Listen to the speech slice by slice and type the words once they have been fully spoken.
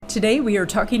Today we are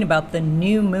talking about the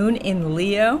new moon in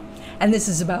Leo, and this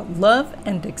is about love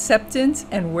and acceptance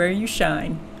and where you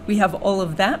shine. We have all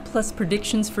of that plus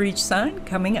predictions for each sign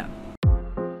coming up.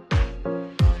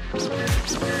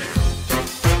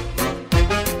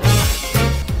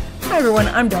 Hi everyone,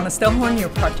 I'm Donna Stellhorn, your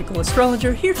practical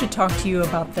astrologer, here to talk to you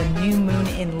about the new moon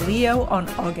in Leo on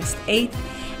August 8th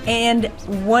and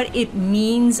what it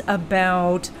means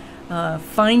about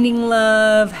finding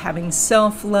love, having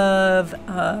self-love,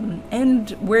 and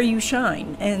where you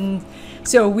shine. And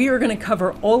so we are going to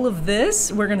cover all of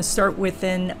this. We're going to start with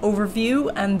an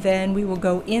overview, and then we will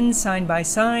go in sign by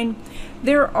sign.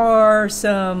 There are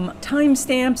some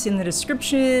timestamps in the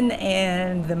description,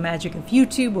 and the magic of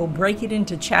YouTube will break it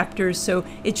into chapters, so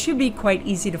it should be quite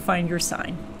easy to find your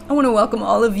sign. I want to welcome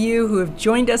all of you who have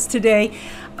joined us today.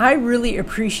 I really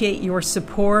appreciate your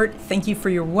support. Thank you for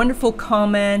your wonderful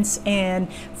comments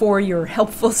and for your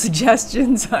helpful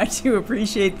suggestions. I do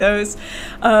appreciate those.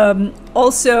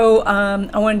 Also,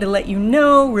 I wanted to let you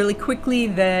know really quickly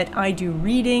that I do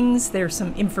readings. There's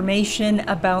some information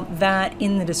about that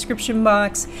in the description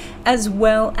box, as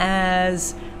well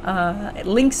as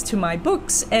links to my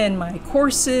books and my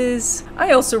courses.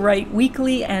 I also write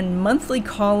weekly and monthly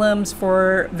columns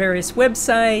for various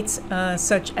websites,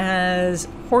 such as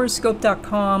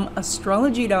horoscope.com,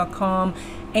 astrology.com,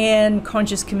 and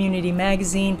Conscious Community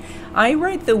Magazine. I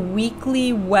write the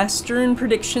weekly Western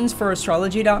predictions for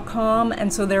astrology.com,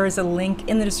 and so there is a link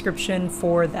in the description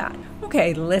for that.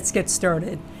 Okay, let's get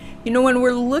started. You know, when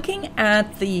we're looking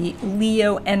at the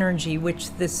Leo energy,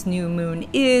 which this new moon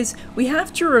is, we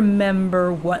have to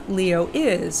remember what Leo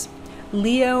is.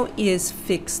 Leo is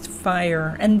fixed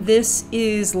fire, and this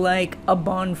is like a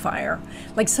bonfire,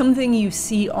 like something you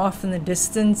see off in the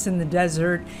distance in the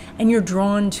desert, and you're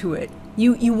drawn to it.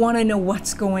 You want to know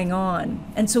what's going on.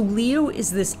 And so Leo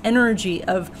is this energy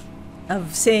of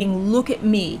saying, look at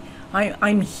me,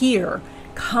 I'm here,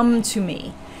 come to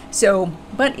me. So,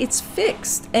 but it's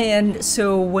fixed, and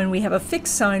so when we have a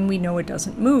fixed sign, we know it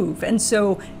doesn't move, and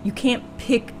so you can't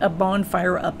pick a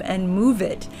bonfire up and move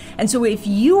it. And so if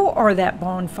you are that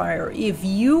bonfire, if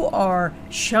you are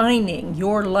shining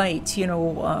your light,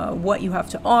 what you have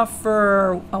to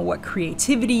offer, what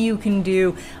creativity you can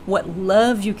do, what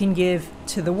love you can give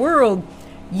to the world,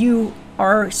 you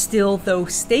are still, though,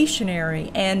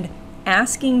 stationary and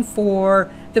asking for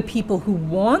the people who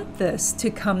want this to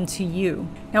come to you.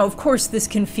 Now, of course, this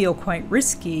can feel quite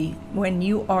risky when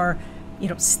you are,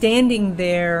 standing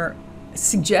there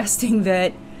suggesting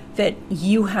that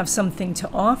you have something to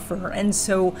offer. And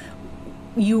so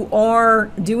you are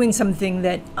doing something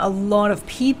that a lot of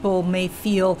people may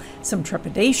feel some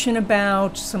trepidation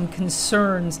about, some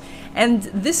concerns. And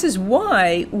this is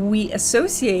why we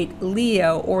associate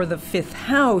Leo, or the fifth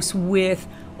house, with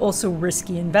also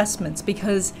risky investments,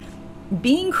 because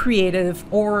being creative,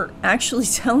 or actually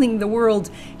telling the world,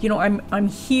 I'm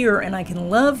here and I can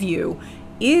love you,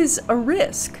 is a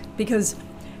risk, because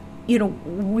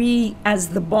we, as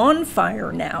the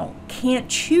bonfire now, can't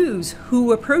choose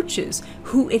who approaches,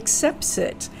 who accepts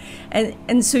it.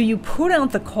 And so you put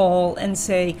out the call and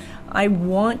say, I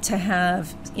want to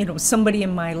have, somebody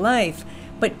in my life,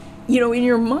 but in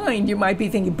your mind you might be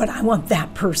thinking, but I want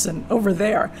that person over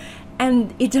there.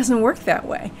 And it doesn't work that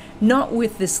way. Not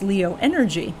with this Leo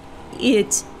energy.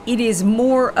 It is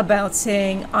more about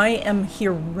saying, I am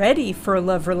here ready for a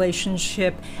love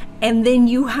relationship. And then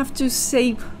you have to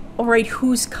say, all right,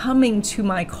 who's coming to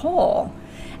my call?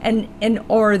 And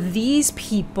are these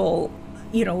people,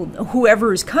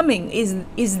 whoever is coming,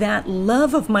 is that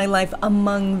love of my life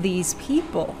among these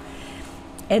people?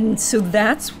 And so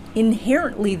that's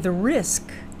inherently the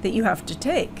risk that you have to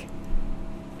take.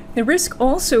 The risk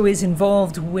also is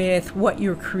involved with what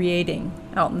you're creating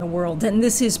out in the world, and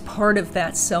this is part of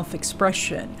that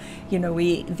self-expression.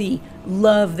 The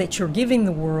love that you're giving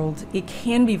the world, it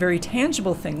can be very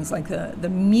tangible things like the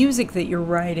music that you're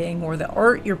writing or the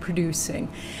art you're producing.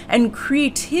 And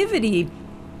creativity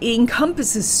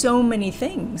encompasses so many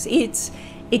things.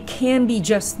 It can be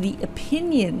just the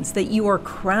opinions that you are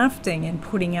crafting and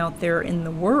putting out there in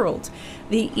the world.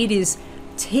 It is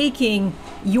taking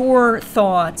your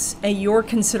thoughts and your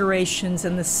considerations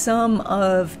and the sum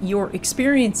of your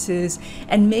experiences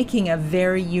and making a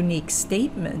very unique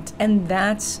statement. And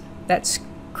that's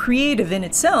creative in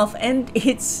itself, and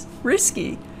it's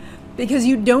risky because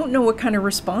you don't know what kind of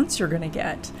response you're going to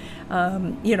get.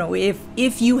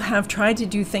 If you have tried to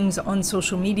do things on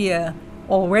social media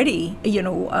already,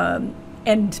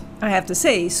 and I have to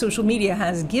say, social media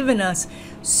has given us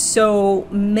so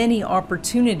many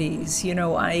opportunities.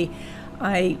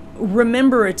 I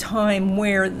remember a time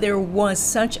where there was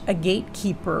such a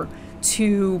gatekeeper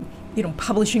to,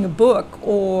 publishing a book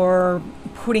or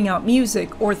putting out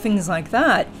music or things like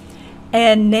that.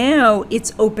 And now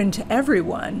it's open to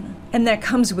everyone. And that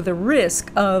comes with a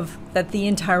risk of that the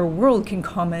entire world can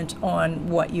comment on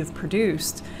what you've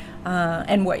produced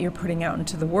and what you're putting out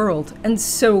into the world. And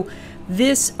so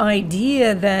this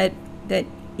idea that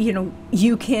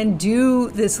you can do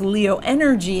this Leo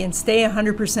energy and stay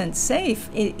 100% safe,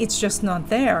 it's just not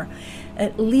there.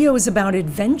 Leo is about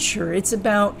adventure. It's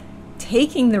about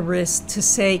taking the risk to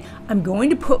say, I'm going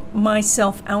to put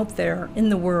myself out there in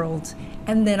the world,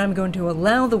 and then I'm going to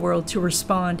allow the world to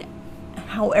respond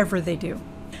however they do.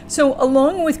 So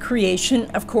along with creation,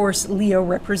 of course, Leo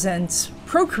represents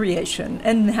procreation,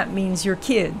 and that means your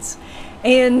kids.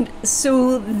 And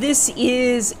so this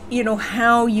is,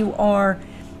 how you are,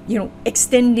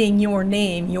 extending your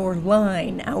name, your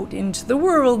line out into the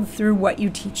world through what you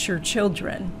teach your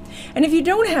children. And if you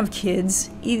don't have kids,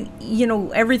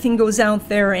 everything goes out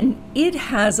there and it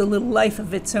has a little life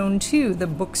of its own too. The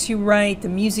books you write, the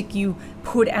music you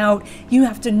put out, you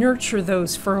have to nurture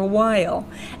those for a while.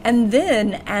 And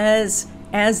then as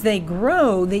they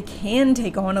grow, they can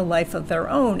take on a life of their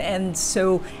own. And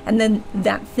then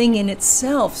that thing in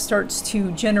itself starts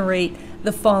to generate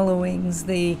the followings,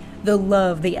 the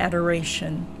love, the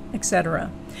adoration,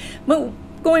 etc. But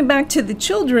going back to the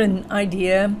children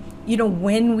idea,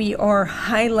 when we are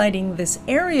highlighting this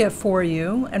area for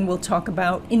you, and we'll talk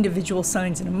about individual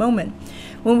signs in a moment,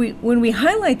 when we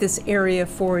highlight this area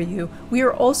for you, we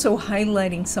are also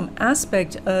highlighting some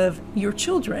aspect of your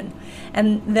children,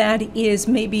 and that is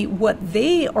maybe what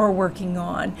they are working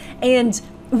on, and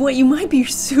what you might be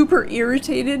super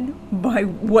irritated by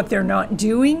what they're not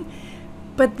doing.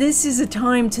 But this is a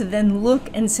time to then look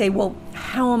and say, well,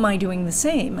 how am I doing the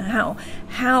same? How,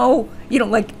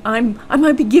 I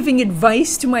might be giving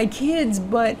advice to my kids,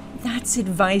 but that's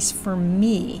advice for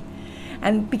me.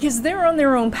 And because they're on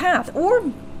their own path,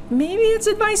 or maybe it's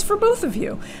advice for both of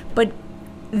you. But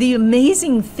the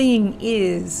amazing thing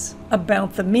is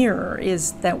about the mirror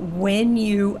is that when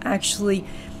you actually,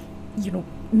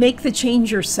 make the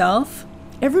change yourself,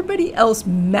 everybody else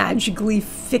magically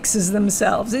fixes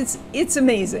themselves. It's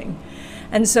amazing.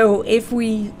 And so if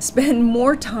we spend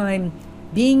more time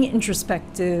being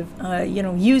introspective,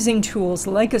 using tools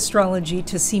like astrology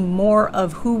to see more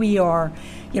of who we are,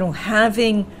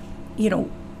 having,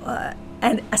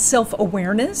 and a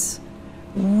self-awareness,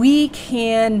 we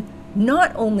can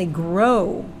not only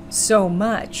grow so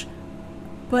much,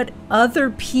 but other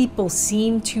people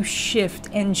seem to shift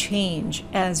and change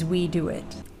as we do it.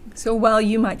 So while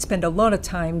you might spend a lot of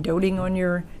time doting on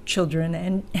your children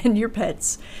and your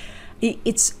pets,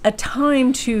 it's a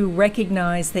time to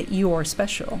recognize that you are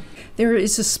special. There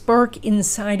is a spark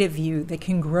inside of you that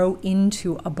can grow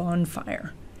into a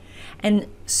bonfire. And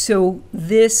so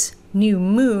this new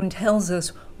moon tells us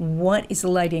what is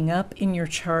lighting up in your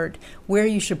chart, where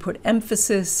you should put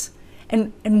emphasis,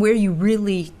 and where you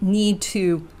really need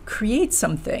to create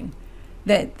something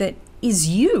that is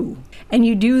you. And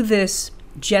you do this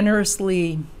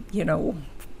generously,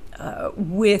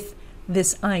 with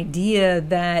this idea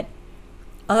that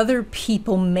other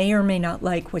people may or may not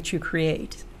like what you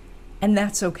create, and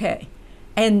that's okay.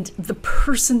 And the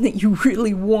person that you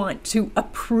really want to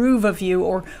approve of you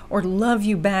or love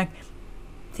you back,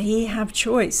 they have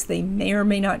choice. They may or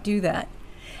may not do that.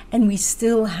 And we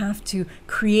still have to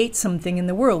create something in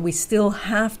the world. We still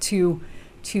have to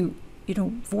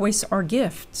voice our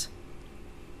gifts.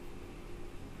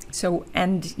 So,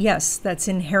 and yes, that's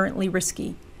inherently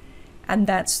risky. And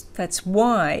that's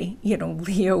why,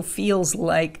 Leo feels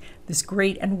like this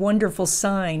great and wonderful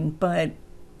sign, but,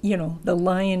 the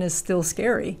lion is still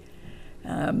scary.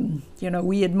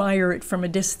 We admire it from a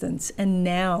distance, and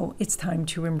now it's time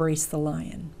to embrace the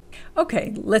lion.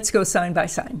 Okay, let's go sign by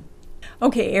sign.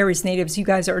 Okay, Aries natives, you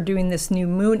guys are doing this new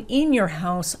moon in your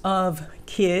house of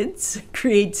kids,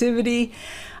 creativity,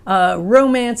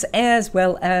 romance, as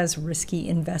well as risky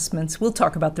investments. We'll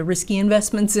talk about the risky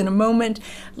investments in a moment.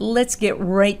 Let's get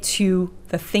right to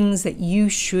the things that you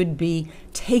should be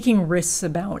taking risks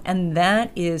about, and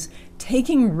that is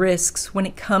taking risks when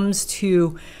it comes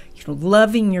to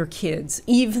loving your kids,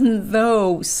 even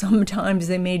though sometimes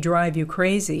they may drive you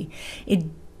crazy.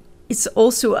 It's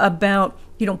also about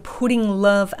putting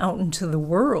love out into the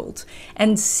world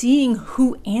and seeing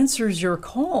who answers your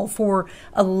call for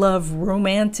a love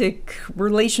romantic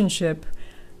relationship.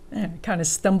 I kind of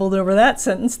stumbled over that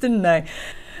sentence, didn't I?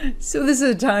 So this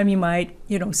is a time you might,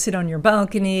 sit on your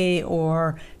balcony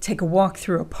or take a walk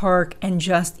through a park and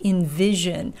just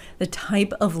envision the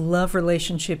type of love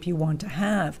relationship you want to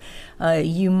have.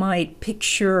 You might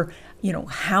picture,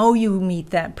 how you meet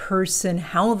that person,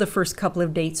 how the first couple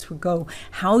of dates would go,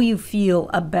 how you feel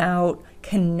about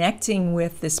connecting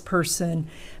with this person,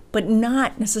 but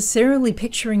not necessarily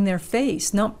picturing their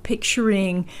face, not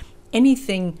picturing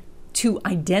anything to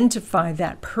identify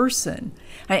that person.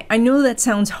 I know that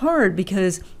sounds hard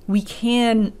because we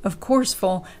can, of course,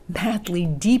 fall madly,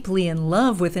 deeply in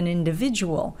love with an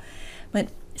individual, but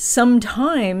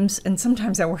sometimes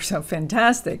that works out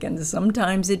fantastic, and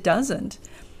sometimes it doesn't.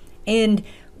 And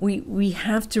we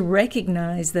have to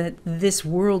recognize that this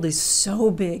world is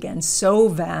so big and so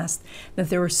vast that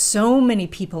there are so many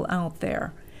people out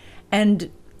there.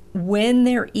 And when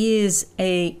there is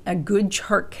a good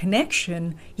chart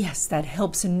connection, yes, that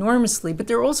helps enormously. But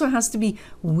there also has to be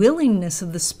willingness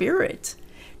of the spirit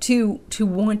to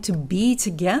want to be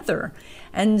together.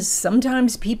 And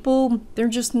sometimes people, they're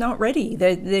just not ready.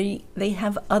 They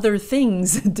have other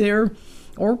things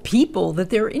or people that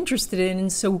they're interested in.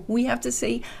 And so we have to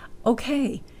say,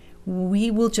 okay, we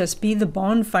will just be the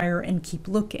bonfire and keep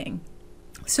looking.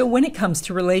 So when it comes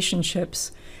to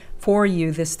relationships for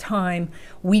you this time,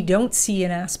 we don't see an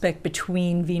aspect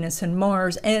between Venus and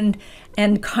Mars, and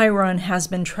Chiron has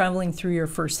been traveling through your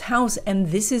first house, and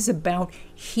this is about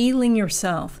healing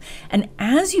yourself. And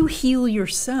as you heal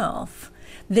yourself,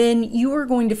 then you are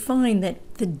going to find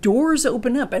that the doors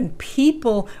open up and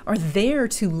people are there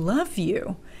to love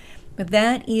you. But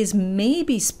that is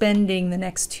maybe spending the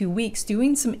next 2 weeks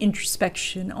doing some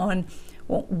introspection on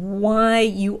why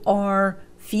you are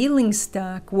feeling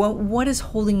stuck. What is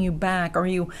holding you back? Are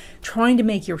you trying to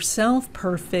make yourself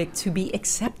perfect to be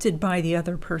accepted by the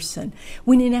other person?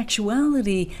 When in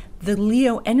actuality, the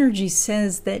Leo energy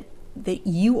says that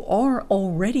you are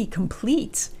already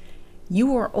complete.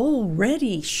 You are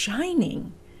already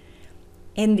shining.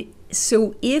 And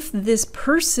so if this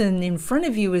person in front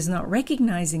of you is not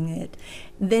recognizing it,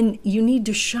 then you need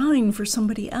to shine for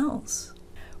somebody else.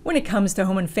 When it comes to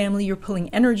home and family, you're pulling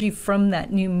energy from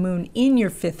that new moon in your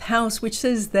 5th house, which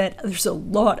says that there's a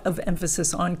lot of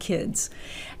emphasis on kids.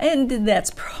 And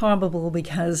that's probable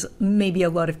because maybe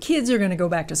a lot of kids are going to go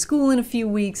back to school in a few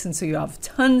weeks, and so you have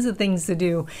tons of things to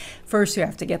do. First, you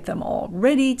have to get them all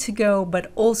ready to go,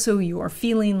 but also you are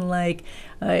feeling like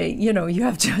you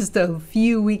have just a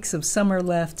few weeks of summer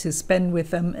left to spend with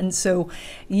them, and so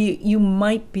you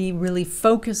might be really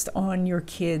focused on your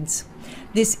kids.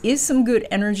 This is some good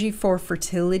energy for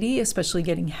fertility, especially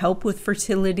getting help with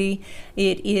fertility.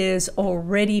 It is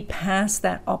already past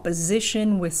that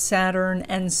opposition with Saturn,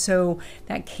 and so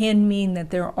that can mean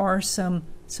that there are some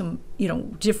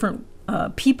different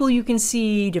people you can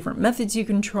see, different methods you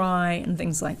can try, and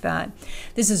things like that.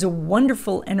 This is a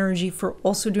wonderful energy for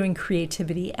also doing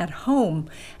creativity at home.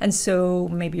 And so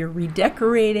maybe you're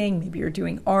redecorating, maybe you're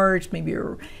doing art, maybe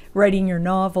you're writing your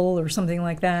novel or something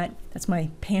like that. That's my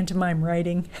pantomime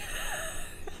writing.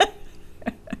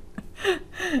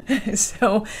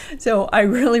 So I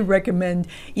really recommend,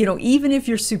 even if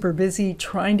you're super busy,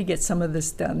 trying to get some of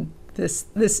this done this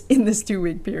in this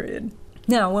 2-week period.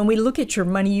 Now, when we look at your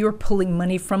money, you're pulling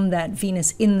money from that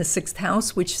Venus in the 6th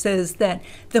house, which says that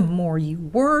the more you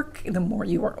work, the more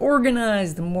you are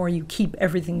organized, the more you keep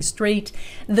everything straight,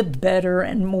 the better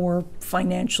and more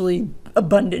financially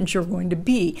abundant you're going to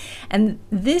be. And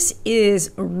this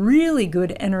is really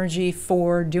good energy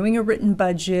for doing a written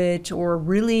budget, or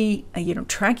really,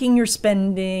 tracking your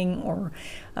spending, or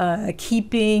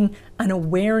keeping an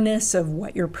awareness of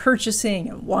what you're purchasing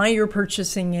and why you're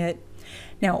purchasing it.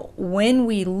 Now, when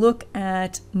we look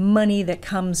at money that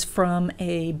comes from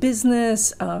a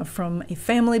business, from a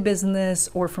family business,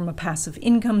 or from a passive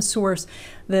income source,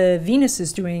 the Venus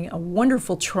is doing a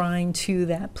wonderful trine to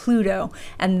that Pluto,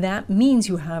 and that means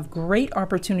you have great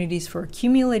opportunities for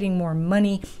accumulating more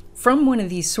money from one of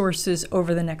these sources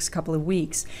over the next couple of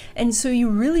weeks. And so you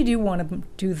really do want to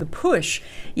do the push.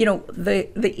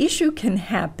 The issue can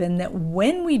happen that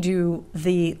when we do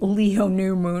the Leo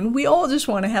new moon, we all just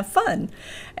want to have fun.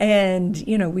 And,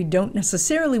 we don't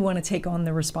necessarily want to take on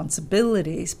the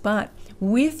responsibilities. But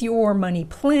with your money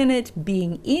planet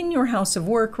being in your house of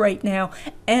work right now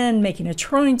and making a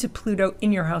trine to Pluto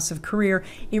in your house of career,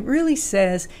 it really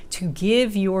says to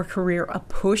give your career a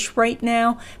push right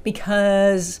now,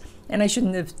 because, and I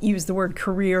shouldn't have used the word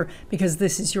career because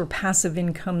this is your passive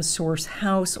income source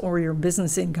house or your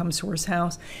business income source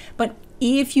house. But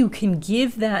if you can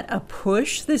give that a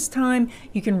push this time,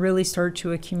 you can really start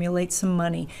to accumulate some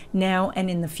money now and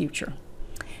in the future.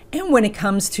 And when it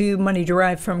comes to money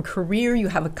derived from career, you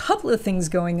have a couple of things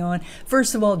going on.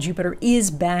 First of all, Jupiter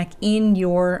is back in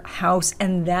your house,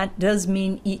 and that does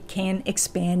mean it can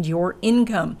expand your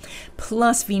income.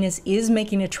 Plus, Venus is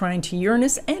making a trine to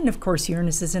Uranus, and of course,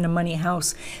 Uranus is in a money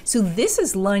house. So this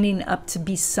is lining up to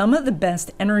be some of the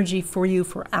best energy for you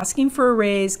for asking for a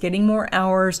raise, getting more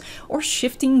hours, or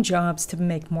shifting jobs to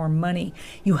make more money.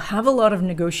 You have a lot of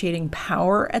negotiating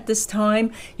power at this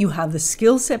time. You have the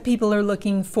skill set people are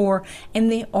looking for,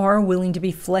 and they are willing to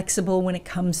be flexible when it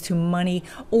comes to money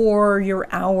or your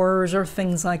hours or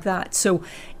things like that. So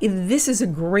this is a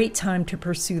great time to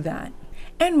pursue that.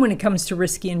 And when it comes to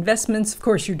risky investments, of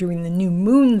course, you're doing the new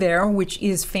moon there, which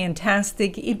is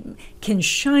fantastic. It can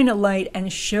shine a light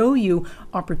and show you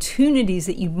opportunities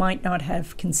that you might not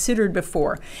have considered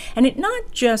before. And it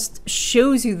not just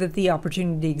shows you that the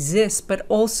opportunity exists, but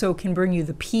also can bring you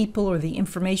the people or the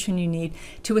information you need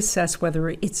to assess whether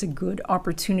it's a good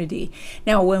opportunity.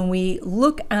 Now, when we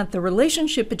look at the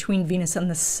relationship between Venus and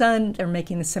the Sun, they're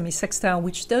making a semi-sextile,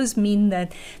 which does mean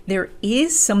that there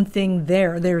is something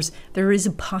there. There is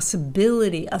a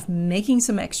possibility of making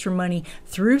some extra money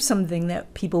through something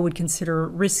that people would consider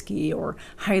risky or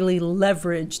highly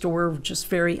leveraged or just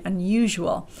very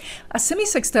unusual. A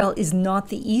semi-sextile is not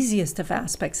the easiest of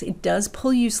aspects. It does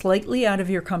pull you slightly out of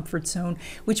your comfort zone,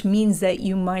 which means that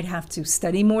you might have to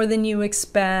study more than you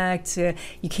expect.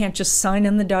 You can't just sign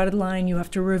on the dotted line. You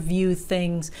have to review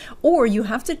things, or you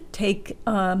have to take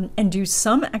and do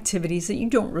some activities that you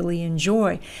don't really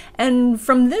enjoy. And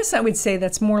from this, I would say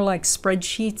that's more like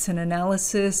spreadsheets and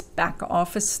analysis, back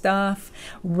office stuff,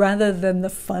 rather than the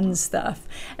fun stuff.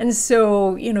 And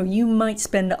so, you might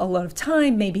spend a lot of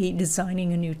time maybe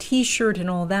designing a new t-shirt and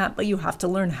all that, but you have to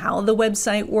learn how the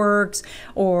website works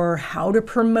or how to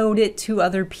promote it to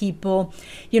other people.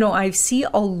 I see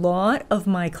a lot of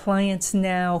my clients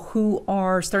now who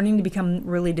are starting to become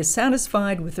really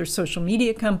dissatisfied with their social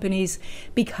media companies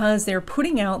because they're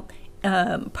putting out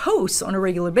posts on a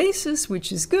regular basis,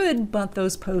 which is good, but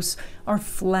those posts are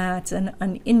flat and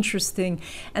uninteresting.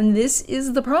 And this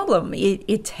is the problem.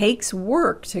 It takes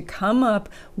work to come up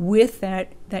with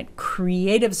that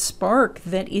creative spark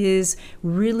that is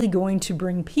really going to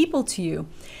bring people to you.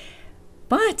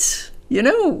 But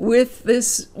with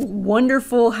this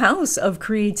wonderful house of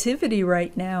creativity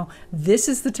right now, this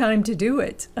is the time to do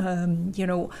it.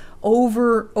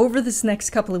 Over this next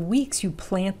couple of weeks, you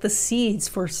plant the seeds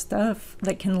for stuff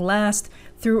that can last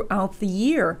throughout the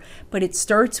year. But it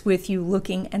starts with you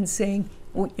looking and saying,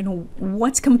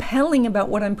 what's compelling about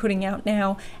what I'm putting out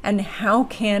now, and how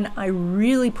can I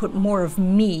really put more of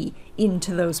me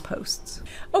into those posts?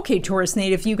 Okay, Taurus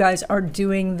native, you guys are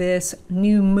doing this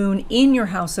new moon in your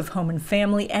house of home and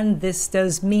family, and this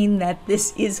does mean that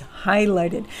this is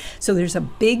highlighted. So there's a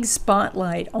big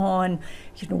spotlight on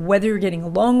whether you're getting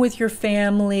along with your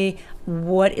family,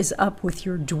 what is up with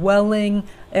your dwelling,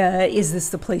 is this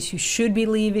the place you should be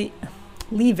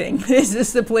leaving? Is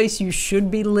this the place you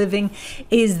should be living?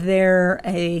 Is there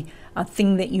a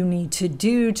thing that you need to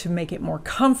do to make it more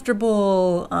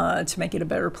comfortable, to make it a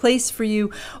better place for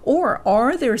you? Or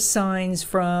are there signs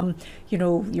from,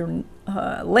 your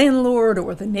landlord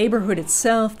or the neighborhood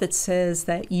itself that says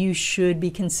that you should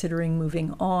be considering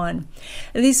moving on?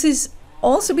 This is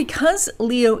also because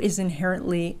Leo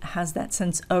inherently has that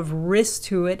sense of risk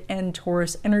to it, and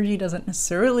Taurus energy doesn't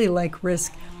necessarily like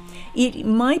risk. It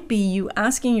might be you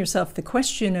asking yourself the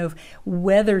question of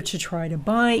whether to try to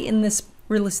buy in this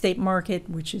real estate market,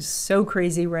 which is so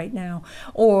crazy right now,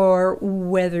 or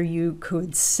whether you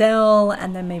could sell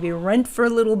and then maybe rent for a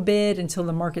little bit until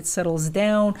the market settles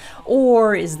down,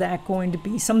 or is that going to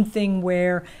be something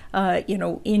where,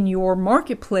 in your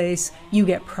marketplace, you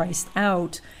get priced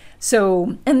out?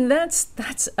 So, and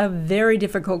that's a very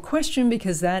difficult question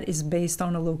because that is based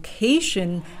on a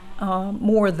location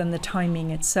more than the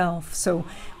timing itself. So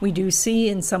we do see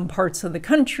in some parts of the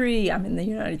country, I'm in the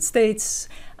United States,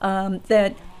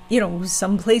 that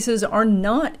some places are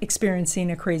not experiencing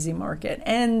a crazy market.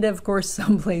 And of course,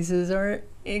 some places are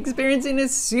experiencing a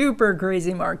super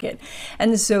crazy market.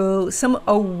 And so some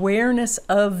awareness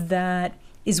of that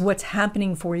is what's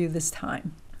happening for you this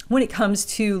time. When it comes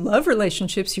to love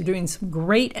relationships, you're doing some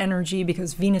great energy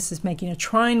because Venus is making a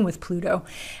trine with Pluto.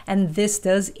 And this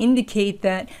does indicate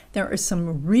that there are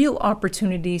some real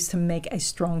opportunities to make a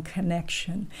strong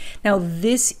connection. Now,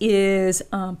 this is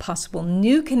possible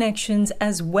new connections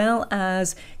as well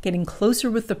as getting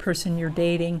closer with the person you're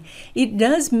dating. It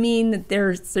does mean that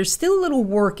there's still a little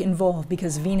work involved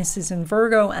because Venus is in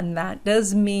Virgo, and that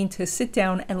does mean to sit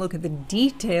down and look at the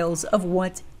details of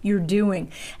what's you're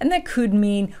doing. And that could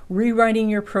mean rewriting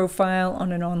your profile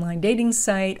on an online dating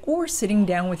site or sitting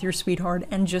down with your sweetheart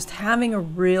and just having a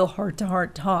real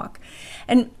heart-to-heart talk.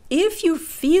 And if you're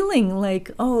feeling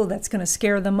like, oh, that's going to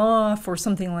scare them off or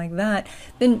something like that,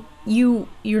 then you're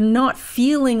not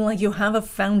feeling like you have a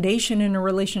foundation in a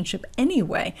relationship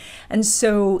anyway. And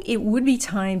so it would be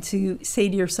time to say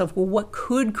to yourself, well, what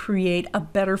could create a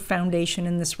better foundation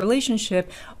in this relationship?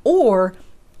 Or,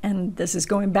 and this is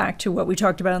going back to what we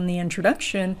talked about in the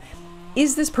introduction,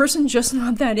 is this person just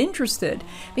not that interested?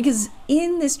 Because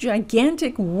in this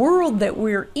gigantic world that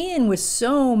we're in with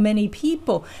so many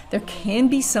people, there can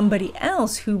be somebody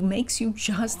else who makes you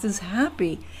just as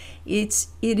happy. It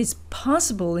is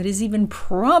possible, it is even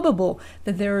probable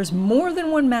that there is more than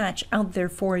one match out there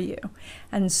for you.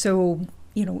 And so,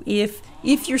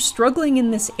 if you're struggling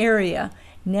in this area,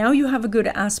 now you have a good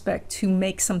aspect to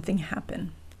make something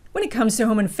happen. When it comes to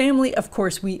home and family, of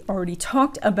course, we already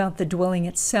talked about the dwelling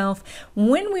itself.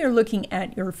 When we are looking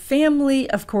at your family,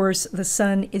 of course, the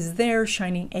sun is there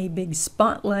shining a big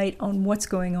spotlight on what's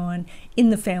going on in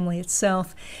the family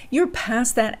itself. You're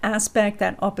past that aspect,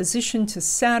 that opposition to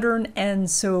Saturn, and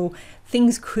so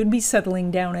things could be settling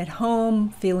down at home,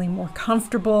 feeling more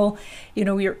comfortable.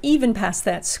 You're even past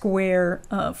that square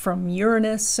from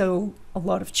Uranus, so a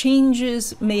lot of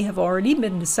changes may have already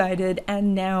been decided,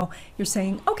 and now you're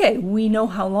saying, okay, we know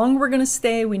how long we're going to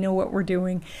stay, we know what we're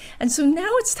doing, and so now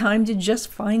it's time to just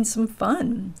find some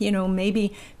fun.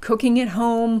 Maybe cooking at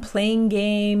home, playing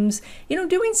games,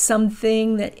 doing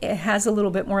something that has a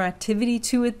little bit more activity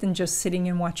to it than just sitting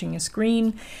and watching a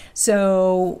screen.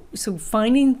 So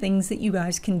finding things that you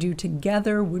guys can do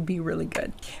together would be really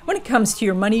good. When it comes to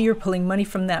your money, you're pulling money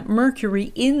from that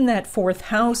Mercury in that 4th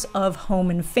house of home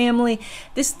and family.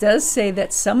 This does say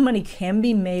that some money can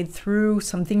be made through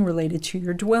something related to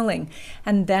your dwelling.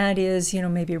 And that is,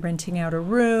 maybe renting out a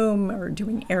room or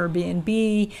doing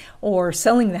Airbnb or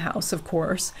selling the house, of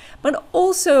course. But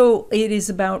also it is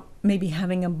about maybe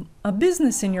having a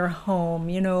business in your home,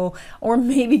 or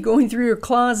maybe going through your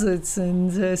closets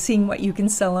and seeing what you can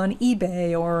sell on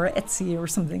eBay or Etsy or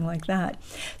something like that.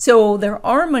 So there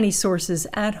are money sources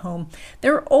at home.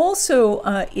 There also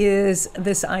is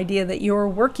this idea that you're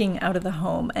working out of the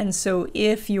home. And so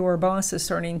if your boss is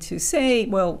starting to say,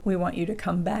 well, we want you to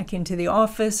come back into the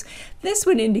office, this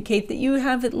would indicate that you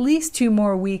have at least 2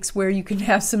 more weeks where you can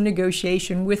have some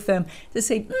negotiation with them to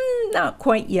say, not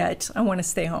quite yet, I want to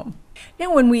stay home.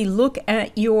 Now, when we look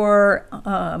at your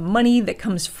money that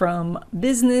comes from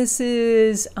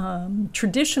businesses,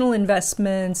 traditional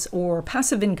investments, or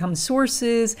passive income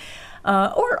sources,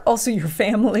 or also your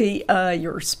family,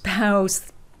 your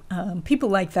spouse, people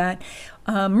like that,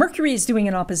 Mercury is doing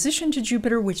an opposition to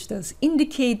Jupiter, which does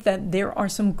indicate that there are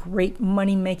some great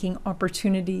money-making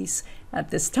opportunities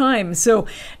at this time. So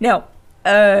now,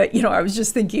 I was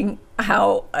just thinking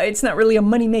how it's not really a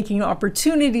money-making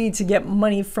opportunity to get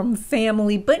money from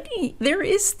family, but there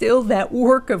is still that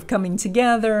work of coming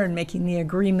together and making the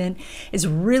agreement. It's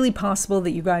really possible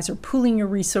that you guys are pooling your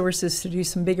resources to do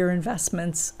some bigger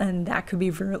investments, and that could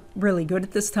be really good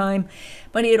at this time.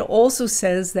 But it also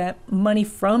says that money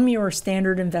from your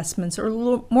standard investments are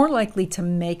more likely to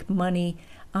make money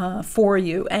for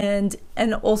you, and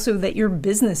also that your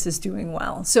business is doing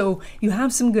well. So you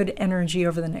have some good energy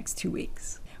over the next 2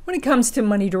 weeks. When it comes to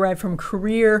money derived from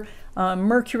career,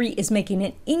 Mercury is making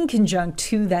an inconjunct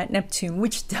to that Neptune,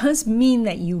 which does mean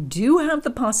that you do have the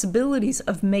possibilities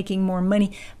of making more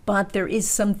money, but there is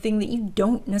something that you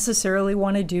don't necessarily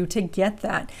want to do to get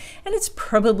that. And it's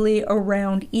probably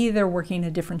around either working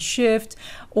a different shift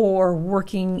or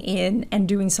working in and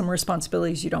doing some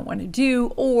responsibilities you don't want to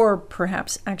do, or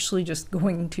perhaps actually just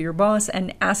going to your boss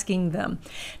and asking them.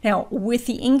 Now, with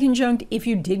the inconjunct, if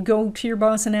you did go to your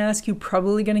boss and ask, you're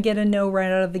probably going to get a no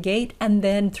right out of the gate, and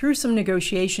then through some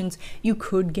negotiations, you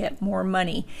could get more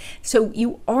money. So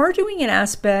you are doing an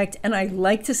aspect, and I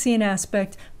like to see an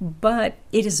aspect, but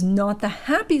it is not the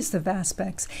happiest of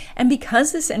aspects. And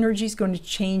because this energy is going to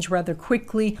change rather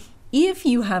quickly, if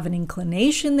you have an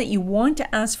inclination that you want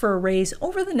to ask for a raise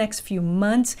over the next few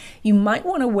months, you might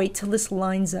want to wait till this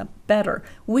lines up better,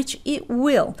 which it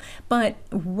will. But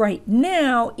right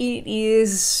now, it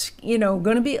is, going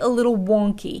to be a little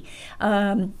wonky.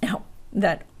 Now,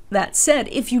 that said,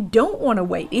 if you don't want to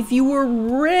wait, if you were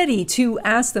ready to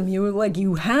ask them,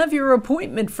 you have your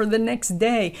appointment for the next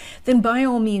day, then by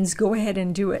all means, go ahead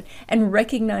and do it. And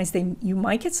recognize that you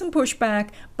might get some pushback,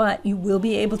 but you will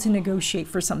be able to negotiate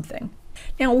for something.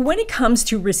 Now, when it comes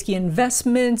to risky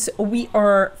investments, we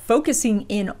are focusing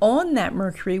in on that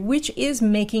Mercury, which is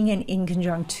making an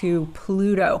inconjunct to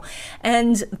Pluto.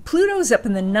 And Pluto is up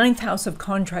in the 9th house of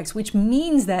contracts, which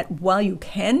means that while you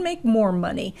can make more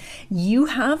money, you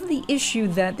have the issue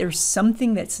that there's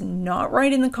something that's not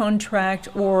right in the contract,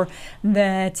 or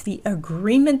that the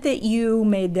agreement that you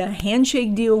made the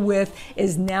handshake deal with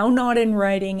is now not in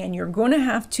writing, and you're going to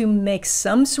have to make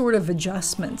some sort of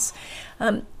adjustments.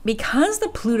 Because the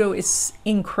Pluto is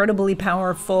incredibly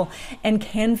powerful and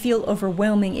can feel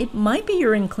overwhelming, it might be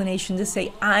your inclination to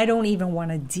say, I don't even want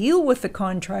to deal with the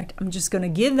contract. I'm just going to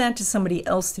give that to somebody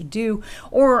else to do,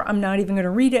 or I'm not even going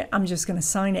to read it. I'm just going to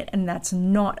sign it. And that's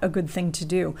not a good thing to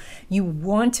do. You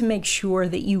want to make sure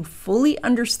that you fully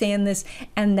understand this.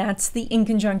 And that's the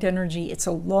inconjunct energy. It's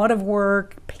a lot of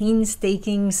work,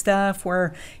 painstaking stuff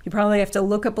where you probably have to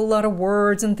look up a lot of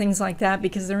words and things like that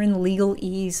because they're in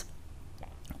legalese.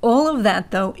 All of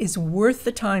that, though, is worth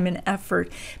the time and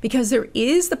effort because there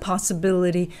is the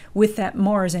possibility with that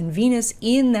Mars and Venus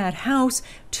in that house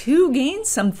to gain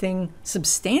something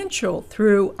substantial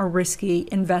through a risky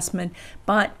investment,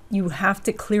 but you have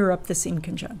to clear up this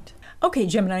inconjunct. Okay,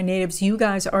 Gemini natives, you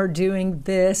guys are doing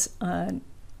this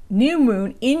new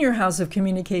moon in your house of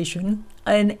communication,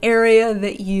 an area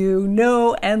that you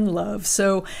know and love.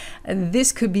 So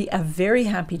this could be a very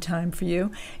happy time for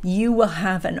you. You will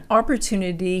have an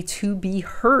opportunity to be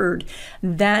heard.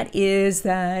 That is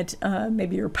that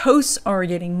maybe your posts are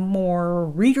getting more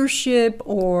readership,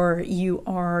 or you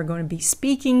are going to be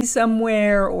speaking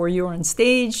somewhere, or you're on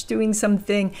stage doing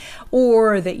something,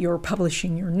 or that you're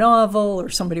publishing your novel, or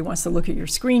somebody wants to look at your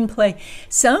screenplay.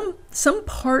 Some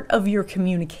part of your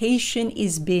communication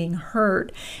is being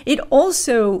heard. It also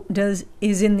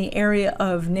is in the area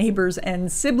of neighbors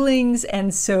and siblings,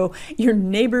 and so your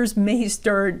neighbors may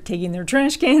start taking their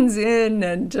trash cans in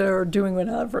and or doing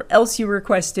whatever else you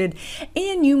requested,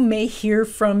 and you may hear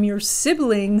from your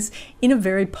siblings in a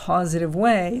very positive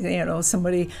way. You know,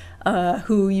 somebody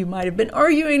who you might have been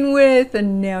arguing with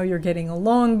and now you're getting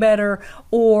along better,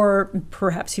 or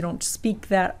perhaps you don't speak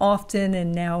that often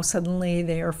and now suddenly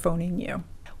they are phoning you.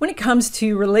 When it comes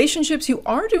to relationships, you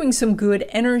are doing some good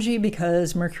energy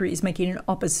because Mercury is making an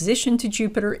opposition to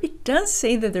Jupiter. It does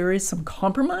say that there is some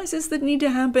compromises that need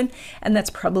to happen, and that's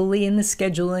probably in the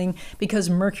scheduling because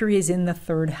Mercury is in the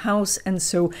 3rd house. And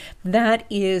so that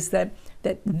is that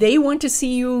they want to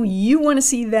see you, you want to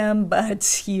see them,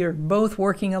 but you're both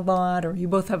working a lot, or you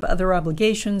both have other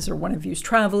obligations, or one of you's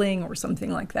traveling or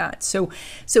something like that. So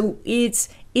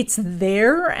it's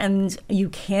there and you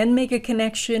can make a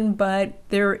connection, but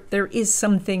there is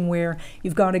something where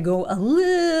you've got to go a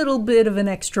little bit of an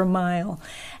extra mile.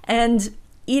 And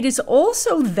it is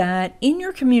also that in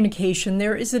your communication,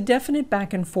 there is a definite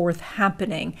back and forth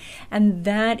happening. And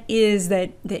that is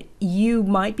that you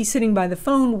might be sitting by the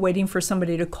phone waiting for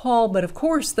somebody to call. But of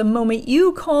course, the moment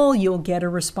you call, you'll get a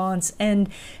response. And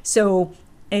so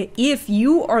if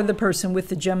you are the person with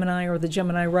the Gemini or the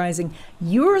Gemini rising,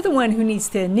 you're the one who needs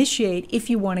to initiate if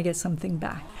you want to get something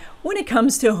back. When it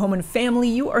comes to home and family,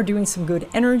 you are doing some good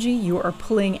energy. You are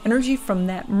pulling energy from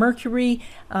that Mercury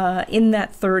in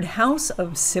that 3rd house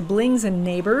of siblings and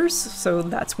neighbors. So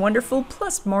that's wonderful.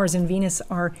 Plus Mars and Venus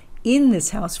are in this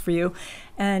house for you.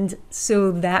 And so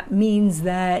that means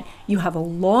that you have a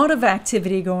lot of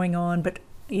activity going on, but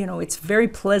you know, it's very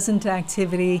pleasant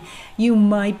activity. You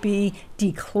might be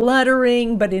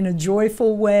decluttering, but in a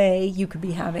joyful way. You could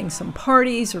be having some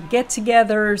parties or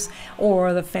get-togethers,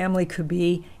 or the family could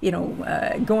be,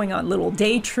 going on little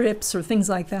day trips or things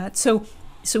like that. So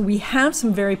we have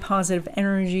some very positive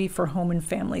energy for home and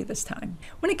family this time.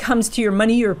 When it comes to your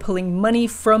money, you're pulling money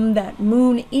from that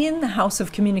moon in the house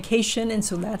of communication. And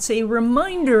so that's a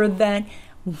reminder that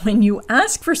when you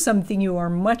ask for something, you are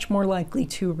much more likely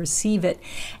to receive it.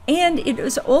 And it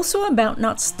is also about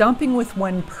not stopping with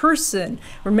one person.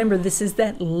 Remember, this is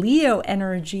that Leo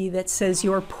energy that says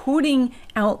you're putting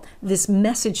out this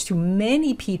message to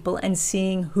many people and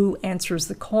seeing who answers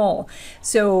the call.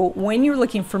 So when you're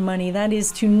looking for money, that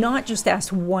is to not just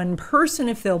ask one person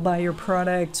if they'll buy your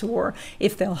product or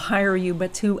if they'll hire you,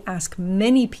 but to ask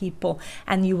many people.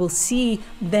 And you will see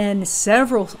then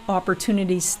several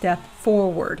opportunities step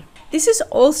forward. This is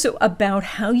also about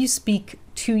how you speak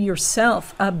to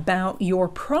yourself about your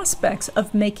prospects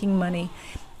of making money.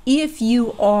 If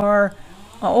you are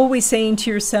always saying to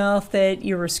yourself that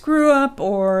you're a screw up,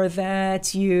 or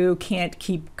that you can't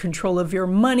keep control of your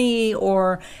money,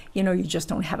 or you just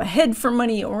don't have a head for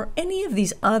money, or any of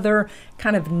these other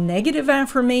kind of negative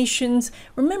affirmations,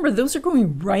 remember those are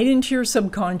going right into your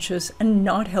subconscious and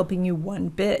not helping you one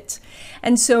bit.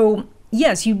 And so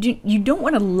yes, you don't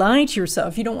want to lie to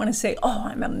yourself. You don't want to say, "Oh,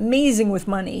 I'm amazing with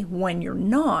money," when you're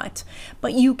not.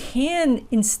 But you can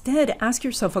instead ask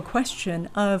yourself a question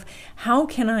of, how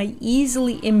can I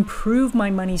easily improve my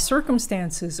money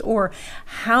circumstances, or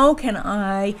how can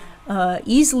I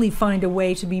easily find a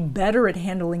way to be better at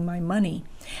handling my money?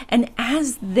 And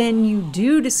as then you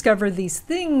do discover these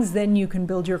things, then you can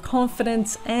build your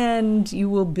confidence and you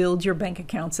will build your bank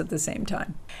accounts at the same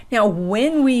time. Now,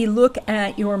 when we look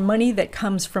at your money that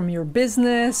comes from your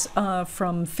business,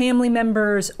 from family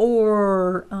members,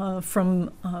 or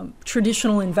from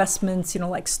traditional investments,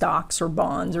 like stocks or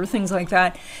bonds or things like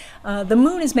that, the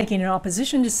moon is making an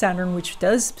opposition to Saturn, which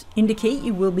does indicate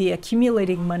you will be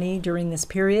accumulating money during this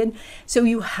period. So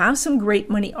you have some great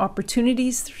money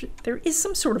opportunities. There is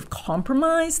some sort of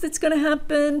compromise that's going to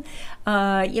happen.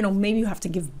 Maybe you have to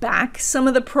give back some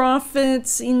of the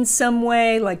profits in some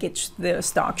way, like the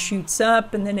stock shoots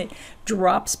up and then it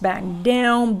drops back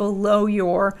down below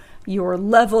your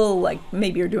level. Like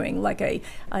maybe you're doing like a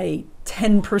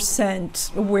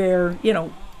 10% where,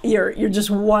 you're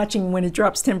just watching when it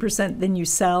drops 10%, then you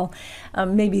sell.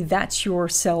 Maybe that's your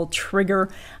sell trigger.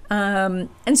 And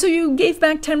so you gave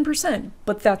back 10%,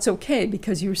 but that's okay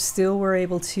because you still were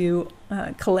able to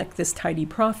collect this tidy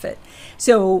profit.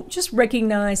 So just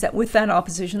recognize that with that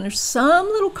opposition, there's some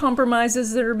little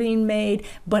compromises that are being made,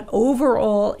 but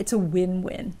overall, it's a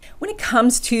win-win. When it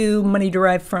comes to money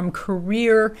derived from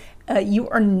career, you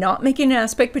are not making an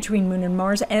aspect between Moon and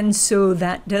Mars, and so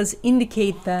that does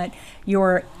indicate that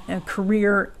your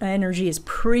career energy is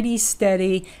pretty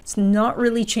steady. It's not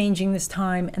really changing this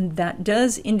time, and that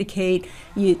does indicate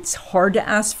it's hard to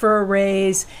ask for a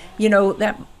raise.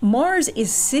 That Mars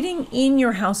is sitting in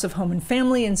your house of home and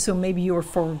family, and so maybe you're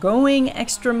foregoing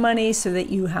extra money so that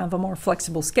you have a more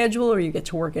flexible schedule, or you get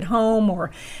to work at home,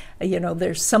 or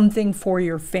there's something for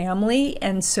your family,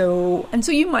 and so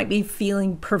you might be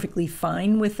feeling perfectly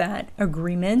fine with that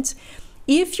agreement.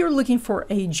 If you're looking for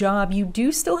a job, you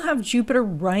do still have Jupiter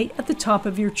right at the top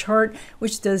of your chart,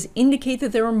 which does indicate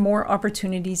that there are more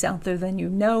opportunities out there than you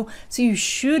know. So you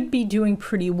should be doing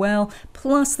pretty well.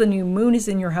 Plus, the new moon is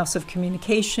in your house of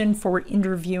communication for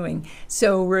interviewing.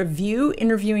 So review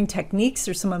interviewing techniques.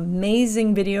 There's some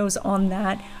amazing videos on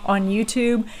that on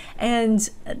YouTube, and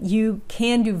you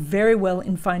can do very well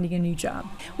in finding a new job.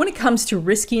 When it comes to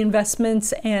risky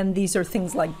investments, and these are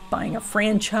things like buying a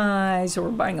franchise or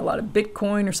buying a lot of Bitcoin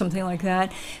or something like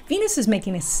that, Venus is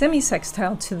making a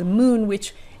semi-sextile to the moon,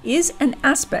 which is an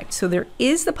aspect. So there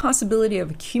is the possibility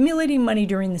of accumulating money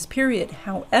during this period.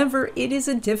 However, it is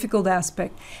a difficult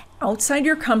aspect outside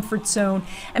your comfort zone.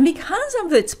 And because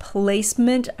of its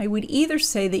placement, I would either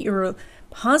say that you're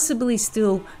possibly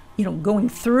still going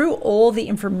through all the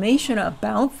information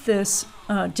about this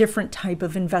different type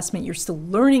of investment. You're still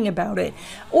learning about it,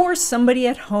 or somebody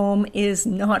at home is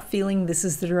not feeling this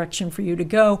is the direction for you to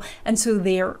go, and so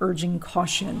they are urging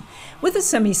caution. With a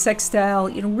semi-sextile,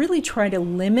 really try to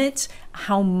limit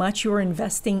how much you're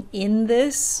investing in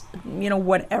this,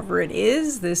 whatever it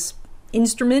is, this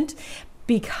instrument,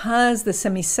 because the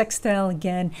semi-sextile,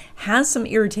 again, has some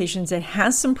irritations, it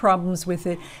has some problems with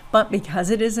it, but because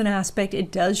it is an aspect,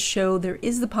 it does show there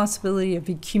is the possibility of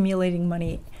accumulating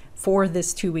money for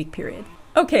this 2-week period.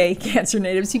 Okay, Cancer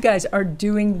natives, you guys are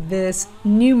doing this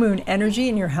new moon energy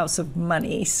in your house of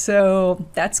money, so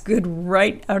that's good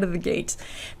right out of the gate.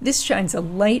 This shines a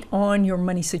light on your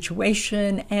money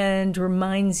situation and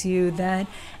reminds you that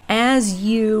as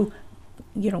you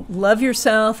love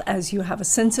yourself, as you have a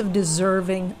sense of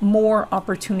deserving, more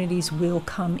opportunities will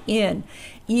come in.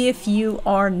 If you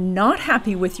are not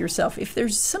happy with yourself, if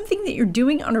there's something that you're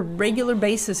doing on a regular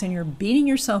basis and you're beating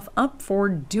yourself up for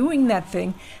doing that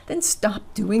thing, then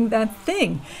stop doing that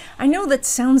thing. I know that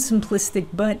sounds simplistic,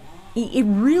 but it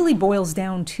really boils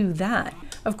down to that.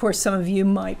 Of course, some of you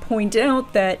might point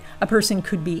out that a person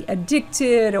could be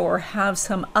addicted or have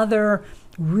some other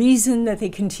reason that they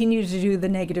continue to do the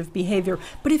negative behavior.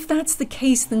 But if that's the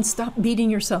case, then stop beating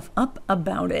yourself up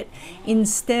about it.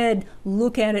 Instead,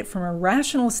 look at it from a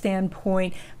rational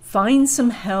standpoint, find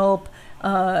some help,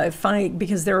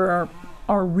 because there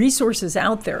are resources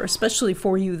out there, especially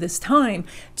for you this time,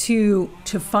 to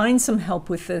find some help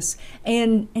with this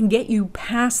and get you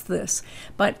past this.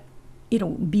 But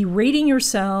berating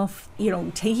yourself,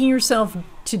 taking yourself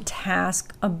to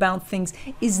task about things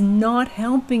is not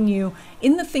helping you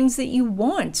in the things that you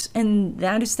want, and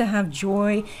that is to have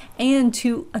joy and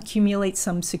to accumulate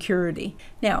some security.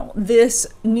 Now, this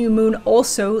new moon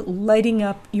also lighting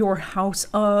up your house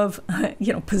of,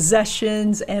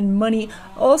 possessions and money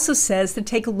also says to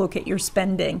take a look at your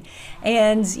spending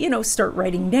and, start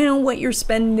writing down what you're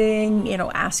spending,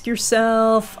 ask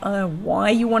yourself why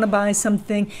you want to buy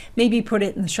something, maybe put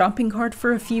it in the shopping cart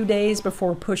for a few days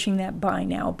before pushing that buy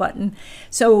now button.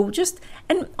 So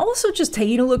and also just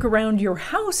taking a look around your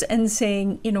house and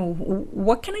saying,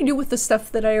 what can I do with the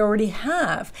stuff that I already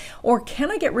have? Or can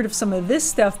I get rid of some of this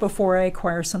stuff before I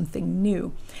acquire something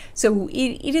new? So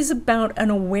it is about an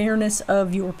awareness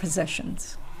of your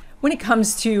possessions. When it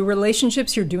comes to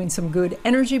relationships, you're doing some good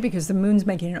energy because the moon's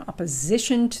making an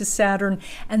opposition to Saturn,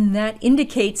 and that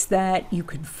indicates that you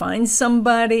could find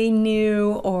somebody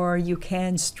new or you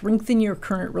can strengthen your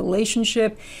current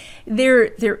relationship.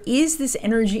 There is this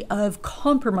energy of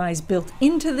compromise built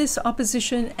into this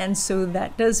opposition, and so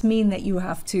that does mean that you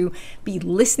have to be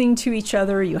listening to each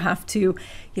other. You have to,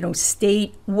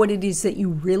 state what it is that you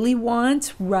really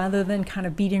want rather than kind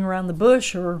of beating around the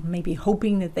bush or maybe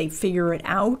hoping that they figure it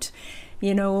out.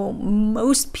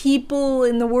 Most people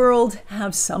in the world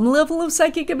have some level of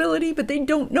psychic ability, but they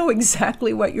don't know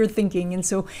exactly what you're thinking. And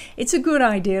so it's a good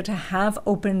idea to have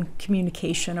open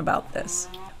communication about this.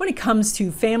 When it comes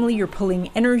to family, you're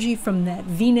pulling energy from that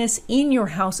Venus in your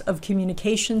house of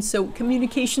communication. So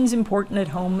communication is important at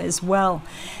home as well.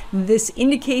 This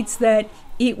indicates that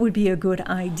it would be a good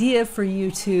idea for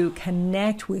you to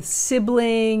connect with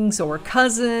siblings or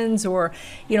cousins or,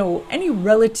 any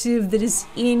relative that is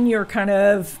in your kind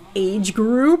of age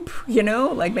group,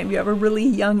 like maybe you have a really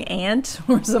young aunt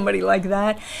or somebody like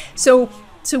that. So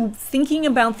thinking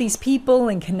about these people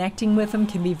and connecting with them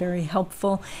can be very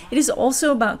helpful. It is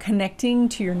also about connecting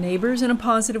to your neighbors in a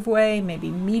positive way,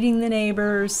 maybe meeting the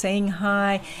neighbors, saying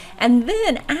hi. And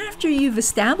then after you've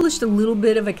established a little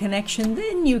bit of a connection,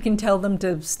 then you can tell them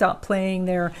to stop playing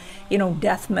their,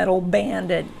 death metal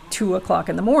band at 2:00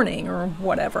 in the morning or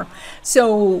whatever.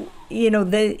 So,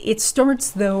 it starts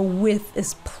though with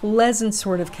this pleasant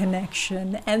sort of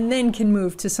connection and then can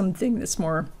move to something that's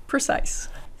more precise.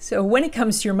 So when it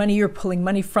comes to your money, you're pulling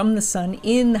money from the sun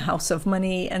in the house of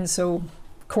money. And so,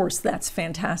 of course, that's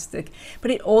fantastic.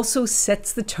 But it also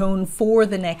sets the tone for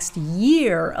the next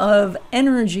year of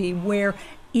energy where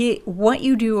what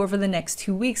you do over the next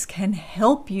 2 weeks can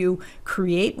help you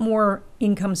create more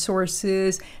income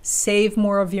sources, save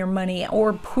more of your money,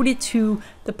 or put it to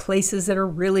the places that are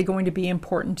really going to be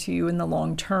important to you in the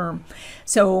long term.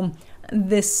 So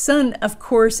this sun, of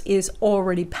course, is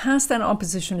already past that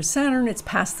opposition to Saturn. It's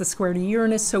past the square to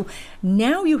Uranus. So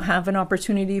now you have an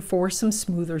opportunity for some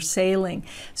smoother sailing.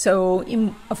 So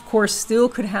you, of course, still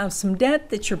could have some debt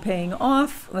that you're paying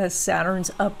off as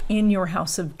Saturn's up in your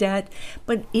house of debt,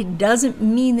 but it doesn't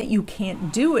mean that you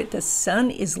can't do it. The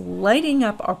sun is lighting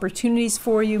up opportunities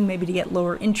for you, maybe to get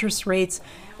lower interest rates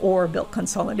or build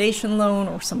consolidation loan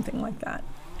or something like that.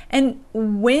 And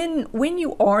when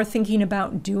you are thinking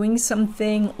about doing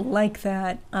something like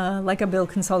that, like a bill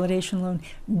consolidation loan,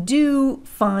 do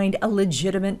find a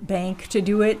legitimate bank to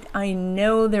do it. I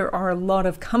know there are a lot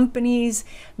of companies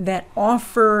that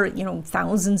offer,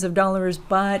 thousands of dollars,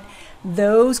 but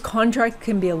those contracts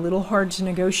can be a little hard to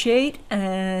negotiate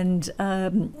and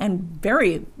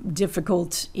very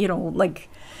difficult,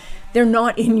 they're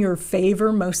not in your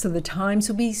favor most of the time.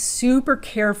 So be super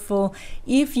careful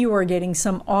if you are getting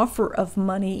some offer of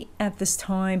money at this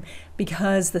time,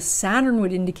 because the Saturn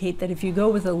would indicate that if you go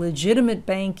with a legitimate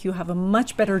bank, you have a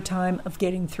much better time of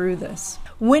getting through this.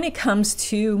 When it comes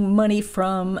to money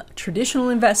from traditional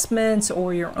investments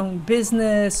or your own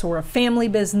business or a family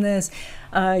business,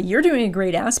 you're doing a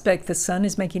great aspect. The sun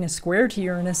is making a square to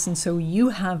Uranus, and so you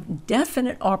have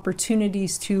definite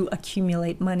opportunities to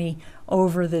accumulate money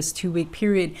over this 2-week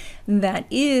period. That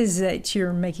is that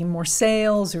you're making more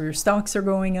sales or your stocks are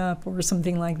going up or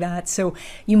something like that. So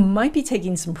you might be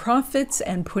taking some profits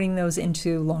and putting those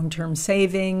into long-term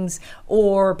savings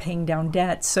or paying down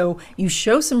debt. So you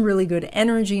show some really good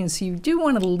energy, and so you do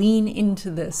want to lean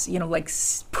into this,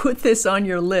 put this on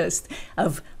your list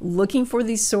of looking for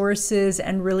these sources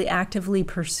and really actively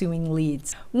pursuing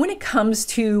leads. When it comes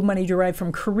to money derived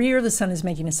from career, the sun is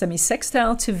making a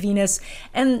semi-sextile to Venus,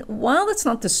 and while it's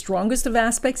not the strongest of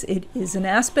aspects, it is an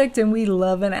aspect, and we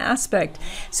love an aspect.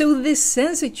 So this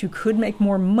says that you could make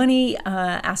more money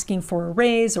asking for a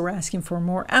raise or asking for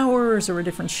more hours or a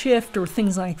different shift or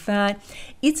things like that.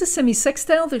 It's a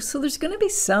semi-sextile, so there's going to be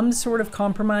some sort of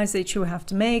compromise that you have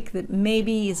to make that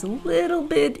maybe is a little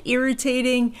bit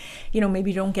irritating.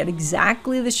 Maybe you don't get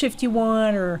exactly the shift you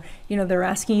want, or they're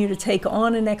asking you to take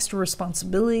on an extra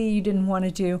responsibility you didn't want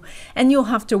to do, and you'll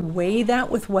have to weigh that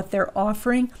with what they're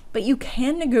offering, but you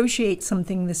can negotiate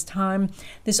something this time.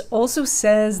 This also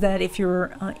says that if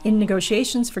you're in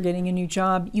negotiations for getting a new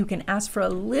job, you can ask for a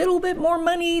little bit more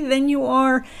money than you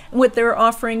are what they're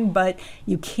offering, but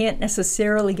you can't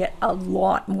necessarily get a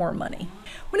lot more money.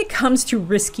 When it comes to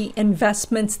risky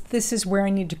investments, this is where I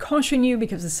need to caution you,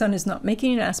 because the sun is not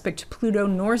making an aspect to Pluto,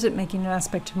 nor is it making an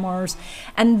aspect to Mars.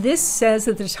 And this says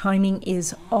that the timing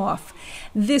is off.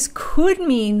 This could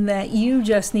mean that you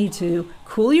just need to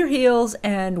cool your heels,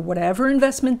 and whatever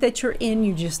investment that you're in,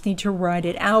 you just need to ride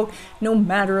it out, no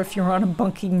matter if you're on a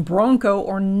bunking Bronco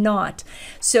or not.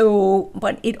 So,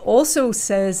 but it also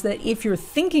says that if you're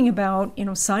thinking about,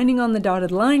 signing on the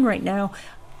dotted line right now,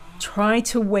 try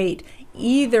to wait.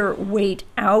 Either wait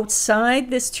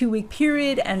outside this 2-week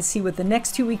period and see what the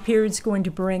next 2-week period is going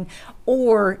to bring,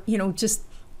 or just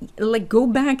like go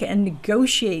back and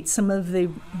negotiate some of the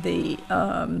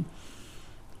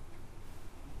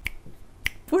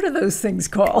what are those things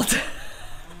called?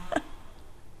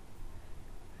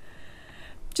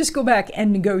 Just go back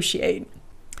and negotiate.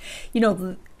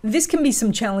 This can be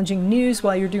some challenging news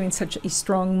while you're doing such a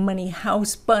strong money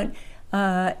house, but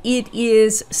it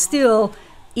is still,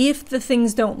 if the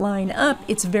things don't line up,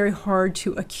 it's very hard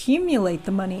to accumulate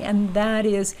the money, and that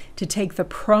is to take the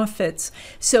profits.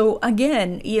 So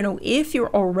again, if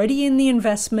you're already in the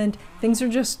investment, things are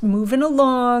just moving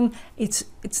along. It's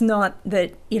not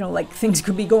that, like things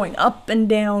could be going up and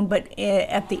down, but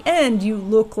at the end, you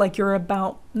look like you're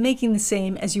about making the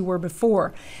same as you were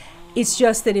before. It's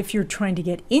just that if you're trying to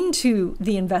get into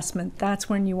the investment, that's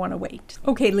when you want to wait.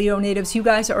 Okay, Leo natives, you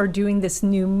guys are doing this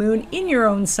new moon in your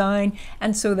own sign,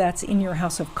 and so that's in your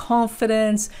house of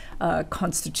confidence,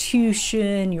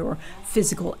 constitution, your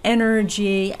physical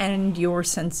energy, and your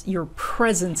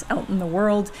presence out in the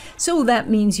world. So that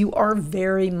means you are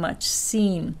very much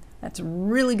seen. That's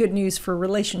really good news for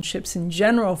relationships in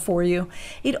general for you.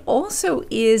 It also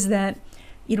is that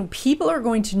people are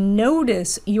going to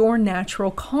notice your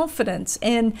natural confidence.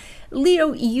 And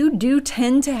Leo, you do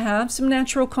tend to have some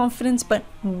natural confidence, but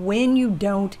when you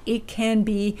don't, it can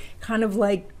be kind of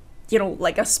like,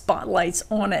 like a spotlight's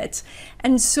on it.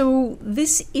 And so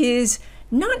this is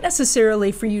not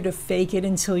necessarily for you to fake it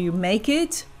until you make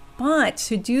it, but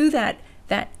to do that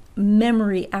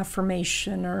memory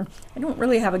affirmation, or I don't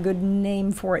really have a good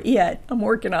name for it yet. I'm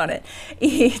working on it.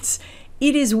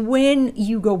 It is when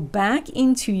you go back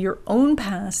into your own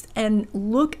past and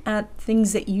look at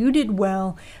things that you did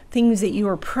well, things that you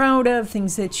are proud of,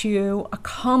 things that you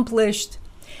accomplished,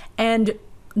 and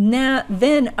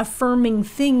then affirming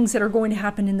things that are going to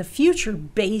happen in the future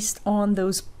based on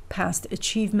those past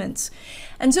achievements.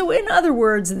 And so in other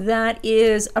words, that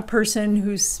is a person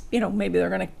who's, maybe they're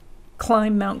going to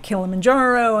climb Mount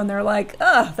Kilimanjaro and they're like,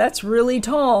 that's really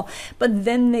tall. But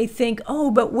then they think,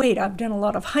 but wait, I've done a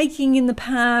lot of hiking in the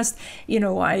past.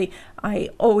 I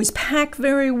always pack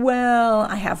very well.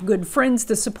 I have good friends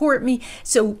to support me.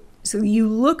 So you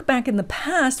look back in the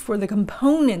past for the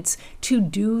components to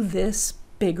do this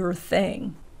bigger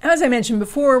thing. As I mentioned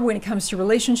before, when it comes to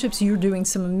relationships, you're doing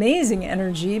some amazing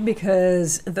energy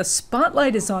because the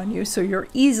spotlight is on you, so you're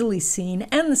easily seen,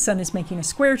 and the sun is making a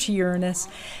square to Uranus.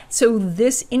 So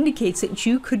this indicates that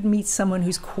you could meet someone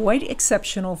who's quite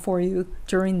exceptional for you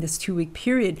during this 2-week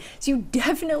period. So you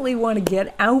definitely want to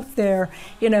get out there,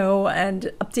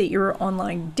 and update your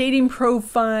online dating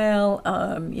profile,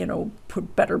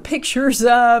 put better pictures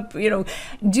up,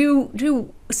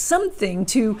 do something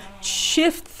to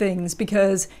shift things,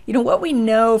 because what we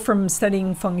know from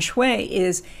studying feng shui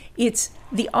is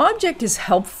the object is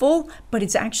helpful, but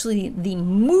it's actually the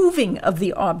moving of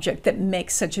the object that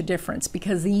makes such a difference,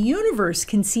 because the universe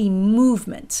can see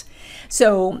movement.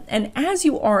 So, and as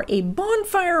you are a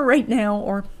bonfire right now,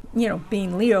 or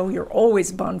being Leo, you're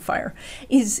always a bonfire,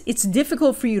 it's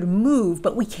difficult for you to move,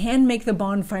 but we can make the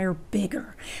bonfire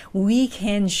bigger. We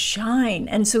can shine.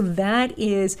 And so that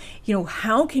is,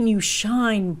 how can you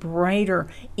shine brighter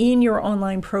in your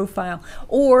online profile?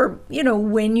 Or,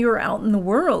 when you're out in the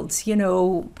world,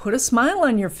 put a smile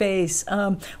on your face,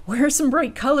 wear some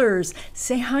bright colors,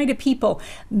 say hi to people.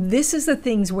 This is the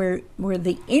things where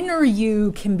the inner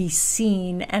you can be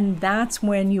seen, and that's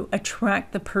when you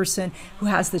attract the person who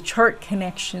has the chart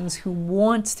connections who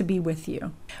wants to be with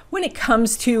you. When it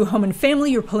comes to home and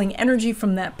family, you're pulling energy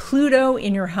from that Pluto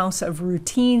in your house of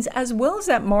routines, as well as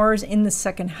that Mars in the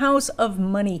second house of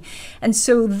money. And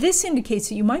so this indicates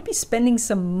that you might be spending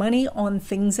some money on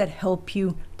things that help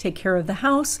you take care of the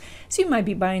house. So you might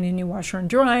be buying a new washer and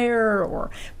dryer, or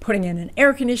putting in an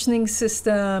air conditioning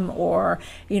system, or,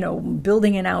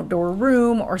 building an outdoor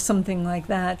room or something like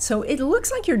that. So it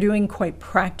looks like you're doing quite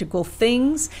practical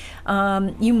things.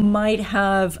 You might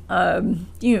have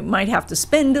to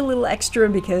spend a little extra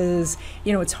because,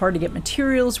 it's hard to get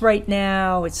materials right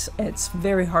now. It's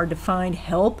very hard to find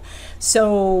help.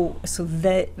 So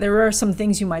that there are some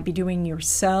things you might be doing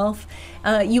yourself.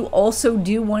 You also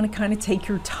do want to kind of take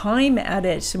your time at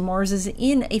it. So Mars is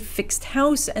in a fixed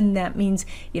house, and that means,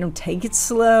 take it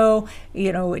slow.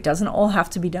 It doesn't all have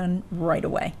to be done right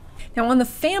away. Now, on the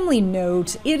family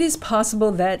note, it is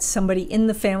possible that somebody in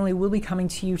the family will be coming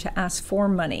to you to ask for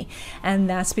money, and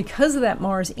that's because of that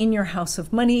Mars in your house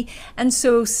of money. And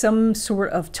so some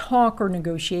sort of talk or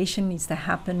negotiation needs to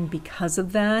happen because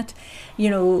of that.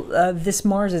 This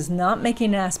Mars is not making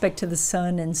an aspect to the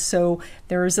Sun, and so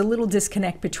there is a little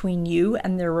disconnect between you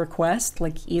and their request.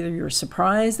 Like, either you're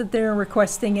surprised that they're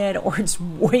requesting it, or it's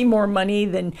way more money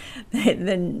than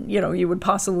you would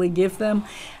possibly give them.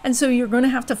 And so you're going to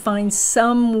have to find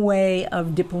some way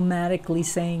of diplomatically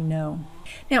saying no.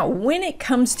 Now, when it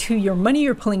comes to your money,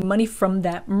 you're pulling money from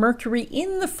that Mercury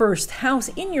in the first house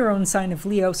in your own sign of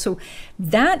Leo. So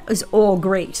that is all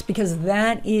great, because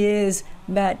that is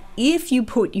that if you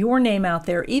put your name out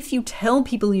there, if you tell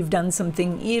people you've done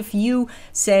something, if you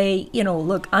say,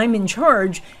 look, I'm in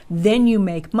charge, then you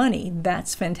make money.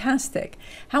 That's fantastic.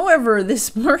 However,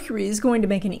 this Mercury is going to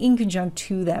make an inconjunct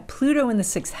to that Pluto in the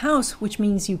sixth house, which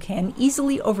means you can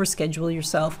easily overschedule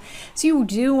yourself. So you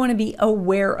do want to be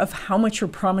aware of how much you're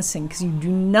promising, because you do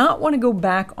not want to go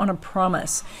back on a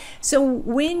promise. So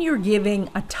when you're giving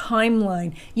a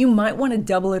timeline, you might want to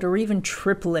double it or even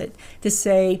triple it to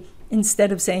say,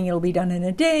 instead of saying it'll be done in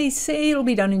a day, say it'll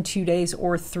be done in 2 days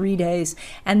or 3 days.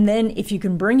 And then if you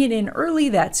can bring it in early,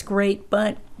 that's great,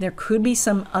 but there could be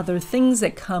some other things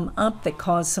that come up that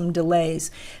cause some delays.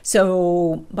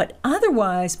 So, but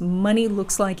otherwise, money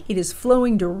looks like it is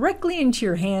flowing directly into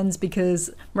your hands because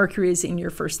Mercury is in your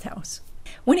first house.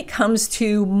 When it comes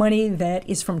to money that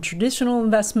is from traditional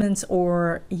investments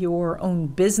or your own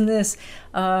business,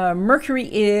 Mercury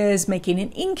is making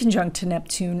an inconjunct to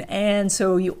Neptune, and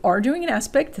so you are doing an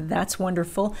aspect. That's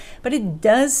wonderful, but it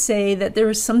does say that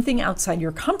there is something outside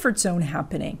your comfort zone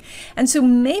happening. And so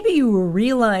maybe you were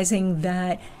realizing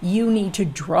that you need to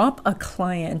drop a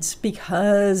client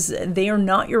because they are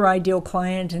not your ideal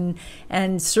client,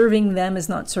 and serving them is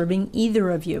not serving either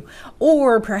of you.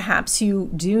 Or perhaps you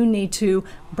do need to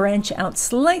branch out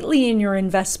slightly in your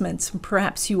investments.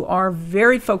 Perhaps you are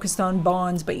very focused on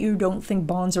bonds, but you don't think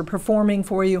bonds are performing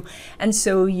for you, and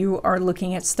so you are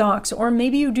looking at stocks. Or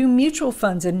maybe you do mutual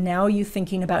funds, and now you're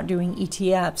thinking about doing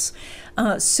ETFs.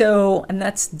 And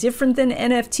that's different than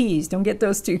NFTs. Don't get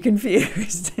those two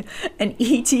confused. An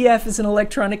ETF is an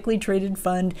electronically traded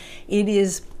fund. It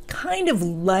is kind of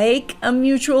like a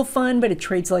mutual fund, but it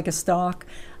trades like a stock.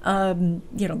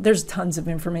 There's tons of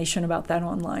information about that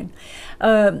online.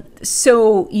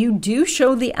 So you do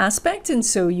show the aspect, and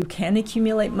so you can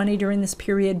accumulate money during this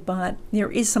period, but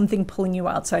there is something pulling you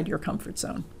outside your comfort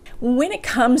zone. When it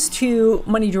comes to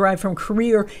money derived from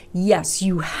career, yes,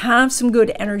 you have some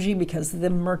good energy because the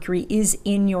Mercury is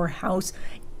in your house,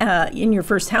 in your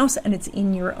first house, and it's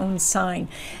in your own sign.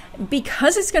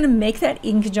 Because it's going to make that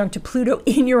inconjunct to Pluto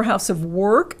in your house of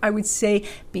work, I would say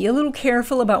be a little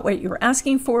careful about what you're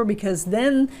asking for, because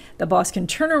then the boss can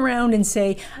turn around and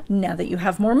say, now that you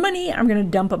have more money, I'm going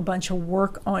to dump a bunch of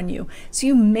work on you. So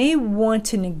you may want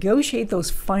to negotiate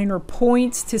those finer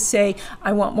points to say,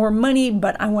 I want more money,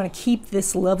 but I want to keep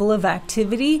this level of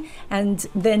activity, and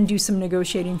then do some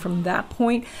negotiating from that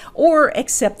point, or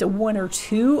accept one or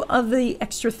two of the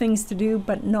extra things to do,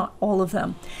 but not all of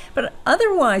them. But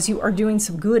otherwise, you are doing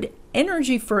some good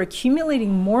energy for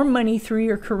accumulating more money through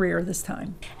your career this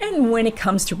time. And when it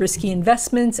comes to risky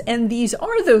investments, and these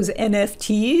are those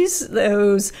NFTs,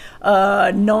 those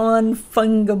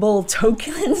non-fungible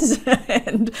tokens,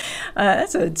 and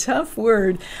that's a tough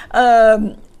word,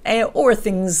 or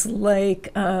things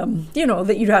like,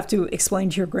 that you'd have to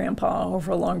explain to your grandpa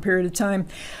over a long period of time.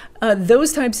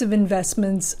 Those types of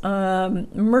investments,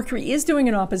 Mercury is doing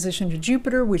an opposition to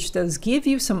Jupiter, which does give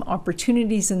you some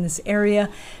opportunities in this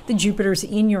area. The Jupiter's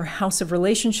in your house of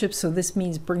relationships, so this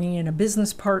means bringing in a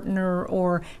business partner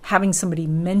or having somebody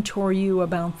mentor you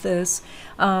about this.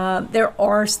 There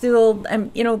are still,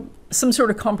 some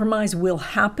sort of compromise will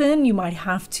happen. You might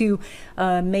have to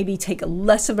maybe take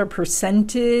less of a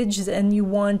percentage than you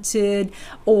wanted,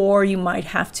 or you might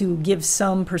have to give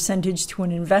some percentage to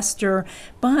an investor,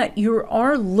 but you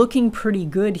are looking pretty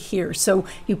good here. So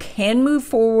you can move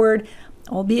forward,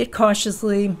 albeit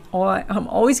cautiously. I'm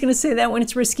always going to say that when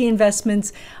it's risky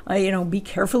investments, be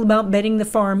careful about betting the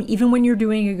farm, even when you're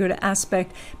doing a good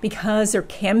aspect, because there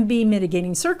can be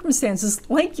mitigating circumstances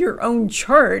like your own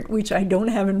chart, which I don't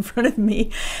have in front of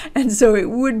me. And so it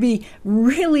would be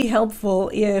really helpful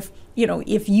if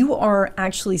you are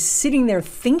actually sitting there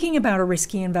thinking about a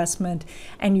risky investment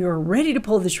and you're ready to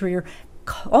pull the trigger,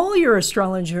 call your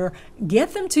astrologer,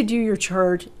 get them to do your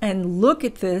chart and look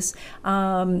at this.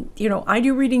 I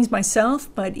do readings myself,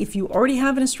 but if you already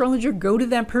have an astrologer, go to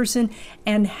that person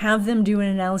and have them do an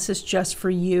analysis just for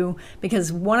you,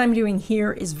 because what I'm doing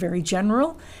here is very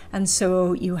general. And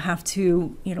so you have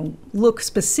to, look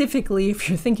specifically if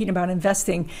you're thinking about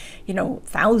investing,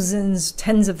 thousands,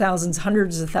 tens of thousands,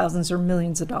 hundreds of thousands, or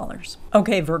millions of dollars.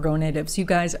 Okay, Virgo natives, you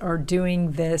guys are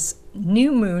doing this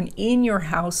new moon in your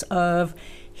house of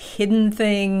hidden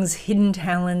things, hidden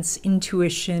talents,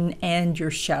 intuition, and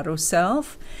your shadow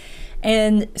self.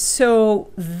 And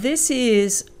so this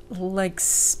is like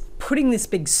putting this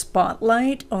big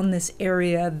spotlight on this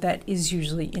area that is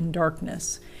usually in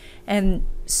darkness. And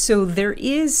so there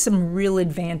is some real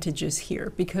advantages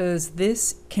here, because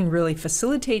this can really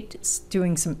facilitate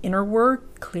doing some inner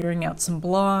work, clearing out some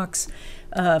blocks,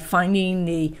 finding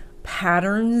the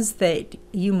patterns that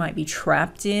you might be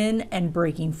trapped in and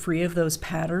breaking free of those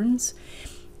patterns.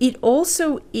 It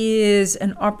also is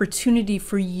an opportunity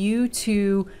for you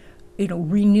to,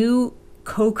 renew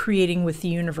co-creating with the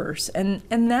universe. And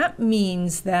that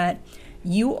means that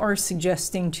you are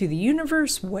suggesting to the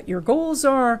universe what your goals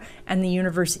are, and the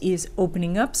universe is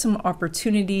opening up some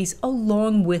opportunities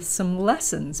along with some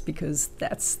lessons, because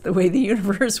that's the way the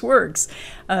universe works.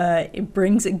 It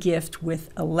brings a gift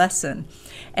with a lesson.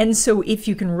 And so if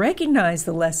you can recognize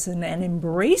the lesson and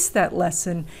embrace that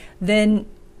lesson, then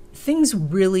things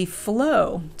really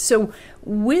flow. So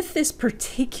with this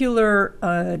particular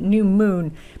new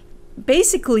moon,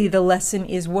 basically the lesson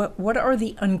is what are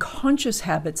the unconscious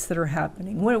habits that are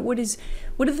happening? What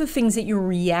are the things that you're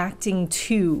reacting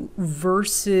to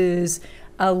versus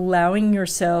allowing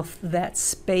yourself that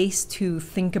space to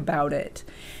think about it?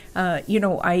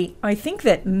 I think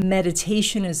that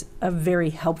meditation is a very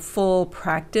helpful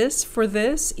practice for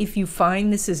this. If you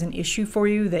find this is an issue for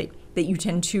you, that you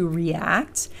tend to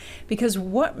react, because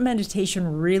what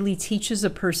meditation really teaches a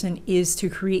person is to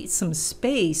create some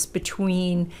space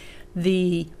between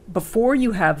before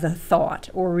you have the thought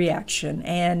or reaction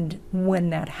and when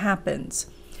that happens.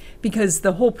 Because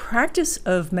the whole practice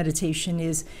of meditation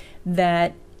is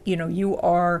that,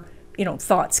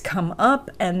 thoughts come up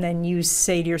and then you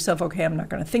say to yourself, okay, I'm not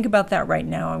going to think about that right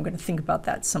now. I'm going to think about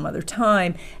that some other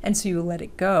time. And so you let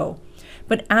it go.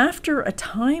 But after a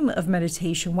time of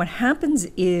meditation, what happens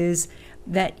is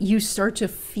that you start to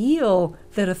feel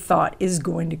that a thought is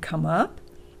going to come up.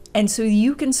 And so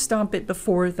you can stop it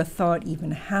before the thought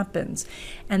even happens.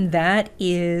 And that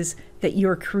is that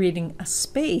you're creating a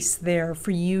space there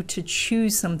for you to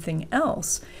choose something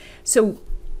else. So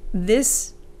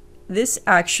this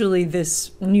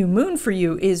new moon for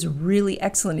you is really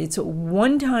excellent. It's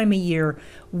one time a year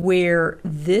where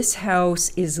this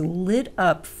house is lit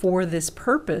up for this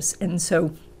purpose. And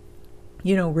so,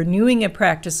 renewing a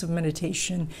practice of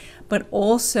meditation, but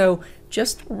also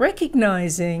just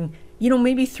recognizing,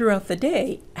 maybe throughout the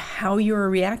day, how you're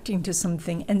reacting to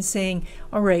something and saying,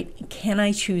 all right, can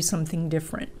I choose something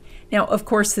different? Now, of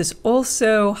course, this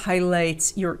also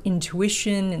highlights your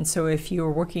intuition. And so if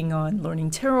you're working on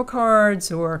learning tarot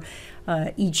cards or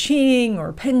I Ching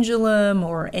or pendulum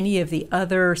or any of the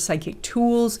other psychic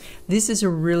tools, this is a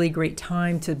really great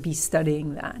time to be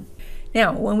studying that.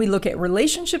 Now, when we look at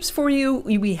relationships for you,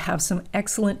 we have some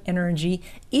excellent energy.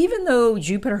 Even though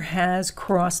Jupiter has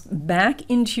crossed back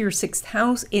into your 6th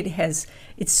house,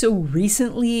 it's so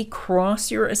recently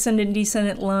crossed your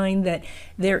ascendant-descendant line that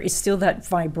there is still that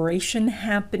vibration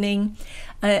happening.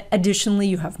 Additionally,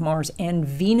 you have Mars and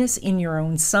Venus in your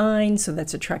own sign, so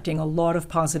that's attracting a lot of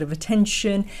positive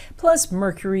attention. Plus,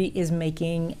 Mercury is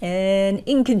making an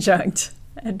inconjunct.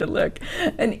 I had to look,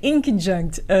 an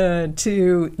inconjunct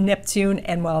to Neptune.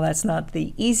 And while that's not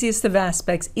the easiest of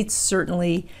aspects, it's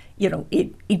certainly,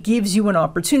 it gives you an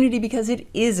opportunity because it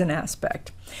is an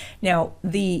aspect. Now,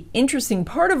 the interesting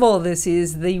part of all of this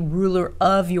is the ruler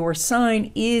of your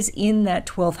sign is in that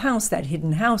 12th house, that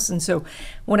hidden house. And so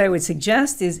what I would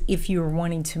suggest is if you're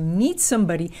wanting to meet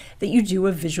somebody, that you do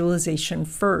a visualization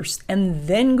first and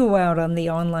then go out on the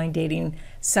online dating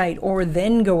site or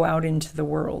then go out into the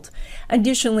world.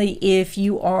 Additionally, if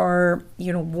you are,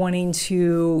 wanting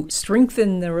to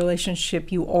strengthen the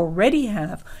relationship you already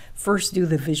have, first do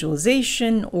the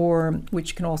visualization, or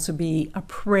which can also be a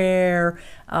prayer,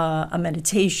 a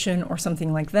meditation, or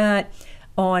something like that,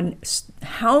 on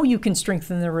how you can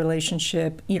strengthen the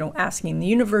relationship, asking the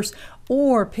universe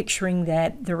or picturing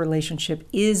that the relationship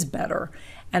is better.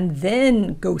 And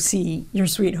then go see your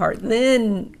sweetheart,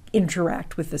 then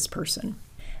interact with this person.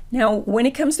 Now, when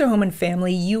it comes to home and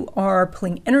family, you are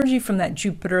pulling energy from that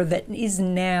Jupiter that is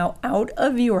now out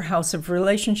of your house of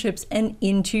relationships and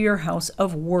into your house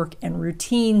of work and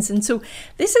routines. And so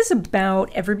this is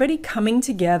about everybody coming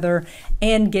together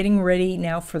and getting ready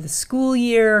now for the school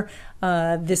year.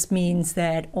 This means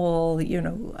that all,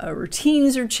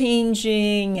 routines are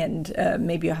changing, and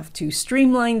maybe you have to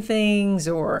streamline things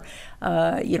or,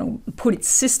 put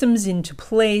systems into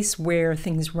place where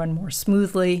things run more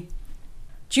smoothly.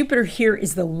 Jupiter here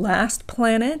is the last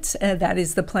planet. That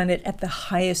is the planet at the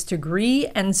highest degree.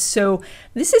 And so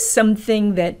this is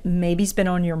something that maybe's been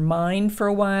on your mind for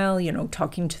a while,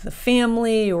 talking to the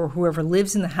family or whoever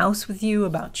lives in the house with you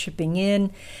about chipping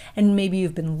in. And maybe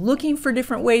you've been looking for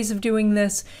different ways of doing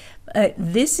this.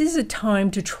 This is a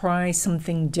time to try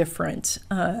something different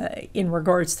in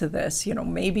regards to this.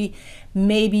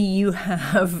 Maybe you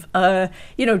have,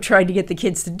 tried to get the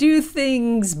kids to do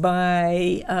things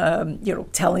by,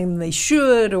 telling them they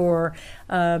should, or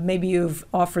maybe you've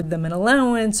offered them an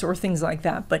allowance or things like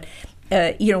that. But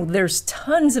there's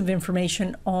tons of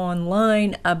information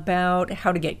online about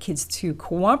how to get kids to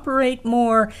cooperate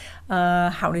more,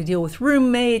 how to deal with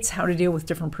roommates, how to deal with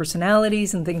different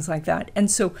personalities and things like that. And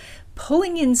so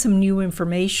pulling in some new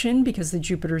information, because the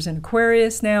Jupiter's in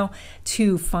Aquarius now,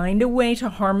 to find a way to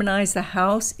harmonize the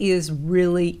house is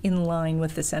really in line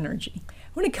with this energy.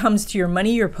 When it comes to your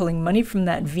money, you're pulling money from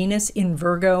that Venus in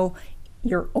Virgo,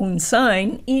 your own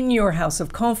sign, in your house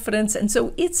of confidence. And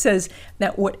so it says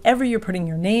that whatever you're putting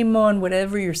your name on,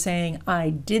 whatever you're saying, I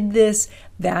did this,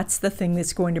 that's the thing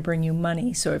that's going to bring you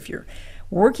money. So if you're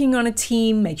working on a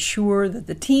team, make sure that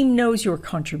the team knows your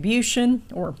contribution,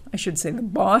 or I should say the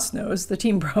boss knows. The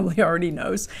team probably already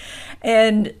knows.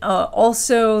 And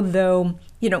also, though,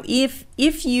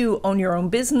 if you own your own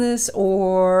business,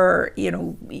 or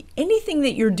anything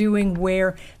that you're doing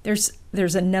where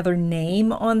there's another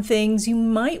name on things, you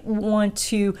might want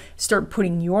to start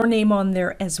putting your name on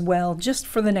there as well, just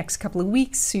for the next couple of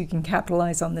weeks, so you can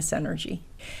capitalize on this energy.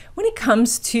 When it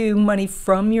comes to money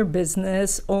from your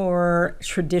business or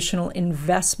traditional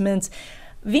investments,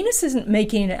 Venus isn't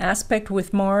making an aspect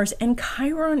with Mars, and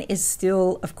Chiron is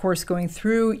still, of course, going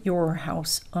through your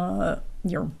house,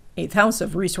 your 8th house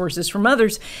of resources from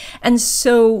others. And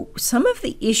so some of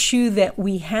the issue that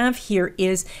we have here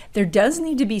is there does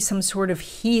need to be some sort of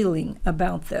healing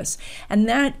about this. And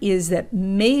that is that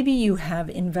maybe you have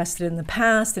invested in the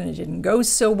past and it didn't go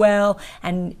so well,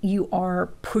 and you are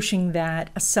pushing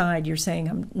that aside. You're saying,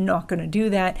 I'm not going to do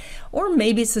that. Or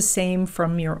maybe it's the same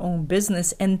from your own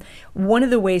business. And one of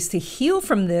the ways to heal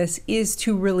from this is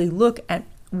to really look at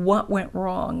what went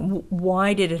wrong,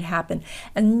 why did it happen,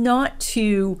 and not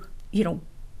to,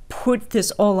 put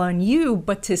this all on you,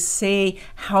 but to say,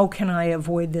 how can I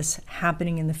avoid this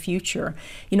happening in the future?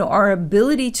 Our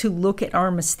ability to look at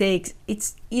our mistakes,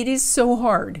 it is so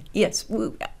hard. Yes,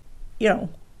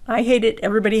 I hate it.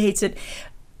 Everybody hates it.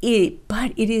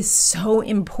 But it is so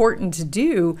important to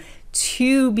do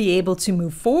to be able to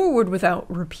move forward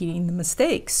without repeating the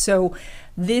mistakes. So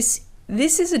this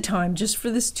is a time, just for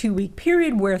this 2-week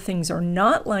period where things are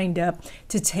not lined up,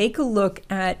 to take a look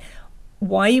at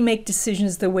why you make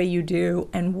decisions the way you do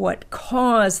and what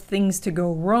caused things to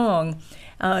go wrong.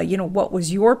 What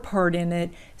was your part in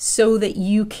it, so that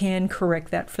you can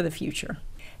correct that for the future.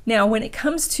 Now, when it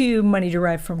comes to money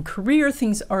derived from career,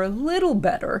 things are a little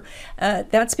better.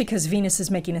 That's because Venus is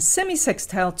making a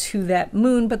semi-sextile to that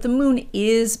moon, but the moon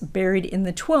is buried in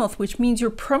the 12th, which means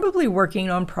you're probably working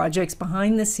on projects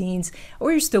behind the scenes, or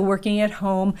you're still working at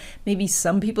home. Maybe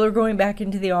some people are going back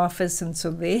into the office, and so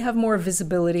they have more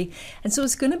visibility. And so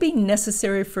it's going to be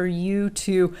necessary for you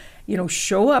to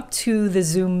show up to the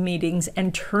Zoom meetings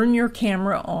and turn your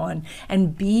camera on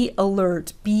and be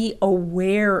alert, be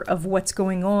aware of what's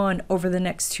going on over the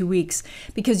next 2 weeks,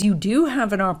 because you do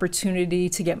have an opportunity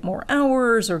to get more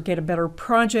hours or get a better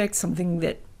project, something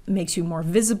that makes you more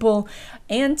visible,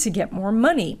 and to get more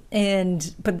money.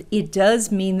 But it does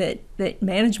mean that that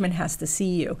management has to see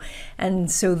you. And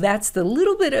so that's the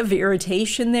little bit of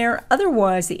irritation there.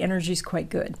 Otherwise, the energy is quite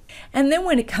good. And then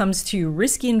when it comes to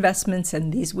risky investments,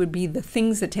 and these would be the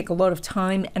things that take a lot of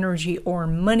time, energy, or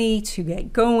money to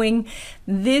get going,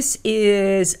 this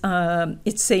is,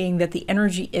 it's saying that the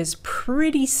energy is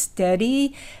pretty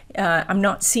steady. I'm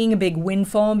not seeing a big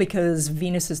windfall because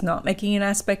Venus is not making an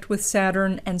aspect with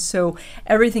Saturn, and so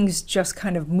everything's just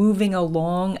kind of moving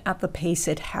along at the pace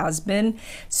it has been.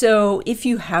 So if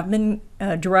you have been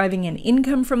deriving an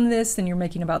income from this, then you're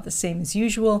making about the same as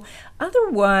usual.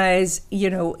 Otherwise,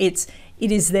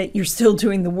 it is that you're still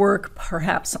doing the work,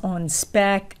 perhaps on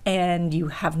spec, and you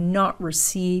have not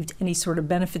received any sort of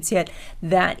benefits yet.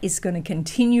 That is going to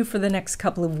continue for the next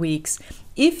couple of weeks.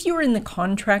 If you're in the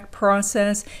contract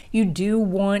process, you do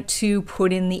want to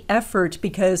put in the effort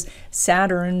because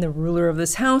Saturn, the ruler of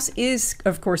this house, is,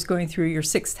 of course, going through your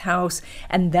 6th house,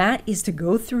 and that is to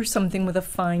go through something with a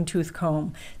fine-tooth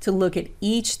comb, to look at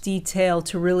each detail,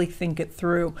 to really think it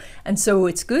through. And so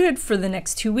it's good for the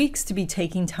next 2 weeks to be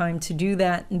taking time to do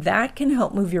that. That can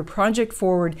help move your project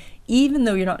forward, even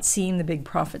though you're not seeing the big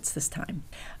profits this time.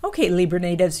 Okay, Libra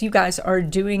natives, you guys are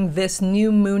doing this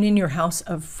new moon in your house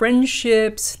of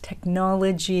friendships,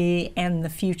 technology, and the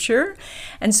future.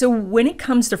 And so when it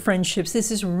comes to friendships,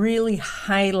 this is really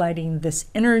highlighting this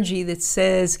energy that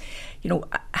says,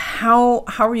 how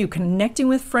are you connecting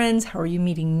with friends? How are you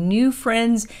meeting new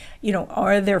friends?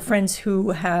 Are there friends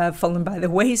who have fallen by the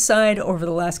wayside over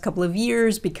the last couple of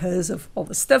years because of all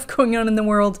the stuff going on in the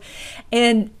world?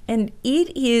 And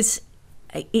it's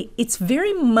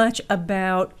very much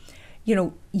about,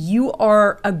 you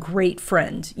are a great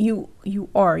friend. You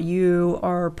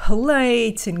are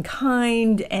polite and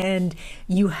kind, and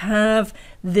you have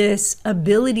this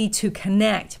ability to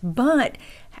connect. But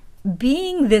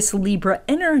being this Libra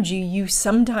energy, you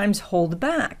sometimes hold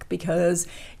back because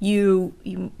you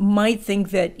might think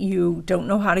that you don't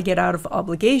know how to get out of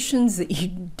obligations that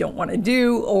you don't want to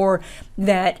do, or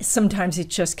that sometimes it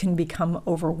just can become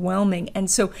overwhelming. And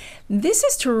so this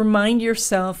is to remind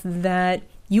yourself that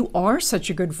you are such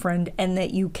a good friend and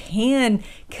that you can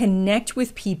connect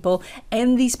with people,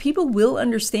 and these people will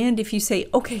understand if you say,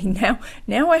 okay,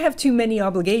 now I have too many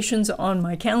obligations on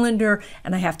my calendar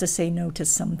and I have to say no to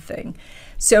something.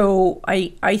 So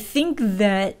I think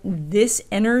that this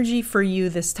energy for you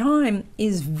this time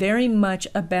is very much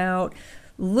about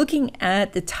looking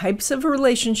at the types of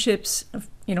relationships,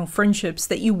 friendships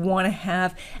that you want to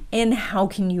have, and how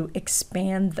can you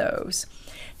expand those.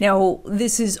 Now,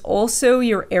 this is also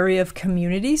your area of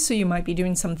community, so you might be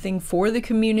doing something for the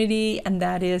community, and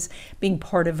that is being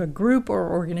part of a group or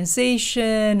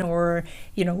organization, or,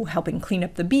 helping clean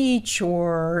up the beach,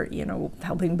 or,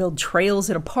 helping build trails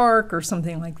at a park or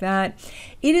something like that.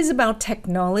 It is about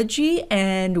technology,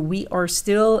 and we are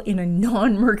still in a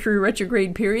non-Mercury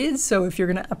retrograde period, so if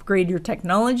you're going to upgrade your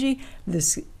technology,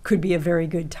 this could be a very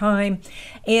good time.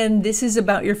 And this is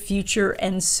about your future,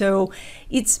 and so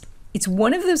it's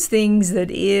one of those things that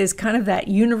is kind of that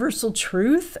universal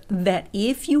truth that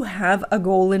if you have a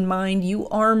goal in mind, you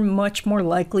are much more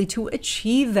likely to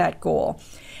achieve that goal.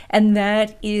 And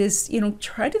that is,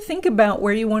 try to think about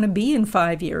where you want to be in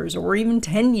 5 years or even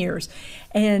 10 years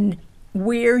and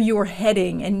where you're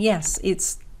heading. And yes,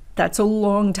 that's a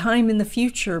long time in the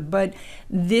future, but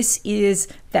this is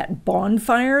that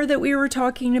bonfire that we were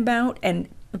talking about, and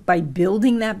by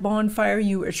building that bonfire,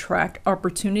 you attract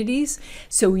opportunities.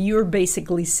 So you're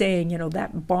basically saying,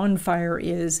 that bonfire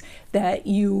is that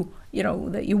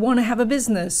that you want to have a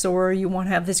business, or you want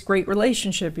to have this great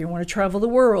relationship, you want to travel the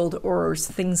world, or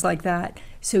things like that.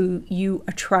 So you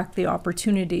attract the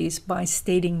opportunities by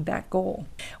stating that goal.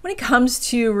 When it comes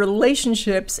to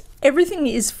relationships, everything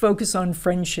is focused on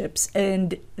friendships,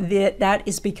 and that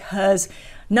is because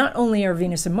not only are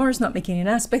Venus and Mars not making an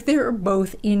aspect, they are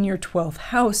both in your 12th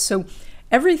house. So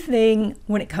everything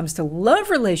when it comes to love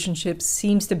relationships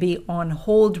seems to be on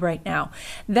hold right now.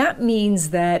 That means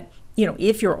that,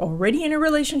 if you're already in a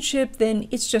relationship, then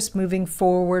it's just moving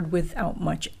forward without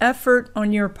much effort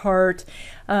on your part.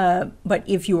 But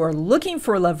if you are looking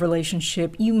for a love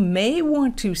relationship, you may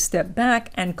want to step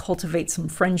back and cultivate some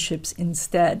friendships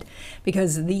instead,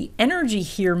 because the energy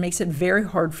here makes it very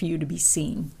hard for you to be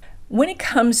seen. When it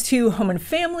comes to home and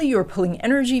family, you're pulling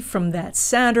energy from that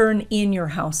Saturn in your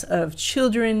house of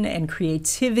children and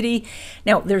creativity.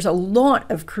 Now, there's a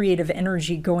lot of creative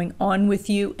energy going on with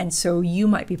you, and so you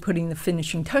might be putting the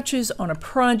finishing touches on a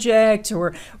project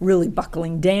or really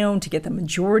buckling down to get the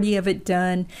majority of it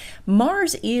done.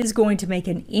 Mars is going to make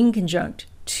an inconjunct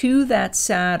to that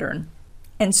Saturn.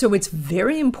 And so it's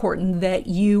very important that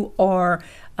you are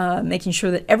making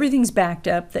sure that everything's backed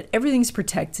up, that everything's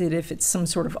protected. If it's some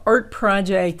sort of art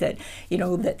project that,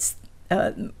 that's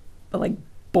like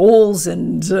bowls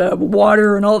and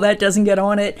water and all that doesn't get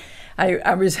on it. I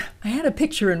had a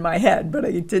picture in my head, but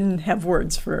I didn't have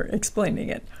words for explaining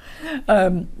it.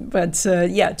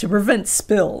 To prevent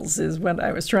spills is what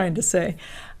I was trying to say.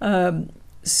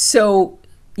 So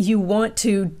you want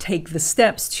to take the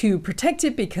steps to protect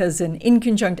it because an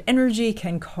inconjunct energy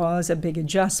can cause a big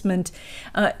adjustment.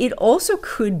 It also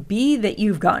could be that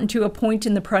you've gotten to a point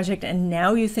in the project and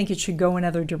now you think it should go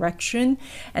another direction.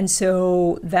 And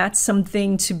so that's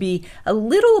something to be a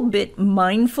little bit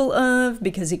mindful of,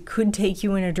 because it could take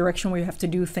you in a direction where you have to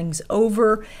do things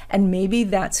over, and maybe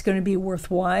that's going to be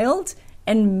worthwhile.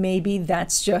 And maybe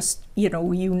that's just, you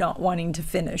not wanting to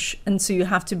finish. And so you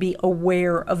have to be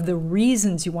aware of the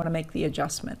reasons you want to make the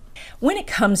adjustment. When it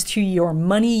comes to your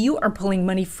money, you are pulling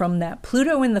money from that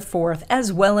Pluto in the 4th,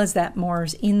 as well as that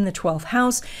Mars in the 12th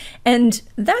house. And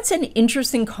that's an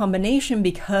interesting combination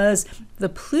because the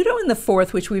Pluto in the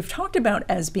 4th, which we've talked about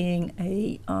as being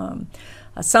a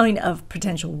sign of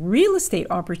potential real estate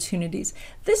opportunities,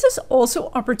 this is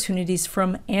also opportunities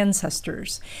from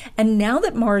ancestors. And now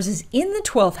that Mars is in the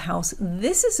 12th house,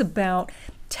 this is about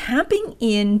tapping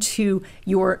into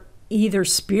your either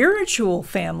spiritual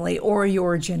family or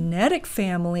your genetic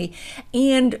family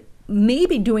and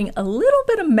maybe doing a little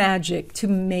bit of magic to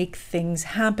make things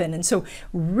happen. And so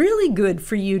really good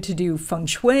for you to do feng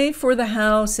shui for the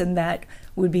house, and that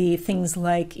would be things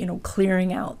like,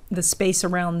 clearing out the space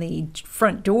around the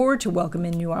front door to welcome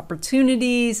in new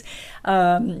opportunities,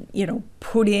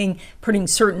 putting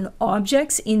certain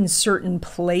objects in certain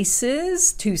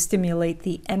places to stimulate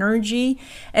the energy.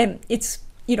 And it's,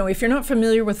 if you're not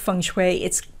familiar with feng shui,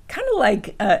 it's kind of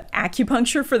like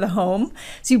acupuncture for the home.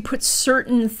 So you put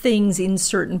certain things in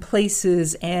certain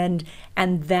places, and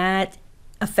that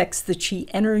affects the chi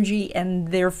energy, and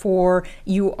therefore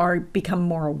you become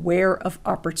more aware of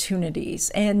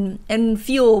opportunities and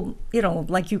feel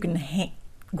like you can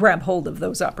grab hold of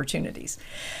those opportunities.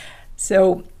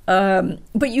 So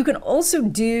but you can also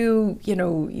do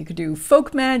you could do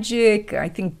folk magic. I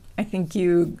think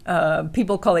you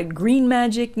people call it green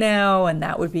magic now, and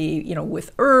that would be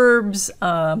with herbs,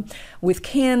 with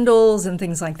candles and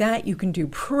things like that. You can do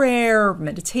prayer,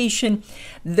 meditation.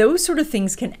 Those sort of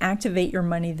things can activate your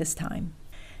money this time.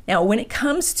 Now, when it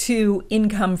comes to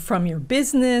income from your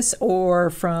business or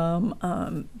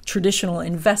from traditional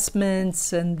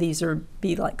investments, and these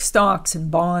be like stocks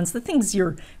and bonds, the things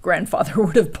your grandfather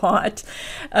would have bought,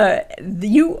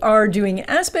 you are doing an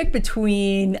aspect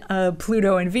between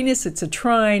Pluto and Venus. It's a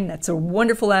trine. That's a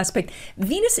wonderful aspect.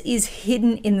 Venus is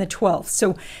hidden in the 12th.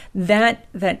 So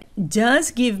that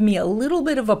does give me a little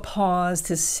bit of a pause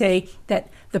to say that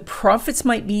the profits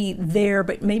might be there,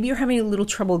 but maybe you're having a little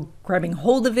trouble grabbing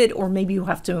hold of it, or maybe you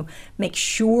have to make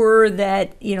sure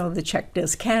that, the check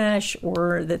does cash,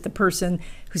 or that the person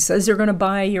who says they're going to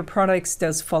buy your products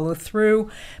does follow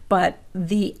through. But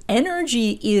the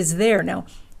energy is there. Now,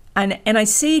 and I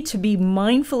say to be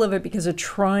mindful of it because a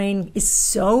trine is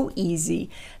so easy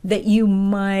that you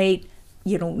might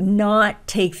not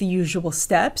take the usual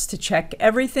steps to check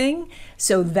everything.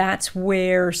 So that's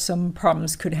where some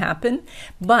problems could happen.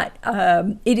 But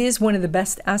it is one of the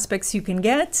best aspects you can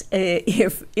get.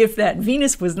 If that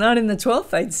Venus was not in the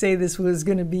 12th, I'd say this was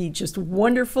going to be just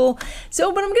wonderful. But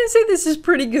I'm going to say this is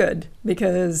pretty good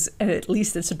because at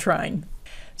least it's a trine.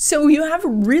 So you have a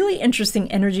really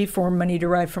interesting energy for money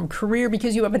derived from career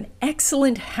because you have an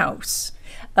excellent house.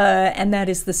 And that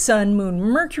is the Sun, Moon,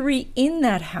 Mercury in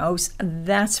that house.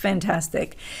 That's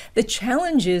fantastic. The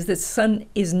challenge is that Sun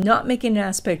is not making an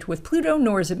aspect with Pluto,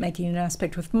 nor is it making an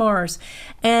aspect with Mars.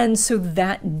 And so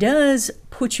that does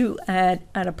put you at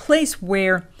a place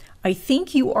where I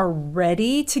think you are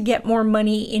ready to get more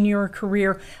money in your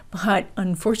career, but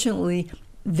unfortunately,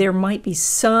 there might be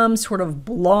some sort of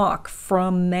block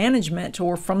from management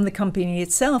or from the company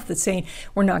itself that's saying,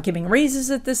 we're not giving raises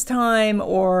at this time,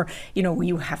 or,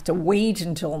 you have to wait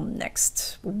until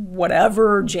next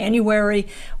whatever, January,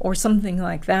 or something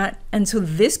like that. And so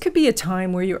this could be a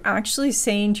time where you're actually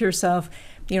saying to yourself,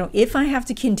 if I have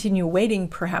to continue waiting,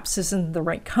 perhaps this isn't the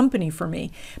right company for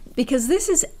me, because this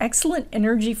is excellent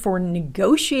energy for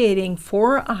negotiating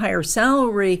for a higher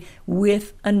salary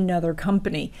with another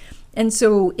company. And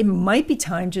so it might be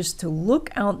time just to look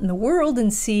out in the world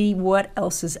and see what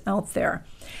else is out there.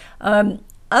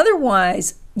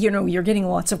 Otherwise, you're getting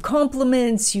lots of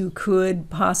compliments. You could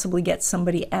possibly get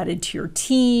somebody added to your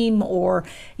team, or,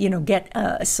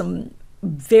 get some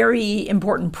very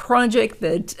important project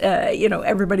that,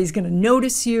 everybody's going to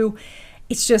notice you.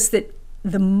 It's just that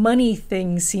the money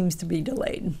thing seems to be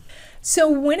delayed. So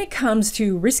when it comes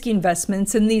to risky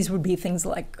investments, and these would be things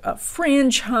like a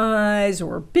franchise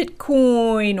or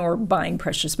Bitcoin or buying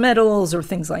precious metals or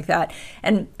things like that.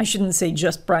 And I shouldn't say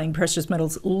just buying precious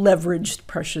metals, leveraged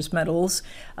precious metals.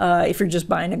 If you're just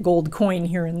buying a gold coin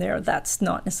here and there, that's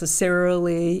not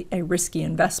necessarily a risky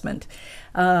investment.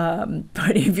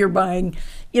 But if you're buying,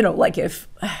 like if...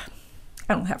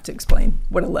 I don't have to explain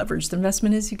what a leveraged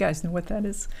investment is. You guys know what that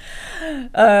is.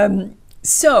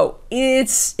 So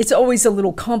it's always a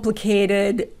little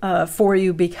complicated for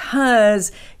you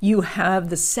because you have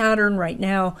the Saturn right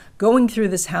now going through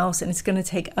this house, and it's going to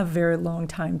take a very long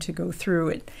time to go through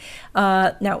it.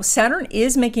 Now, Saturn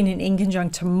is making an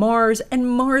inconjunct to Mars, and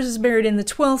Mars is buried in the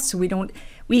 12th, so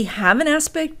we have an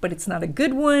aspect, but it's not a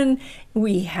good one.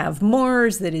 We have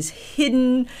Mars that is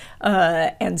hidden,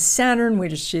 and Saturn,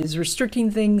 which is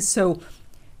restricting things. So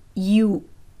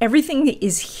everything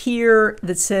is here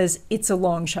that says it's a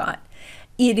long shot.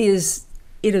 It is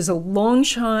a long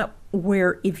shot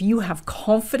where if you have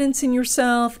confidence in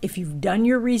yourself, if you've done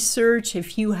your research,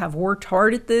 if you have worked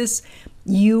hard at this,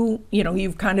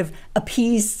 you've kind of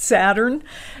appeased Saturn,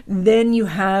 then you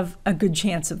have a good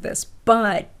chance of this.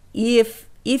 But if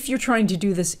you're trying to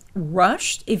do this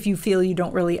rushed, if you feel you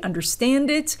don't really understand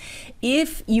it,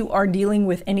 if you are dealing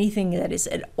with anything that is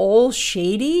at all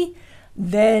shady,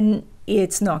 then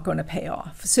it's not going to pay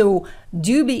off. So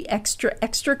do be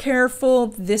extra careful.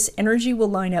 This energy will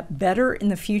line up better in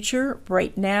the future.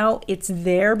 Right now, it's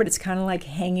there, but it's kind of like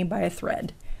hanging by a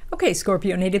thread. Okay,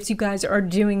 Scorpio natives, you guys are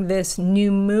doing this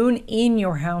new moon in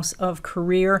your house of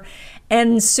career.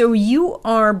 And so you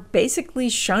are basically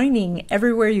shining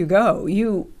everywhere you go.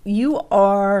 You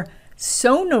are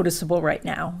so noticeable right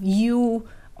now. You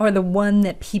are the one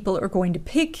that people are going to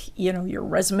pick. Your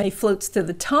resume floats to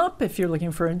the top if you're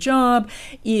looking for a job.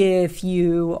 If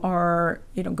you are,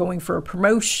 going for a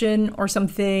promotion or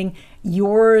something,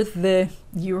 you're on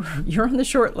the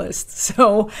short list.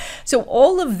 So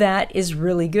all of that is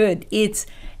really good. It's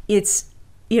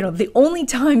the only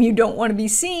time you don't want to be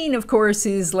seen, of course,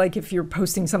 is like if you're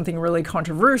posting something really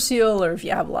controversial, or if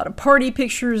you have a lot of party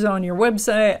pictures on your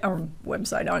website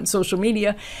on social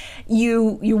media,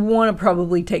 you want to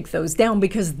probably take those down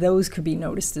because those could be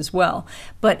noticed as well.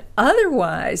 But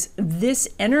otherwise, this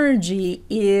energy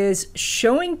is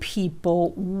showing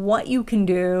people what you can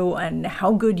do and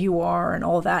how good you are and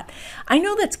all that. I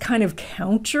know that's kind of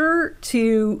counter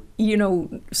to,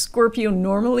 Scorpio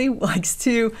normally likes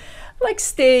to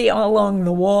stay along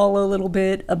the wall a little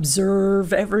bit,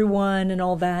 observe everyone and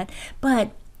all that.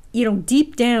 But,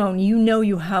 deep down,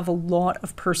 you have a lot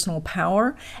of personal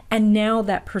power. And now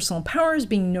that personal power is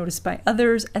being noticed by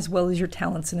others as well as your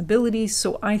talents and abilities.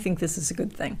 So I think this is a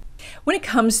good thing. When it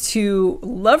comes to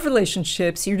love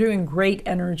relationships, you're doing great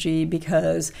energy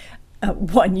because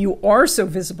one, you are so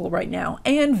visible right now,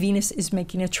 and Venus is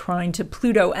making a trine to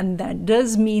Pluto, and that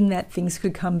does mean that things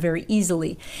could come very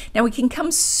easily. Now, it can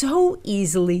come so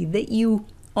easily that you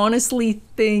honestly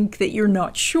think that you're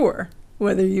not sure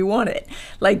whether you want it.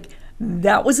 Like,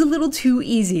 that was a little too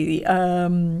easy.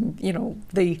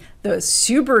 The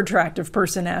super attractive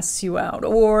person asks you out,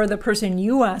 or the person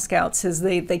you ask out says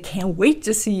they can't wait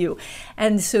to see you.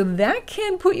 And so that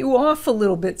can put you off a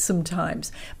little bit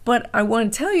sometimes. But I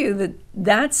want to tell you that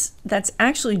that's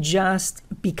actually just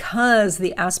because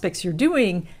the aspects you're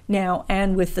doing now,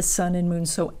 and with the sun and moon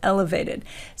so elevated.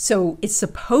 So it's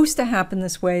supposed to happen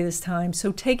this way this time.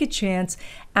 So take a chance,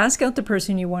 ask out the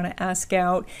person you want to ask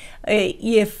out.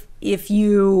 If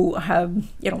you have,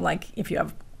 if you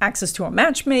have access to a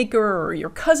matchmaker, or your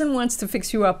cousin wants to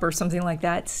fix you up or something like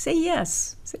that, say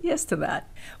yes. Say yes to that.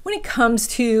 When it comes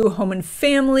to home and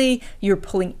family, you're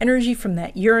pulling energy from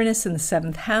that Uranus in the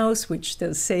 7th house, which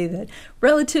does say that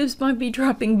relatives might be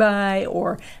dropping by,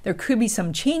 or there could be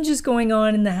some changes going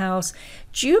on in the house.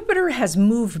 Jupiter has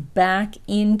moved back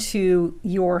into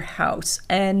your house,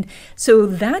 and so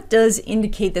that does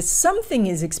indicate that something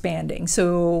is expanding.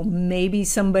 So maybe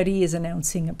somebody is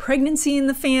announcing a pregnancy in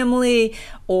the family,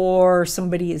 or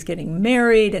somebody is getting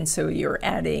married, and so you're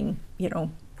adding,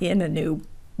 in a new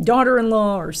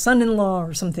daughter-in-law or son-in-law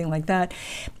or something like that.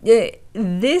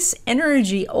 This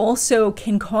energy also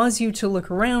can cause you to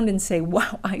look around and say,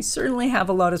 wow, I certainly have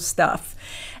a lot of stuff.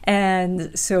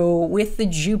 And so with the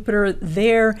Jupiter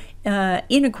there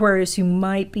in Aquarius, you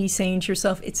might be saying to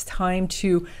yourself, it's time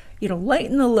to,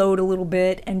 lighten the load a little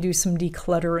bit and do some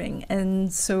decluttering.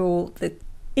 And so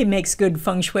it makes good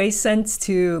feng shui sense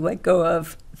to let go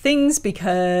of things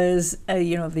because,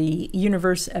 the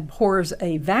universe abhors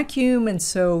a vacuum, and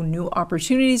so new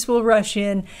opportunities will rush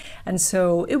in. And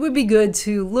so it would be good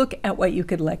to look at what you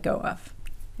could let go of.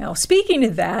 Now, speaking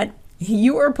of that,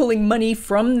 you are pulling money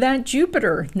from that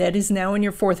Jupiter that is now in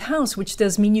your fourth house, which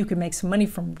does mean you can make some money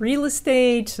from real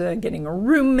estate, getting a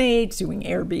roommate, doing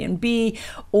Airbnb,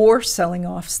 or selling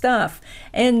off stuff.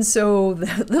 And so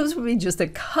those would be just a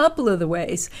couple of the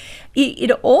ways.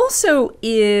 It also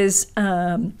is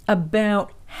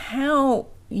about how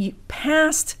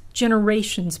past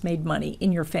generations made money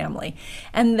in your family.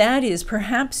 And that is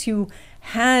perhaps you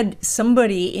had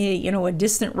somebody, a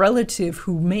distant relative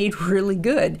who made really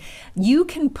good. You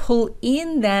can pull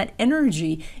in that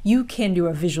energy. You can do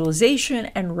a visualization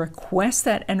and request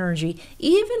that energy,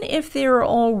 even if they're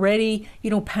already,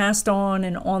 passed on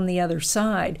and on the other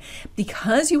side.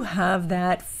 Because you have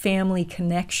that family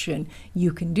connection,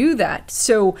 you can do that.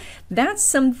 So that's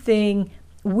something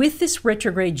with this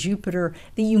retrograde Jupiter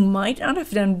that you might not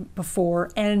have done before,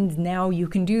 and now you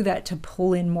can do that to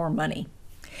pull in more money.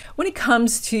 When it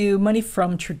comes to money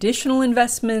from traditional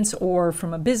investments or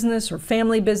from a business or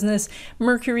family business,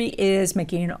 Mercury is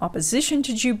making an opposition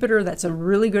to Jupiter. That's a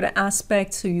really good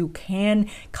aspect, so you can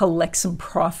collect some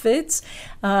profits.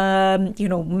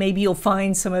 Maybe you'll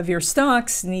find some of your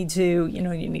stocks you need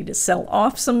to sell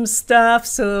off some stuff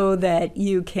so that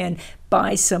you can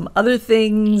buy some other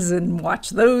things and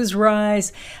watch those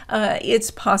rise. It's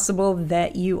possible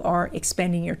that you are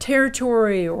expanding your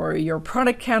territory or your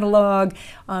product catalog.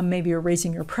 Maybe you're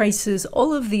raising your prices.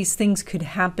 All of these things could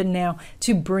happen now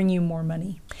to bring you more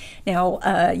money.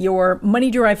 Now, your money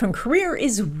derived from career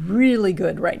is really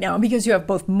good right now because you have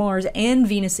both Mars and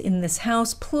Venus in this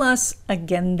house, plus,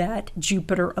 again, that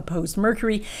Jupiter opposed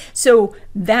Mercury. So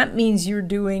that means you're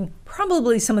doing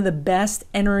probably some of the best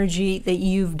energy that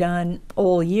you've done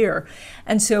all year.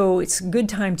 And so it's a good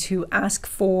time to ask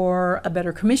for a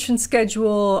better commission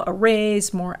schedule, a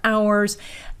raise, more hours.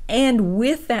 And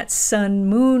with that sun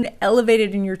moon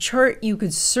elevated in your chart, you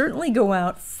could certainly go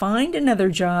out, find another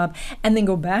job, and then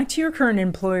go back to your current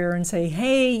employer and say,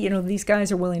 hey, these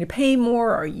guys are willing to pay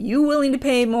more. Are you willing to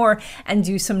pay more? And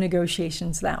do some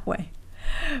negotiations that way.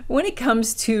 When it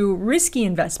comes to risky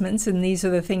investments, and these are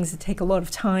the things that take a lot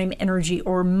of time, energy,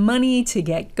 or money to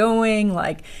get going,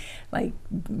 like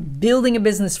building a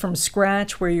business from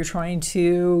scratch where you're trying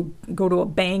to go to a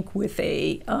bank with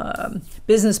a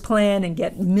business plan and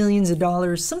get millions of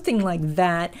dollars, something like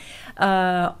that,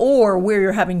 or where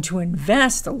you're having to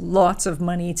invest lots of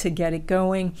money to get it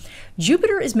going.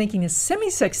 Jupiter is making a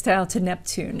semi-sextile to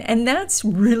Neptune, and that's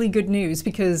really good news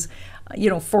because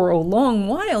for a long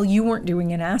while, you weren't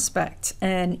doing an aspect.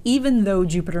 And even though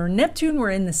Jupiter and Neptune were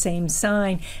in the same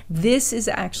sign, this is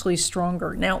actually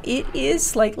stronger. Now, it is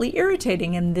slightly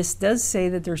irritating, and this does say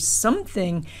that there's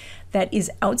something that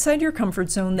is outside your comfort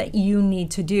zone that you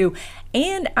need to do.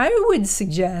 And I would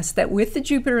suggest that with the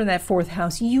Jupiter in that fourth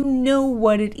house, you know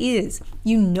what it is.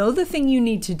 You know the thing you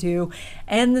need to do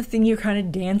and the thing you're kind of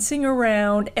dancing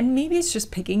around. And maybe it's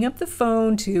just picking up the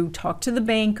phone to talk to the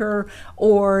banker,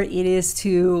 or it is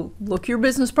to look your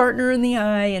business partner in the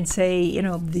eye and say,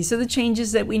 these are the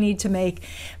changes that we need to make.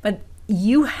 But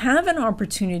you have an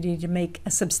opportunity to make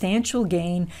a substantial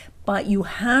gain, but you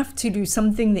have to do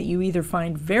something that you either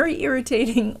find very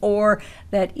irritating or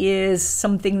that is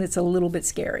something that's a little bit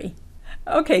scary.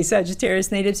 Okay,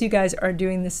 Sagittarius natives, you guys are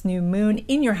doing this new moon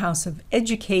in your house of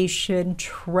education,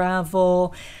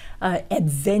 travel,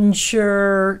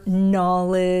 adventure,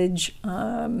 knowledge,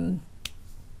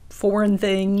 foreign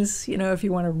things, if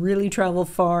you want to really travel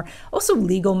far, also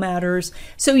legal matters.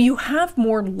 So you have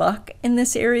more luck in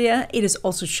this area. It is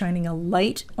also shining a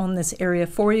light on this area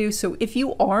for you. So if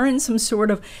you are in some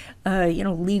sort of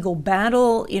legal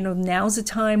battle, now's a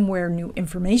time where new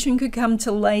information could come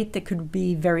to light that could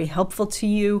be very helpful to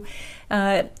you.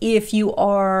 If you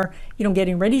are,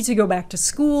 getting ready to go back to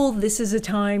school, this is a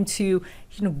time to,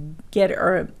 get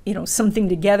something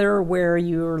together where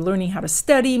you're learning how to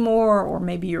study more, or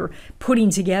maybe you're putting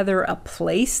together a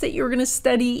place that you're going to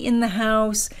study in the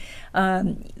house.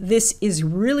 This is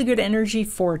really good energy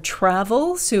for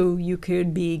travel, so you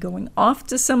could be going off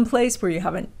to some place where you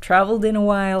haven't traveled in a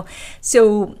while.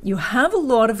 So you have a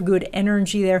lot of good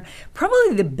energy there.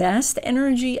 Probably the best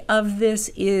energy of this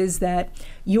is that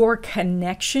your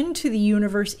connection to the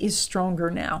universe is stronger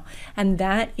now, and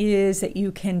that is that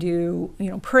you can do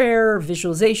prayer,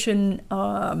 visualization,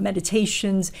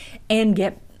 meditations, and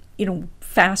get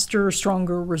faster,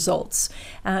 stronger results.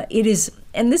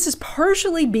 And this is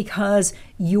partially because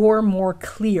you're more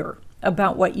clear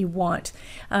about what you want.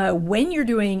 When you're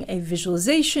doing a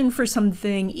visualization for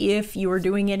something, if you're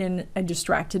doing it in a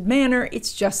distracted manner,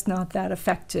 it's just not that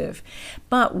effective.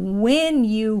 But when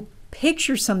you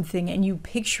picture something and you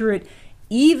picture it,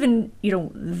 even,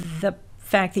 the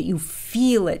fact that you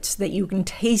feel it, that you can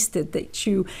taste it, that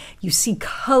you see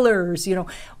colors,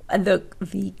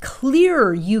 the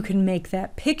clearer you can make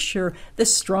that picture, the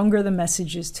stronger the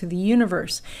message is to the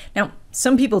universe. Now,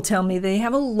 some people tell me they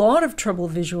have a lot of trouble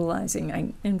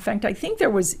visualizing. In fact, I think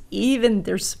there's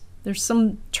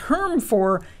some term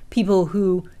for people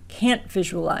who can't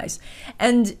visualize.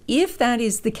 And if that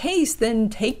is the case, then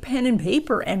take pen and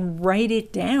paper and write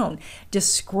it down.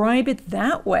 Describe it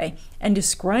that way, and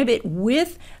describe it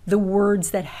with the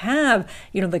words that have,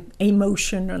 the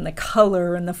emotion and the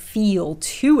color and the feel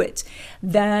to it.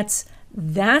 That's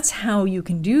how you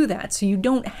can do that. So you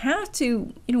don't have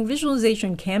to,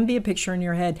 visualization can be a picture in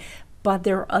your head, but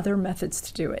there are other methods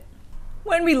to do it.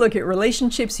 When we look at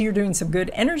relationships, you're doing some good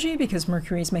energy because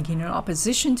Mercury is making an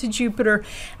opposition to Jupiter.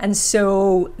 And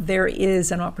so there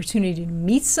is an opportunity to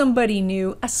meet somebody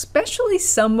new, especially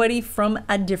somebody from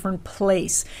a different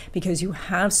place, because you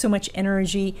have so much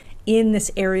energy in this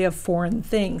area of foreign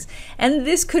things. And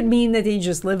this could mean that they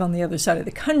just live on the other side of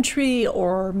the country,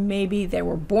 or maybe they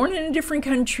were born in a different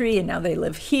country and now they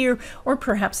live here, or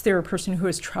perhaps they're a person who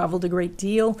has traveled a great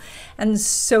deal. And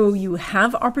so you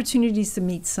have opportunities to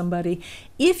meet somebody.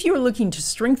 If you're looking to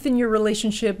strengthen your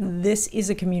relationship, this is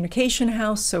a communication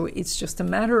house, so it's just a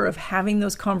matter of having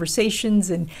those conversations,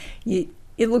 and it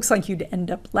looks like you'd end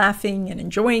up laughing and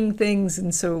enjoying things,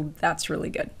 and so that's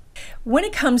really good. When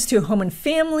it comes to home and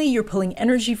family, you're pulling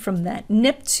energy from that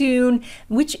Neptune,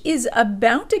 which is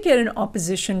about to get an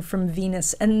opposition from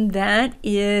Venus. And that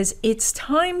is, it's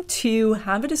time to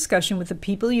have a discussion with the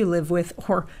people you live with,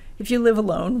 or if you live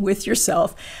alone, with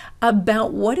yourself,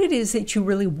 about what it is that you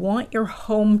really want your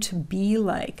home to be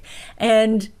like.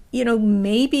 And,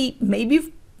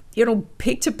 maybe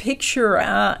picked a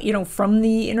picture, from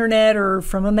the internet or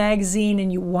from a magazine,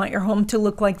 and you want your home to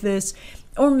look like this.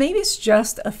 Or maybe it's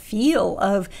just a feel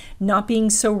of not being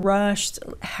so rushed,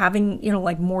 having,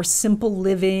 more simple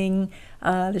living.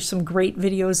 There's some great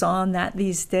videos on that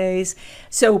these days.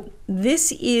 So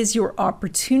this is your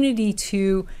opportunity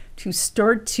to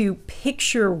start to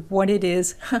picture what it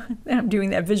is. I'm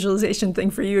doing that visualization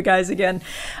thing for you guys again,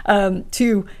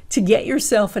 to get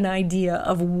yourself an idea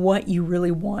of what you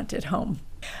really want at home.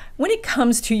 When it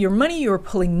comes to your money, you're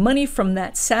pulling money from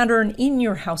that Saturn in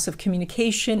your house of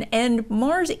communication, and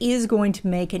Mars is going to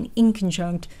make an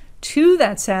inconjunct to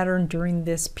that Saturn during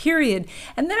this period.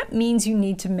 And that means you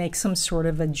need to make some sort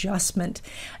of adjustment.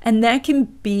 And that can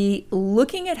be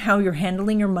looking at how you're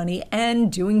handling your money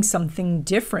and doing something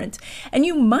different. And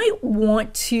you might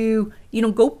want to,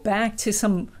 go back to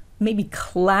some maybe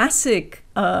classic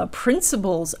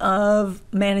principles of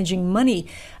managing money,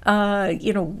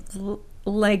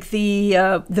 like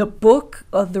the book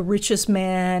of The Richest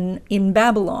Man in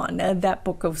Babylon. That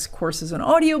book, of course, is an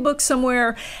audiobook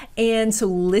somewhere. And so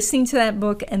listening to that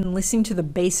book and listening to the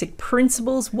basic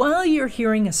principles while you're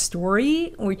hearing a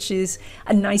story, which is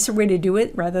a nicer way to do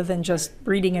it rather than just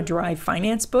reading a dry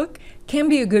finance book, can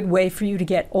be a good way for you to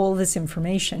get all this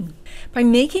information. By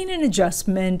making an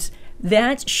adjustment,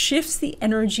 that shifts the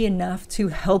energy enough to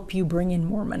help you bring in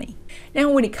more money.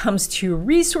 Now, when it comes to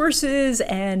resources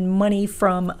and money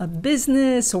from a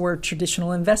business or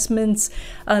traditional investments,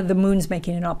 the moon's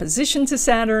making an opposition to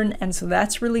Saturn, and so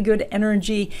that's really good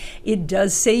energy. It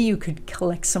does say you could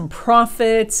collect some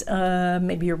profits.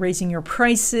 Maybe you're raising your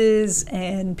prices,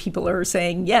 and people are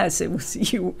saying, yes, it was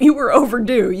you were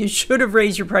overdue. You should have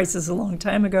raised your prices a long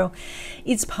time ago.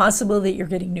 It's possible that you're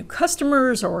getting new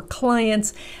customers or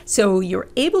clients, so you're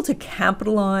able to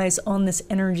capitalize on this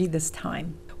energy this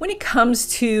time. When it comes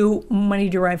to money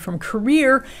derived from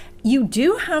career, you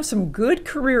do have some good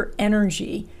career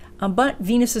energy, but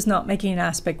Venus is not making an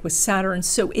aspect with Saturn,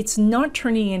 so it's not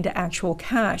turning into actual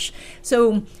cash.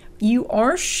 So you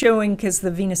are showing, because the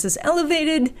Venus is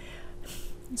elevated.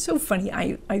 It's so funny,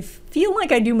 I feel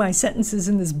like I do my sentences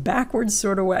in this backwards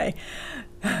sort of way.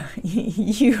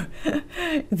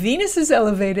 Venus is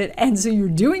elevated, and so you're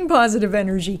doing positive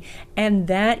energy, and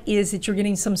that is that you're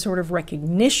getting some sort of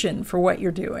recognition for what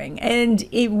you're doing. And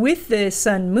with the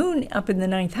Sun Moon up in the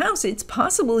 9th house, it's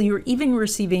possible you're even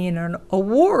receiving an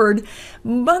award,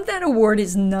 but that award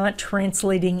is not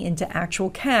translating into actual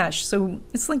cash. So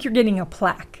it's like you're getting a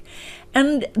plaque.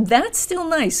 And that's still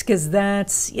nice, because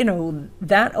that's,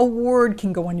 that award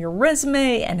can go on your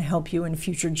resume and help you in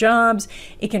future jobs.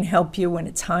 It can help you when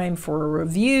it's time for a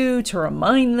review to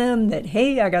remind them that,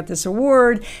 hey, I got this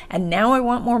award and now I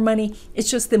want more money. It's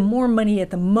just the more money at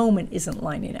the moment isn't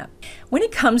lining up. When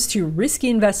it comes to risky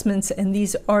investments, and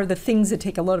these are the things that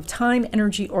take a lot of time,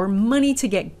 energy, or money to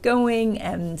get going,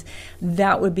 and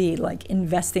that would be like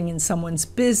investing in someone's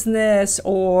business,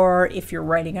 or if you're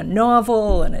writing a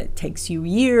novel and it takes takes you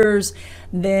years,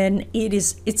 then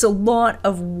it's a lot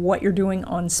of what you're doing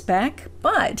on spec.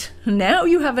 But now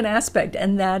you have an aspect,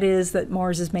 and that is that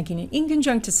Mars is making an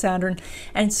inconjunct to Saturn.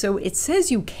 And so it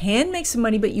says you can make some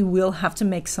money, but you will have to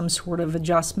make some sort of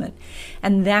adjustment.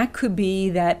 And that could be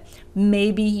that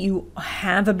maybe you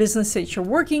have a business that you're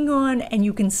working on and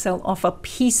you can sell off a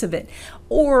piece of it.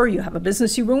 Or you have a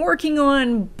business you've been working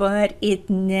on, but it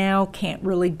now can't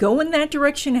really go in that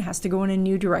direction. It has to go in a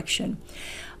new direction.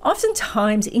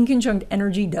 Oftentimes, inconjunct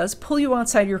energy does pull you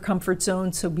outside your comfort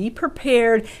zone, so be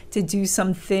prepared to do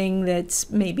something that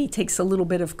maybe takes a little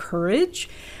bit of courage.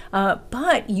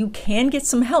 But you can get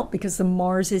some help because the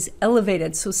Mars is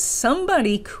elevated. So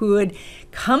somebody could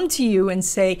come to you and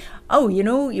say, oh,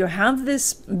 you have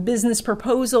this business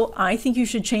proposal. I think you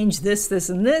should change this, this,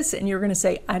 and this. And you're going to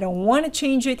say, I don't want to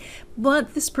change it,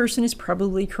 but this person is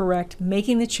probably correct.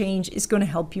 Making the change is going to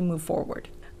help you move forward.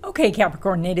 Okay,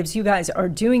 Capricorn natives, you guys are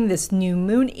doing this new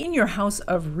moon in your house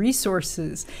of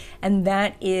resources, and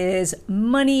that is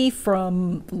money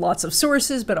from lots of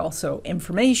sources, but also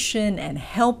information and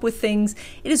help with things.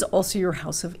 It is also your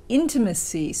house of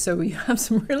intimacy, so you have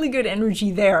some really good energy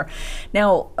there.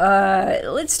 Now,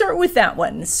 let's start with that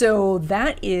one. So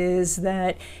that is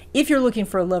that if you're looking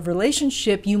for a love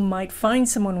relationship, you might find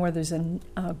someone where there's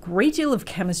a great deal of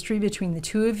chemistry between the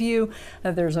two of you.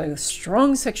 There's a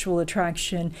strong sexual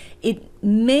attraction. It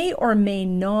may or may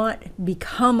not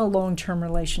become a long-term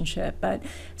relationship, but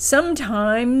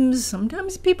sometimes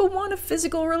people want a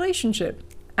physical relationship.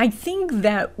 I think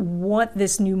that what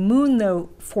this new moon, though,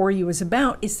 for you is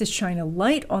about is to shine a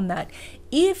light on that.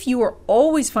 If you are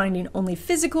always finding only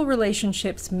physical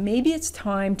relationships, maybe it's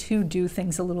time to do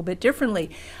things a little bit differently.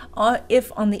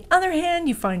 If, on the other hand,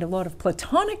 you find a lot of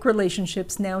platonic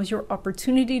relationships, now is your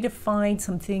opportunity to find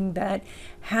something that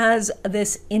has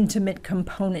this intimate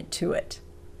component to it.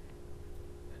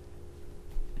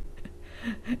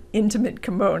 Intimate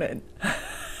component.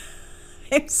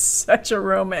 I'm such a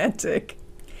romantic.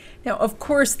 Now, of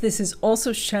course, this is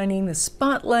also shining the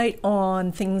spotlight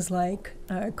on things like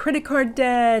credit card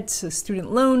debt,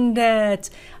 student loan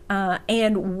debt,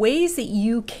 and ways that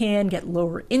you can get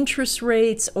lower interest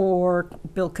rates or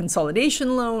bill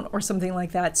consolidation loan or something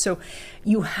like that. So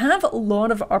you have a lot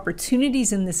of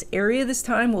opportunities in this area this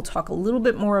time. We'll talk a little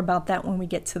bit more about that when we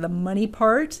get to the money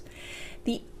part.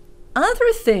 The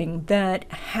other thing that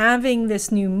having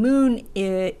this new moon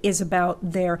is about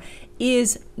there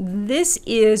is this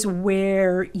is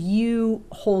where you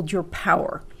hold your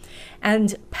power.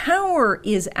 And power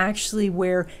is actually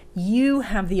where you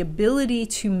have the ability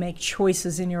to make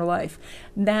choices in your life.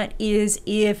 That is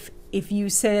if you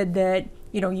said that,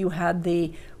 you had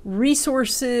the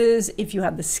resources, if you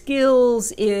had the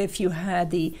skills, if you had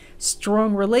the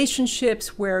strong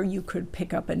relationships where you could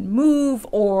pick up and move,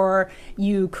 or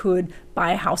you could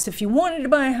buy a house if you wanted to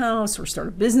buy a house, or start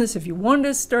a business if you wanted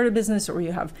to start a business, or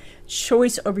you have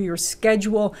choice over your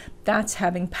schedule, that's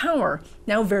having power.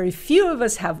 Now, very few of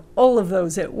us have all of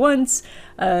those at once.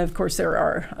 Of course, there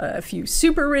are a few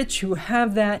super rich who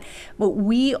have that, but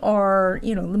we are,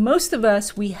 most of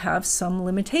us, we have some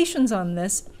limitations on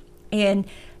this. And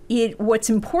what's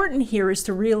important here is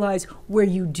to realize where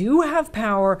you do have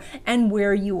power and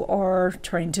where you are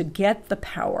trying to get the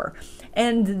power.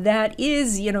 And that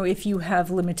is, if you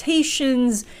have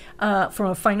limitations from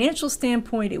a financial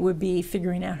standpoint, it would be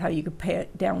figuring out how you could pay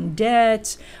down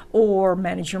debt or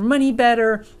manage your money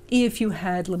better. If you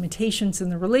had limitations in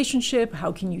the relationship,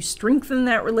 how can you strengthen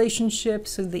that relationship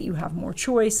so that you have more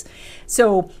choice?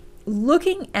 So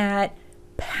looking at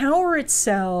power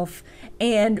itself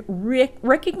and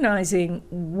recognizing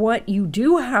what you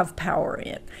do have power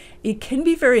in, it can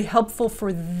be very helpful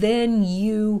for then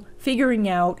you figuring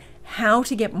out how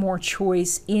to get more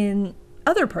choice in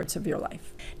other parts of your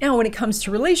life. Now, when it comes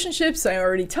to relationships, I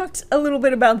already talked a little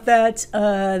bit about that.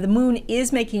 The moon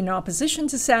is making an opposition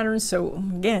to Saturn, so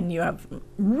again, you have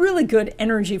really good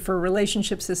energy for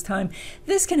relationships this time.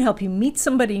 This can help you meet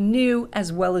somebody new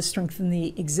as well as strengthen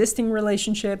the existing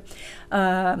relationship.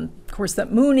 Of course,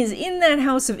 that moon is in that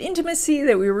house of intimacy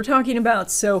that we were talking about,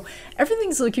 so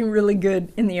everything's looking really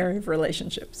good in the area of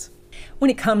relationships. When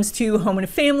it comes to home and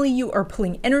family, you are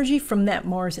pulling energy from that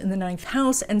Mars in the 9th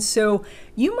house. And so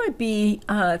you might be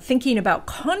thinking about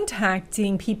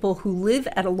contacting people who live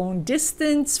at a long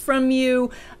distance from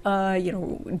you,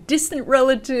 distant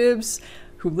relatives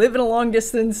who live in a long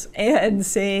distance, and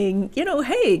saying,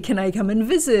 hey, can I come and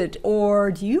visit? Or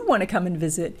do you want to come and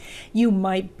visit? You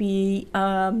might be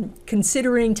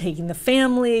considering taking the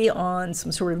family on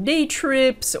some sort of day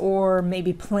trips, or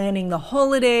maybe planning the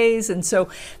holidays. And so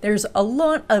there's a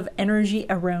lot of energy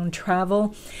around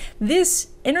travel. This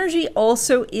energy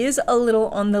also is a little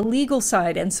on the legal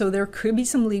side, and so there could be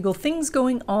some legal things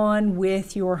going on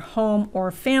with your home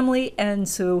or family, and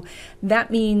so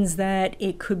that means that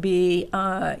it could be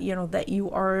that you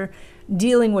are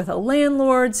dealing with a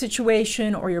landlord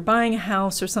situation, or you're buying a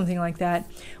house or something like that.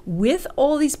 With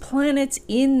all these planets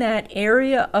in that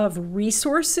area of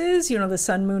resources, the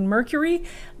Sun, Moon, Mercury,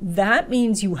 that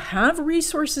means you have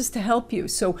resources to help you.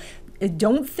 So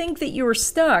don't think that you're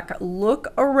stuck.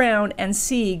 Look around and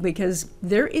see, because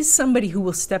there is somebody who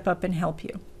will step up and help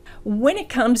you. When it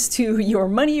comes to your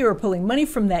money, you're pulling money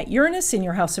from that Uranus in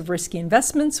your house of risky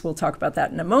investments. We'll talk about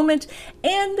that in a moment.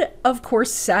 And of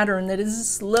course, Saturn, that is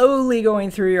slowly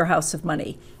going through your house of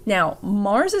money. Now,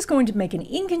 Mars is going to make an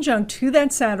inconjunct to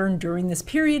that Saturn during this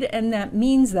period, and that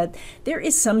means that there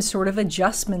is some sort of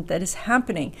adjustment that is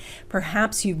happening.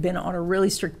 Perhaps you've been on a really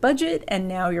strict budget and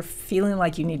now you're feeling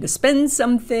like you need to spend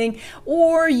something,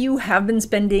 or you have been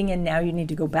spending and now you need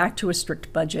to go back to a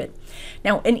strict budget.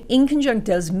 Now, an inconjunct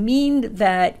does mean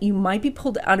that you might be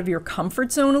pulled out of your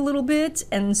comfort zone a little bit,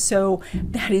 and so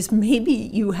that is maybe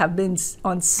you have been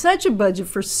on such a budget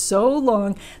for so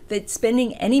long that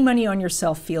spending any money on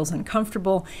yourself feels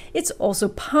uncomfortable. It's also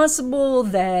possible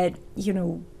that,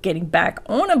 getting back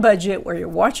on a budget where you're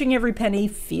watching every penny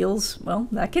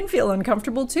that can feel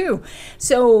uncomfortable too.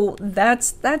 So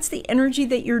that's the energy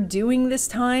that you're doing this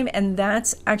time, and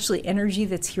that's actually energy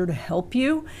that's here to help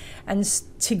you and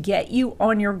to get you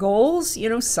on your goals.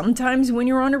 Sometimes when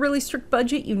you're on a really strict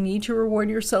budget, you need to reward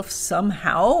yourself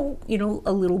somehow,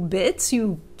 a little bit, so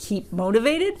you keep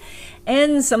motivated.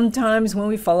 And sometimes when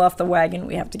we fall off the wagon,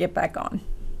 we have to get back on.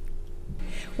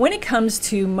 When it comes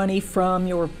to money from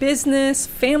your business,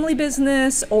 family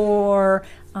business, or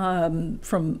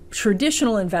from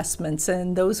traditional investments,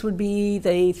 and those would be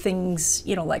the things,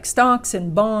 like stocks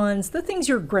and bonds, the things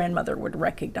your grandmother would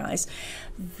recognize,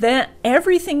 that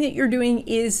everything that you're doing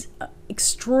is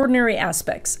extraordinary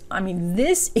aspects. I mean,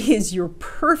 this is your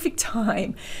perfect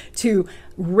time to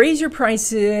raise your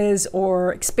prices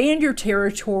or expand your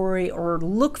territory or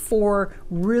look for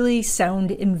really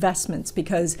sound investments,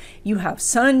 because you have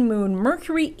Sun, Moon,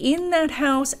 Mercury in that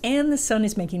house, and the Sun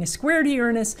is making a square to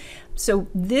Uranus. So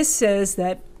this says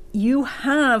that you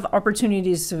have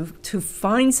opportunities to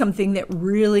find something that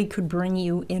really could bring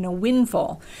you in a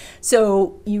windfall.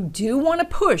 So you do want to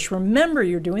push. Remember,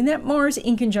 you're doing that Mars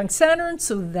in conjunct Saturn,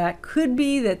 so that could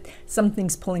be that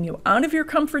something's pulling you out of your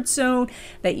comfort zone,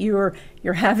 that you're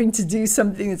having to do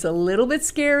something that's a little bit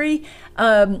scary.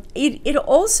 It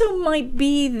also might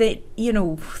be that,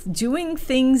 doing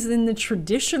things in the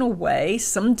traditional way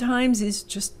sometimes is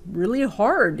just really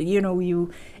hard.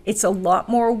 It's a lot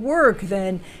more work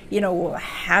than,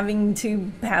 having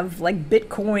to have like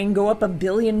Bitcoin go up $1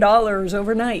 billion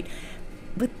overnight.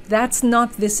 But that's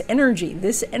not this energy.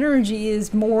 This energy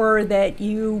is more that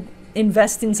you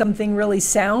invest in something really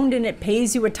sound and it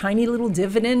pays you a tiny little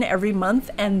dividend every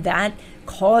month, and that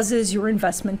causes your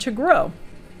investment to grow.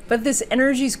 But this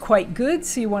energy is quite good,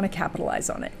 so you want to capitalize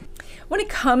on it. When it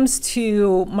comes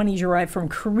to money derived from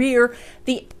career,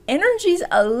 the energy's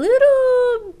a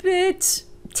little bit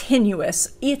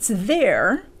tenuous. It's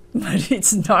there, but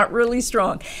it's not really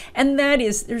strong. And that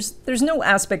is, there's no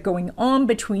aspect going on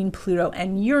between Pluto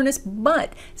and Uranus,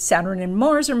 but Saturn and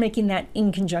Mars are making that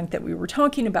inconjunct that we were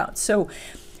talking about. So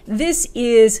this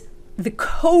is, the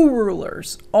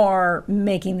co-rulers are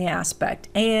making the aspect.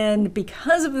 And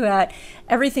because of that,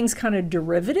 everything's kind of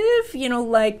derivative,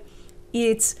 like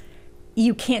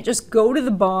you can't just go to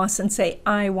the boss and say,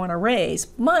 I want a raise,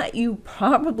 but you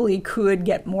probably could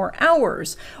get more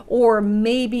hours, or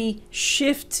maybe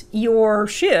shift your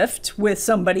shift with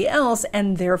somebody else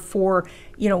and therefore,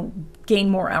 gain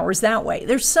more hours that way.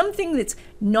 There's something that's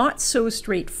not so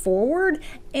straightforward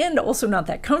and also not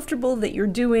that comfortable that you're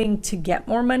doing to get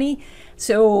more money.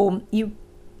 So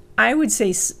I would say,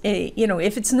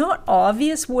 if it's not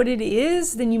obvious what it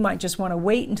is, then you might just want to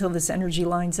wait until this energy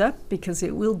lines up, because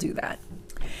it will do that.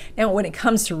 Now, when it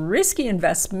comes to risky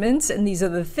investments, and these are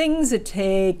the things that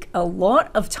take a lot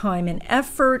of time and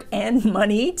effort and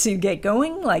money to get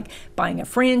going, like buying a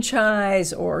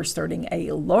franchise or starting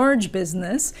a large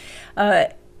business,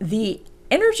 the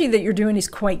energy that you're doing is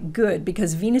quite good,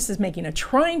 because Venus is making a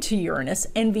trine to Uranus,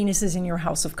 and Venus is in your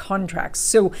house of contracts.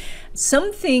 So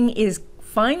something is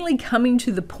finally coming to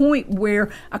the point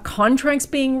where a contract's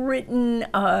being written,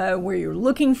 where you're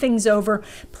looking things over,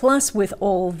 plus with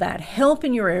all that help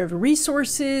in your area of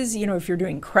resources, if you're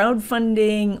doing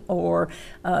crowdfunding or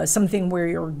something where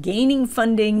you're gaining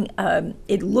funding,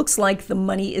 it looks like the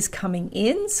money is coming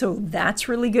in, so that's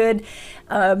really good.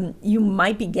 You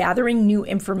might be gathering new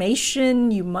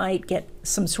information, you might get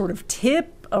some sort of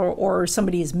tip or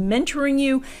somebody is mentoring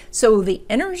you. So the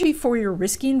energy for your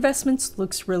risky investments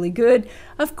looks really good.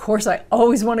 Of course, I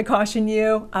always want to caution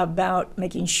you about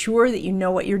making sure that you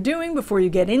know what you're doing before you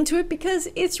get into it, because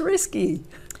it's risky.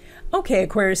 Okay,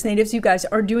 Aquarius natives, you guys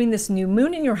are doing this new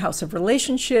moon in your house of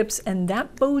relationships, and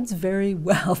that bodes very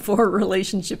well for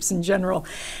relationships in general.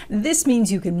 This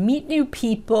means you can meet new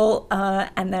people,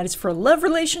 and that is for a love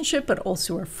relationship, but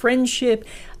also a friendship.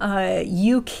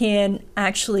 You can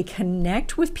actually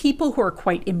connect with people who are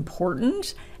quite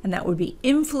important, and that would be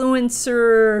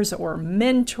influencers or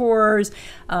mentors,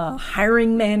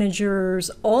 hiring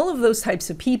managers, all of those types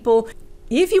of people.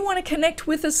 If you want to connect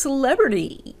with a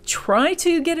celebrity, try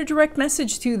to get a direct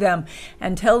message to them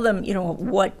and tell them,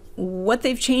 what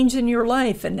they've changed in your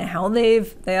life and how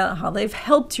they've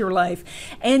helped your life,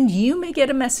 and you may get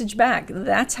a message back.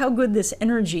 That's how good this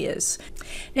energy is.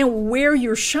 Now, where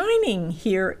you're shining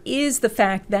here is the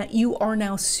fact that you are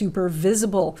now super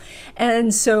visible,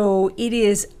 and so it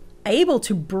is able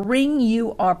to bring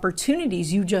you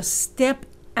opportunities. You just step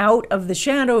out of the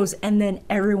shadows and then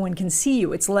everyone can see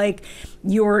you. It's like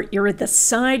you're at the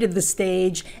side of the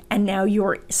stage and now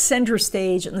you're center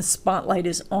stage and the spotlight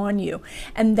is on you.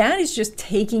 And that is just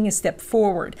taking a step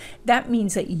forward. That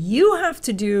means that you have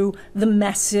to do the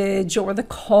message or the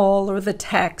call or the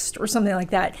text or something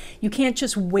like that. You can't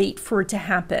just wait for it to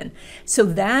happen. So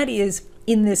that is,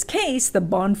 in this case, the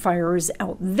bonfire is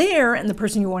out there and the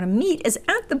person you want to meet is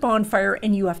at the bonfire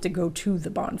and you have to go to the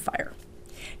bonfire.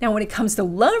 Now, when it comes to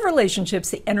love relationships,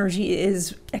 the energy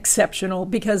is exceptional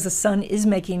because the sun is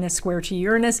making a square to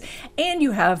Uranus and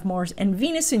you have Mars and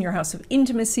Venus in your house of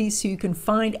intimacy, so you can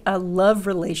find a love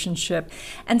relationship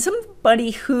and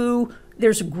somebody who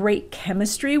there's great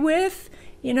chemistry with,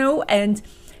 and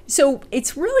so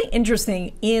it's really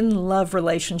interesting in love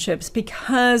relationships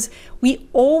because we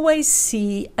always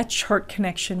see a chart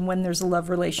connection when there's a love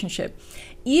relationship.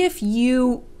 If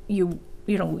you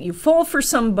fall for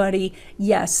somebody,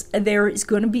 yes, there is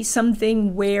going to be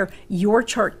something where your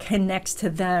chart connects to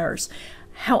theirs.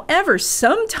 However,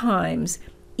 sometimes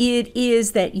it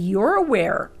is that you're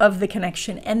aware of the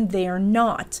connection and they're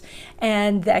not.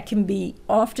 And that can be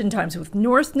oftentimes with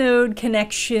North Node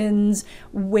connections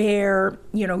where,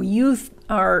 you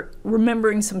are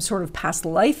remembering some sort of past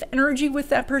life energy with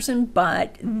that person,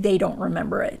 but they don't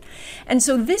remember it. And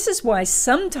so this is why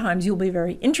sometimes you'll be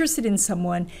very interested in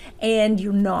someone and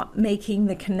you're not making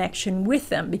the connection with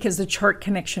them because the chart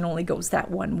connection only goes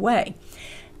that one way.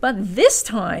 But this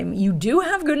time, you do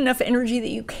have good enough energy that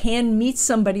you can meet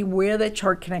somebody where that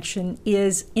chart connection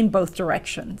is in both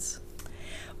directions.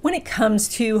 When it comes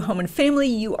to home and family,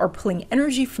 you are pulling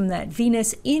energy from that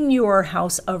Venus in your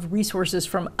house of resources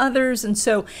from others. And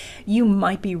so you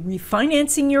might be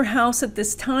refinancing your house at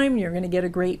this time. You're going to get a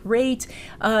great rate.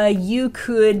 You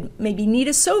could maybe need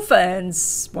a sofa and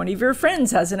one of your friends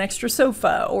has an extra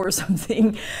sofa or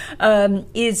something.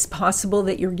 It's possible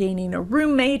that you're gaining a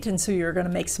roommate and so you're going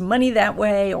to make some money that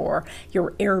way, or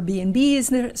your Airbnb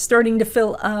is starting to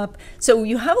fill up. So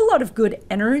you have a lot of good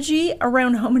energy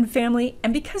around home and family.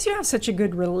 And because you have such a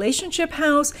good relationship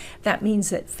house, that means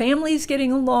that family's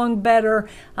getting along better.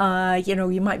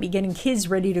 You might be getting kids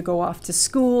ready to go off to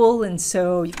school, and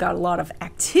so you've got a lot of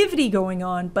activity going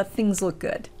on, but things look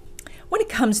good. When it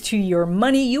comes to your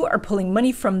money, you are pulling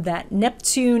money from that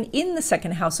Neptune in the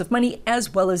second house of money,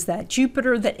 as well as that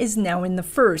Jupiter that is now in the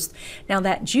first. Now,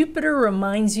 that Jupiter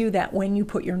reminds you that when you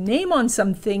put your name on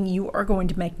something, you are going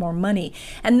to make more money.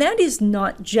 And that is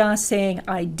not just saying,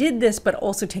 I did this, but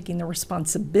also taking the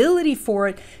responsibility for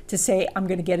it to say, I'm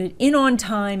going to get it in on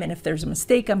time, and if there's a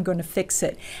mistake, I'm going to fix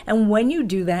it. And when you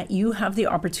do that, you have the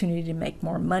opportunity to make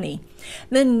more money.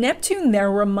 Then Neptune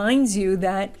there reminds you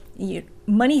that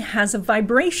money has a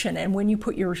vibration, and when you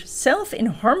put yourself in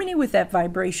harmony with that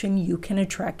vibration, you can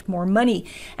attract more money.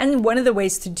 And one of the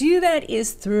ways to do that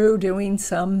is through doing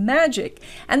some magic,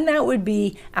 and that would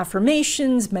be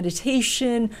affirmations,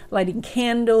 meditation, lighting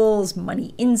candles,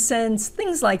 money incense,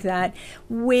 things like that,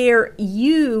 where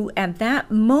you at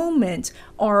that moment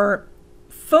are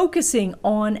focusing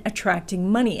on attracting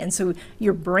money. And so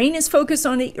your brain is focused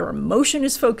on it, your emotion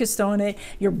is focused on it,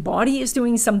 your body is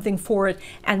doing something for it.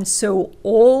 And so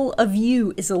all of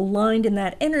you is aligned in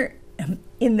that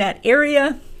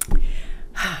area.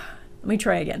 Let me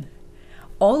try again.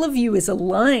 All of you is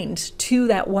aligned to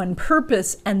that one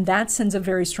purpose, and that sends a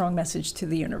very strong message to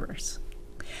the universe.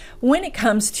 When it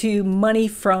comes to money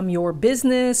from your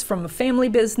business, from a family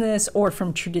business, or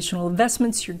from traditional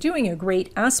investments, you're doing a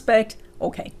great aspect.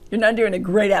 Okay, you're not doing a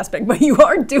great aspect, but you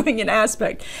are doing an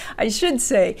aspect. I should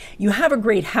say you have a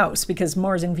great house because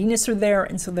Mars and Venus are there,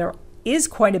 and so they're is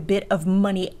quite a bit of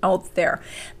money out there.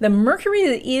 The Mercury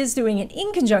is doing an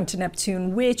inconjunct to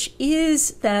Neptune, which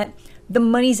is that the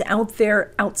money's out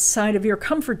there outside of your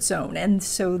comfort zone. And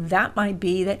so that might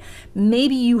be that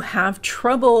maybe you have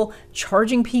trouble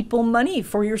charging people money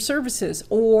for your services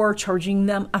or charging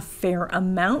them a fair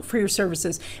amount for your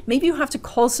services. Maybe you have to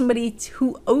call somebody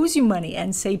who owes you money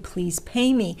and say, please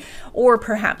pay me. Or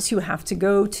perhaps you have to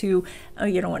go to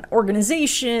an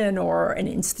organization or an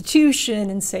institution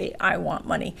and say, I want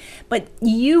money. But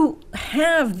you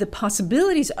have the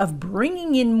possibilities of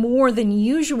bringing in more than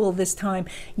usual this time.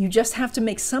 You just have to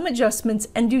make some adjustments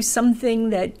and do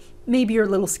something that maybe you're a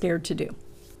little scared to do.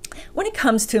 When it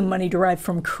comes to money derived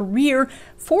from career,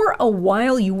 for a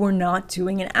while you were not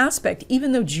doing an aspect,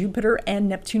 even though Jupiter and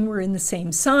Neptune were in the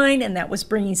same sign, and that was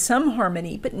bringing some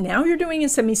harmony. But now you're doing a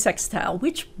semi-sextile,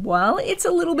 which, while it's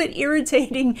a little bit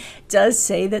irritating, does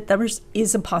say that there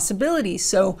is a possibility.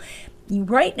 So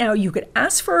right now you could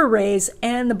ask for a raise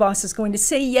and the boss is going to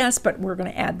say yes, but we're going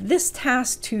to add this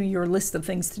task to your list of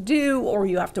things to do, or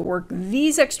you have to work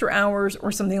these extra hours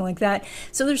or something like that.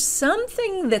 So there's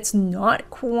something that's not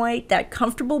quite that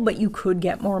comfortable, but you could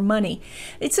get more money.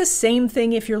 It's the same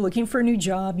thing if you're looking for a new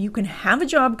job. You can have a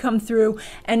job come through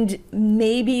and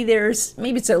maybe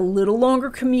it's a little longer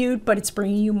commute, but it's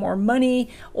bringing you more money,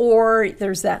 or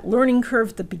there's that learning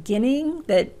curve at the beginning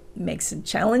that makes it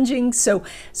challenging. So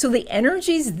the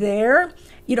energy's there.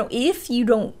 If you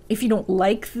don't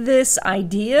like this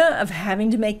idea of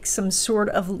having to make some sort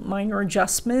of minor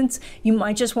adjustments, you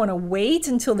might just want to wait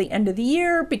until the end of the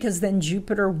year, because then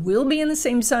Jupiter will be in the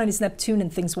same sign as Neptune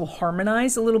and things will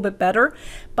harmonize a little bit better.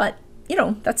 But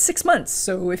that's 6 months.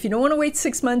 So if you don't want to wait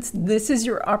 6 months, this is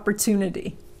your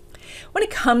opportunity. When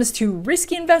it comes to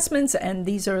risky investments, and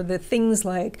these are the things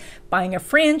like buying a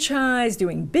franchise,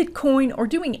 doing Bitcoin, or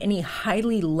doing any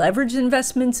highly leveraged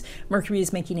investments, Mercury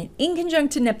is making an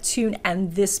inconjunct to Neptune,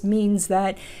 and this means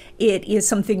that it is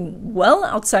something well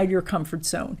outside your comfort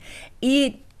zone.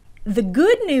 The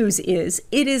good news is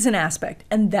it is an aspect,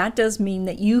 and that does mean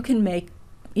that you can make,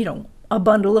 a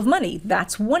bundle of money.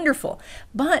 That's wonderful.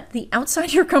 But the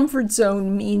outside your comfort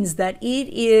zone means that it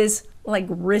is like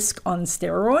risk on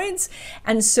steroids.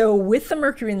 And so with the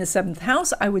Mercury in the 7th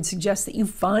house, I would suggest that you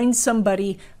find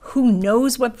somebody who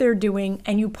knows what they're doing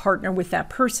and you partner with that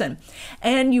person.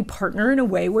 And you partner in a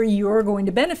way where you're going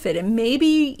to benefit. And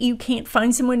maybe you can't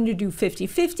find someone to do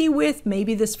 50-50 with.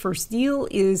 Maybe this first deal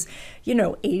is,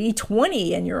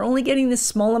 80-20 and you're only getting this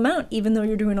small amount, even though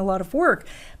you're doing a lot of work.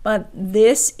 But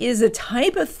this is a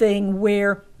type of thing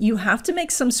where you have to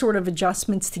make some sort of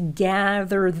adjustments to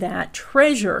gather that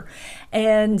treasure.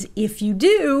 And if you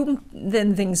do,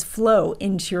 then things flow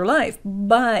into your life.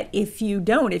 But if you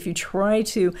don't, if you try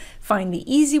to find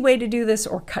the easy way to do this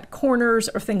or cut corners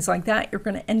or things like that, you're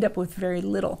going to end up with very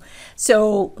little.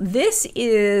 So this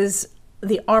is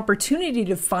the opportunity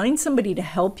to find somebody to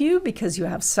help you because you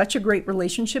have such a great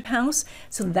relationship house.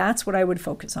 So that's what I would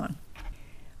focus on.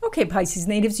 Okay, Pisces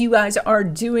natives, you guys are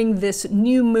doing this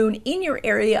new moon in your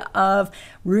area of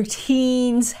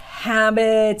routines,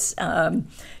 habits,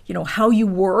 how you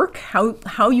work,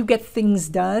 how you get things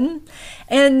done.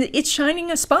 And it's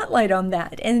shining a spotlight on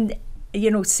that. And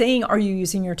saying, are you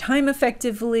using your time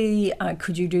effectively?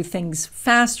 Could you do things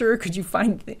faster? Could you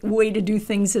find a way to do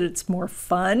things that it's more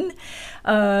fun?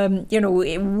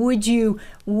 Would you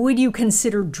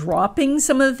consider dropping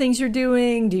some of the things you're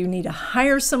doing? Do you need to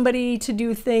hire somebody to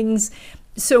do things?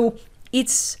 So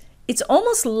it's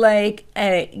almost like,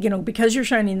 because you're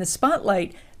shining the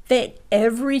spotlight, that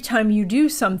every time you do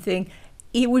something,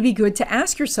 it would be good to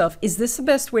ask yourself, is this the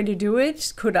best way to do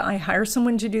it? Could I hire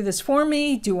someone to do this for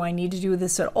me? Do I need to do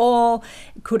this at all?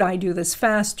 Could I do this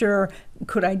faster?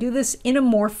 Could I do this in a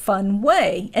more fun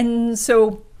way? And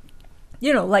so,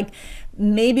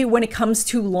 maybe when it comes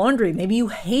to laundry, maybe you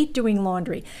hate doing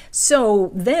laundry.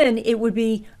 So then it would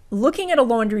be looking at a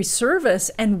laundry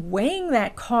service and weighing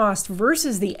that cost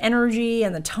versus the energy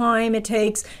and the time it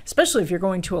takes, especially if you're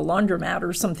going to a laundromat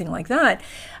or something like that.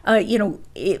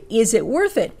 Is it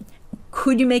worth it?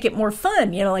 Could you make it more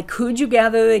fun? Could you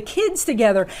gather the kids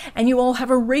together and you all have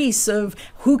a race of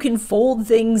who can fold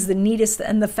things the neatest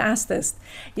and the fastest?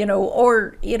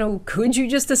 Could you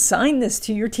just assign this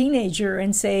to your teenager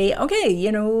and say, okay,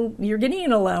 you're getting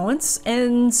an allowance,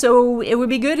 and so it would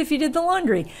be good if you did the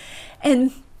laundry.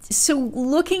 And so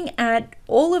looking at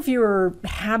all of your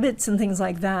habits and things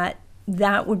like that,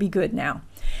 that would be good now.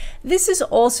 This is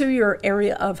also your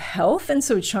area of health, and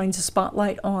so it shines a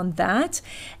spotlight on that.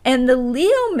 And the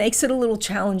Leo makes it a little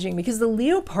challenging because the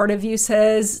Leo part of you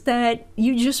says that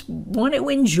you just want to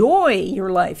enjoy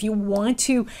your life. You want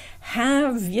to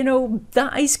have, the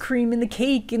ice cream and the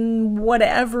cake and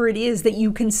whatever it is that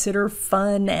you consider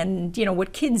fun and,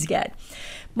 what kids get.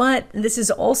 But this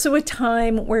is also a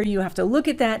time where you have to look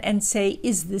at that and say,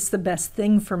 is this the best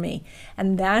thing for me?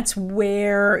 And that's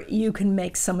where you can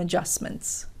make some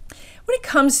adjustments. When it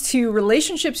comes to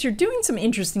relationships, you're doing some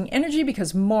interesting energy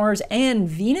because Mars and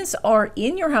Venus are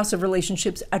in your house of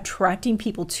relationships, attracting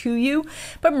people to you.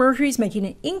 But Mercury's making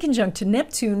it in conjunct to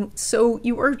Neptune, so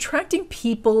you are attracting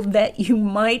people that you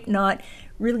might not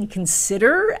really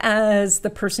consider as the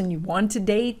person you want to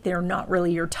date. They're not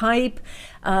really your type.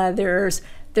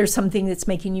 There's something that's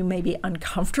making you maybe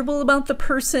uncomfortable about the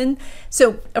person.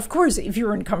 So, of course, if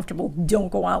you're uncomfortable, don't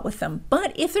go out with them.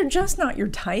 But if they're just not your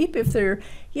type, if they're,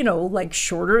 like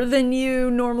shorter than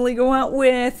you normally go out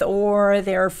with, or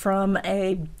they're from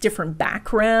a different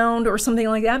background or something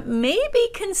like that, maybe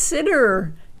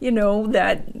consider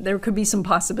that there could be some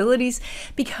possibilities.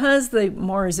 Because the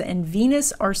Mars and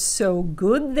Venus are so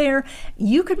good there,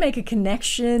 you could make a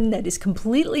connection that is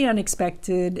completely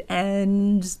unexpected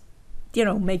and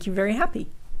make you very happy.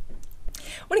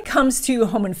 When it comes to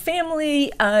home and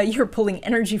family, you're pulling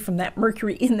energy from that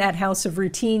Mercury in that house of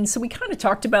routine. So we kind of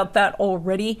talked about that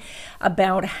already,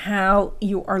 about how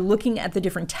you are looking at the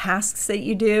different tasks that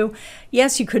you do.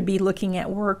 Yes, you could be looking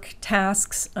at work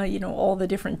tasks, all the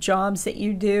different jobs that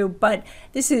you do, but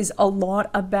this is a lot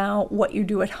about what you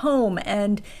do at home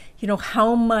and,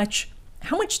 how much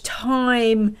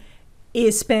time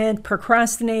is spent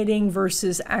procrastinating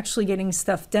versus actually getting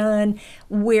stuff done,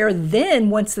 where then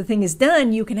once the thing is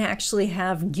done, you can actually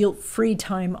have guilt-free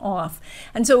time off.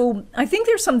 And so I think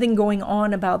there's something going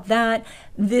on about that.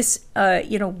 This,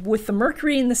 with the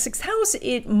Mercury in the 6th house,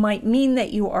 it might mean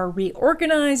that you are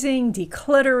reorganizing,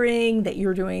 decluttering, that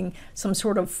you're doing some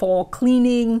sort of fall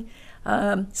cleaning.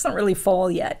 It's not really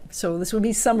fall yet, so this would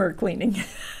be summer cleaning.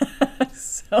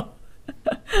 So,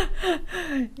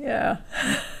 yeah.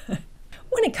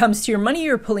 When it comes to your money,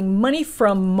 you're pulling money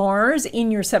from Mars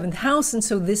in your 7th house. And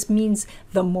so this means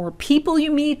the more people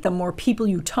you meet, the more people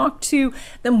you talk to,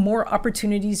 the more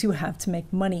opportunities you have to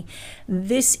make money.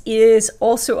 This is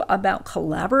also about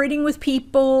collaborating with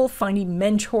people, finding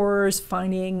mentors,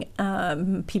 finding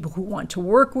people who want to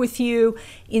work with you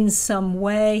in some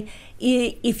way.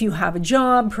 If you have a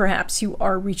job, perhaps you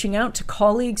are reaching out to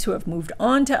colleagues who have moved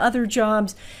on to other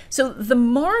jobs. So the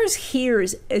Mars here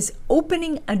is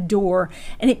opening a door,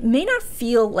 and it may not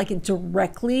feel like it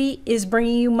directly is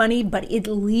bringing you money, but it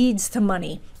leads to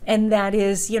money. And that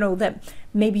is, that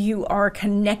maybe you are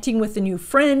connecting with a new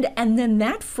friend, and then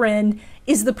that friend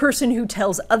is the person who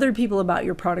tells other people about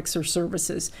your products or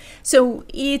services. So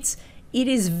it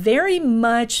is very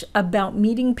much about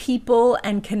meeting people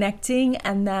and connecting,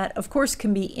 and that, of course,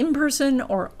 can be in person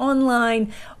or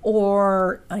online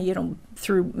or,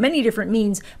 through many different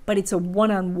means, but it's a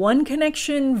one-on-one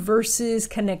connection versus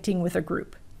connecting with a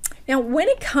group. Now, when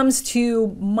it comes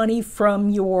to money from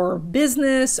your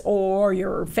business or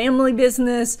your family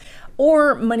business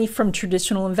or money from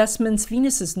traditional investments,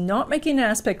 Venus is not making an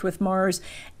aspect with Mars.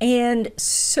 And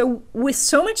so with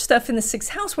so much stuff in the 6th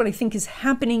house, what I think is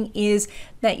happening is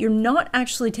that you're not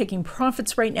actually taking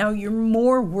profits right now. You're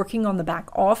more working on the back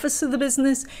office of the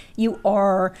business. You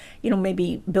are,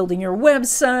 maybe building your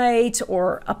website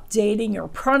or updating your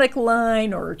product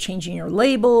line or changing your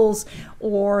labels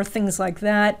or things like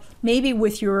that. Maybe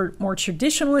with your more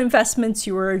traditional investments,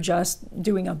 you are just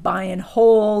doing a buy and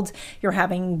hold. You're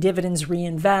having dividends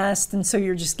reinvest. And so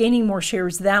you're just gaining more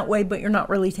shares that way, but you're not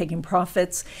really taking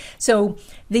profits. So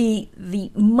the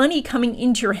money coming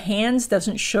into your hands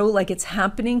doesn't show like it's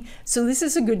happening. So this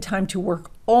is a good time to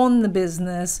work on the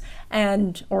business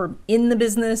or in the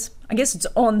business. I guess it's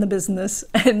on the business.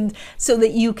 And so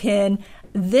that you can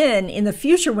then in the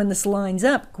future, when this lines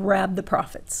up, grab the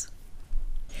profits.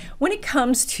 When it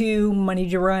comes to money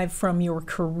derived from your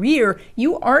career,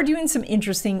 you are doing some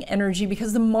interesting energy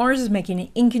because the Mars is making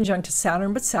it in conjunct to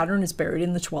Saturn, but Saturn is buried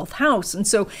in the 12th house. And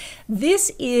so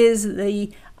this is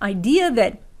the idea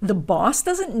that the boss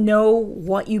doesn't know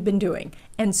what you've been doing.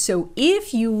 And so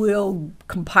if you will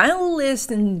compile a list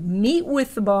and meet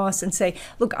with the boss and say,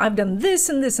 look, I've done this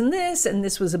and this and this, and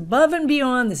this was above and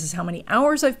beyond, this is how many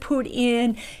hours I've put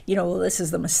in, this is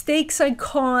the mistakes I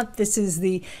caught, this is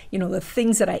the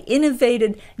things that I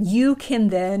innovated, you can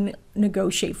then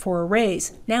negotiate for a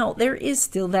raise. Now, there is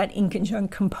still that in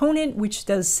conjunct component, which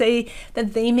does say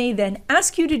that they may then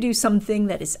ask you to do something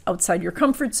that is outside your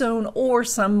comfort zone or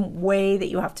some way that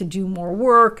you have to do more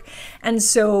work. And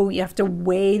so you have to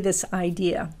weigh this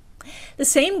idea. The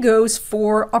same goes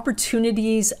for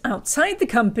opportunities outside the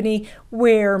company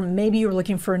where maybe you're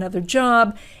looking for another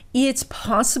job. It's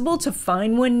possible to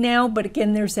find one now, but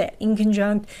again, there's that in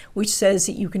conjunct, which says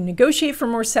that you can negotiate for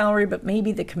more salary, but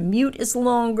maybe the commute is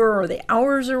longer or the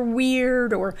hours are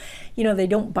weird, or, they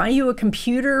don't buy you a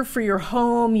computer for your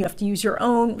home. You have to use your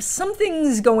own.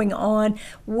 Something's going on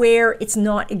where it's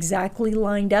not exactly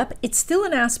lined up. It's still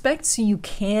an aspect, so you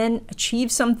can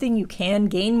achieve something, you can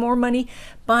gain more money,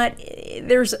 but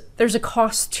there's a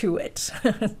cost to it.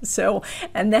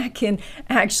 And that can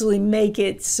actually make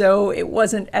it so it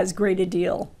wasn't as great a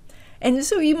deal. And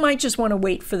so you might just want to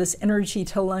wait for this energy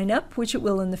to line up, which it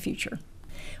will in the future.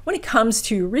 When it comes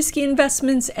to risky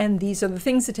investments, and these are the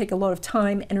things that take a lot of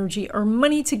time, energy, or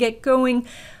money to get going,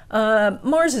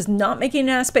 Mars is not making an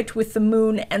aspect with the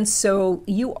moon, and so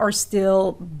you are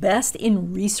still best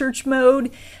in research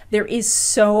mode. There is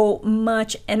so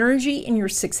much energy in your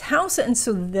sixth house, and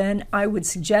so then I would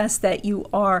suggest that you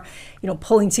are,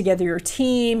 pulling together your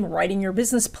team, writing your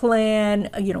business plan,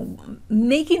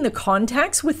 making the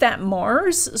contacts with that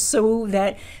Mars so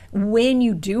that when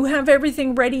you do have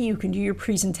everything ready, you can do your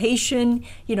presentation,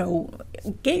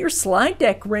 get your slide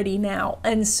deck ready now,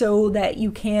 and so that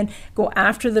you can go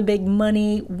after the big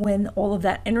money when all of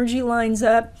that energy lines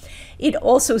up. It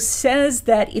also says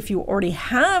that if you already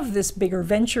have this bigger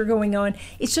venture going on,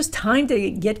 it's just time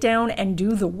to get down and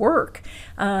do the work.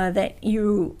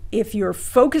 If you're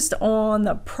focused on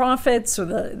the profits or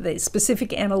the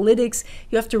specific analytics,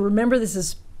 you have to remember this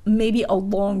is maybe a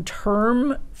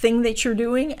long-term thing that you're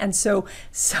doing, and so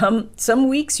some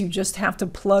weeks you just have to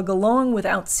plug along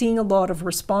without seeing a lot of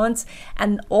response,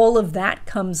 and all of that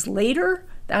comes later.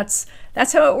 That's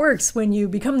how it works when you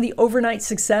become the overnight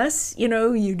success.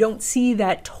 You don't see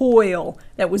that toil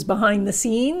that was behind the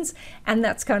scenes, and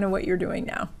that's kind of what you're doing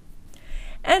now.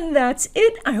 And that's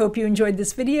it. I hope you enjoyed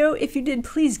this video. If you did,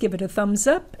 please give it a thumbs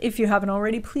up. If you haven't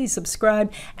already, please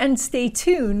subscribe and stay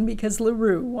tuned because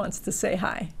LaRue wants to say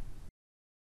hi.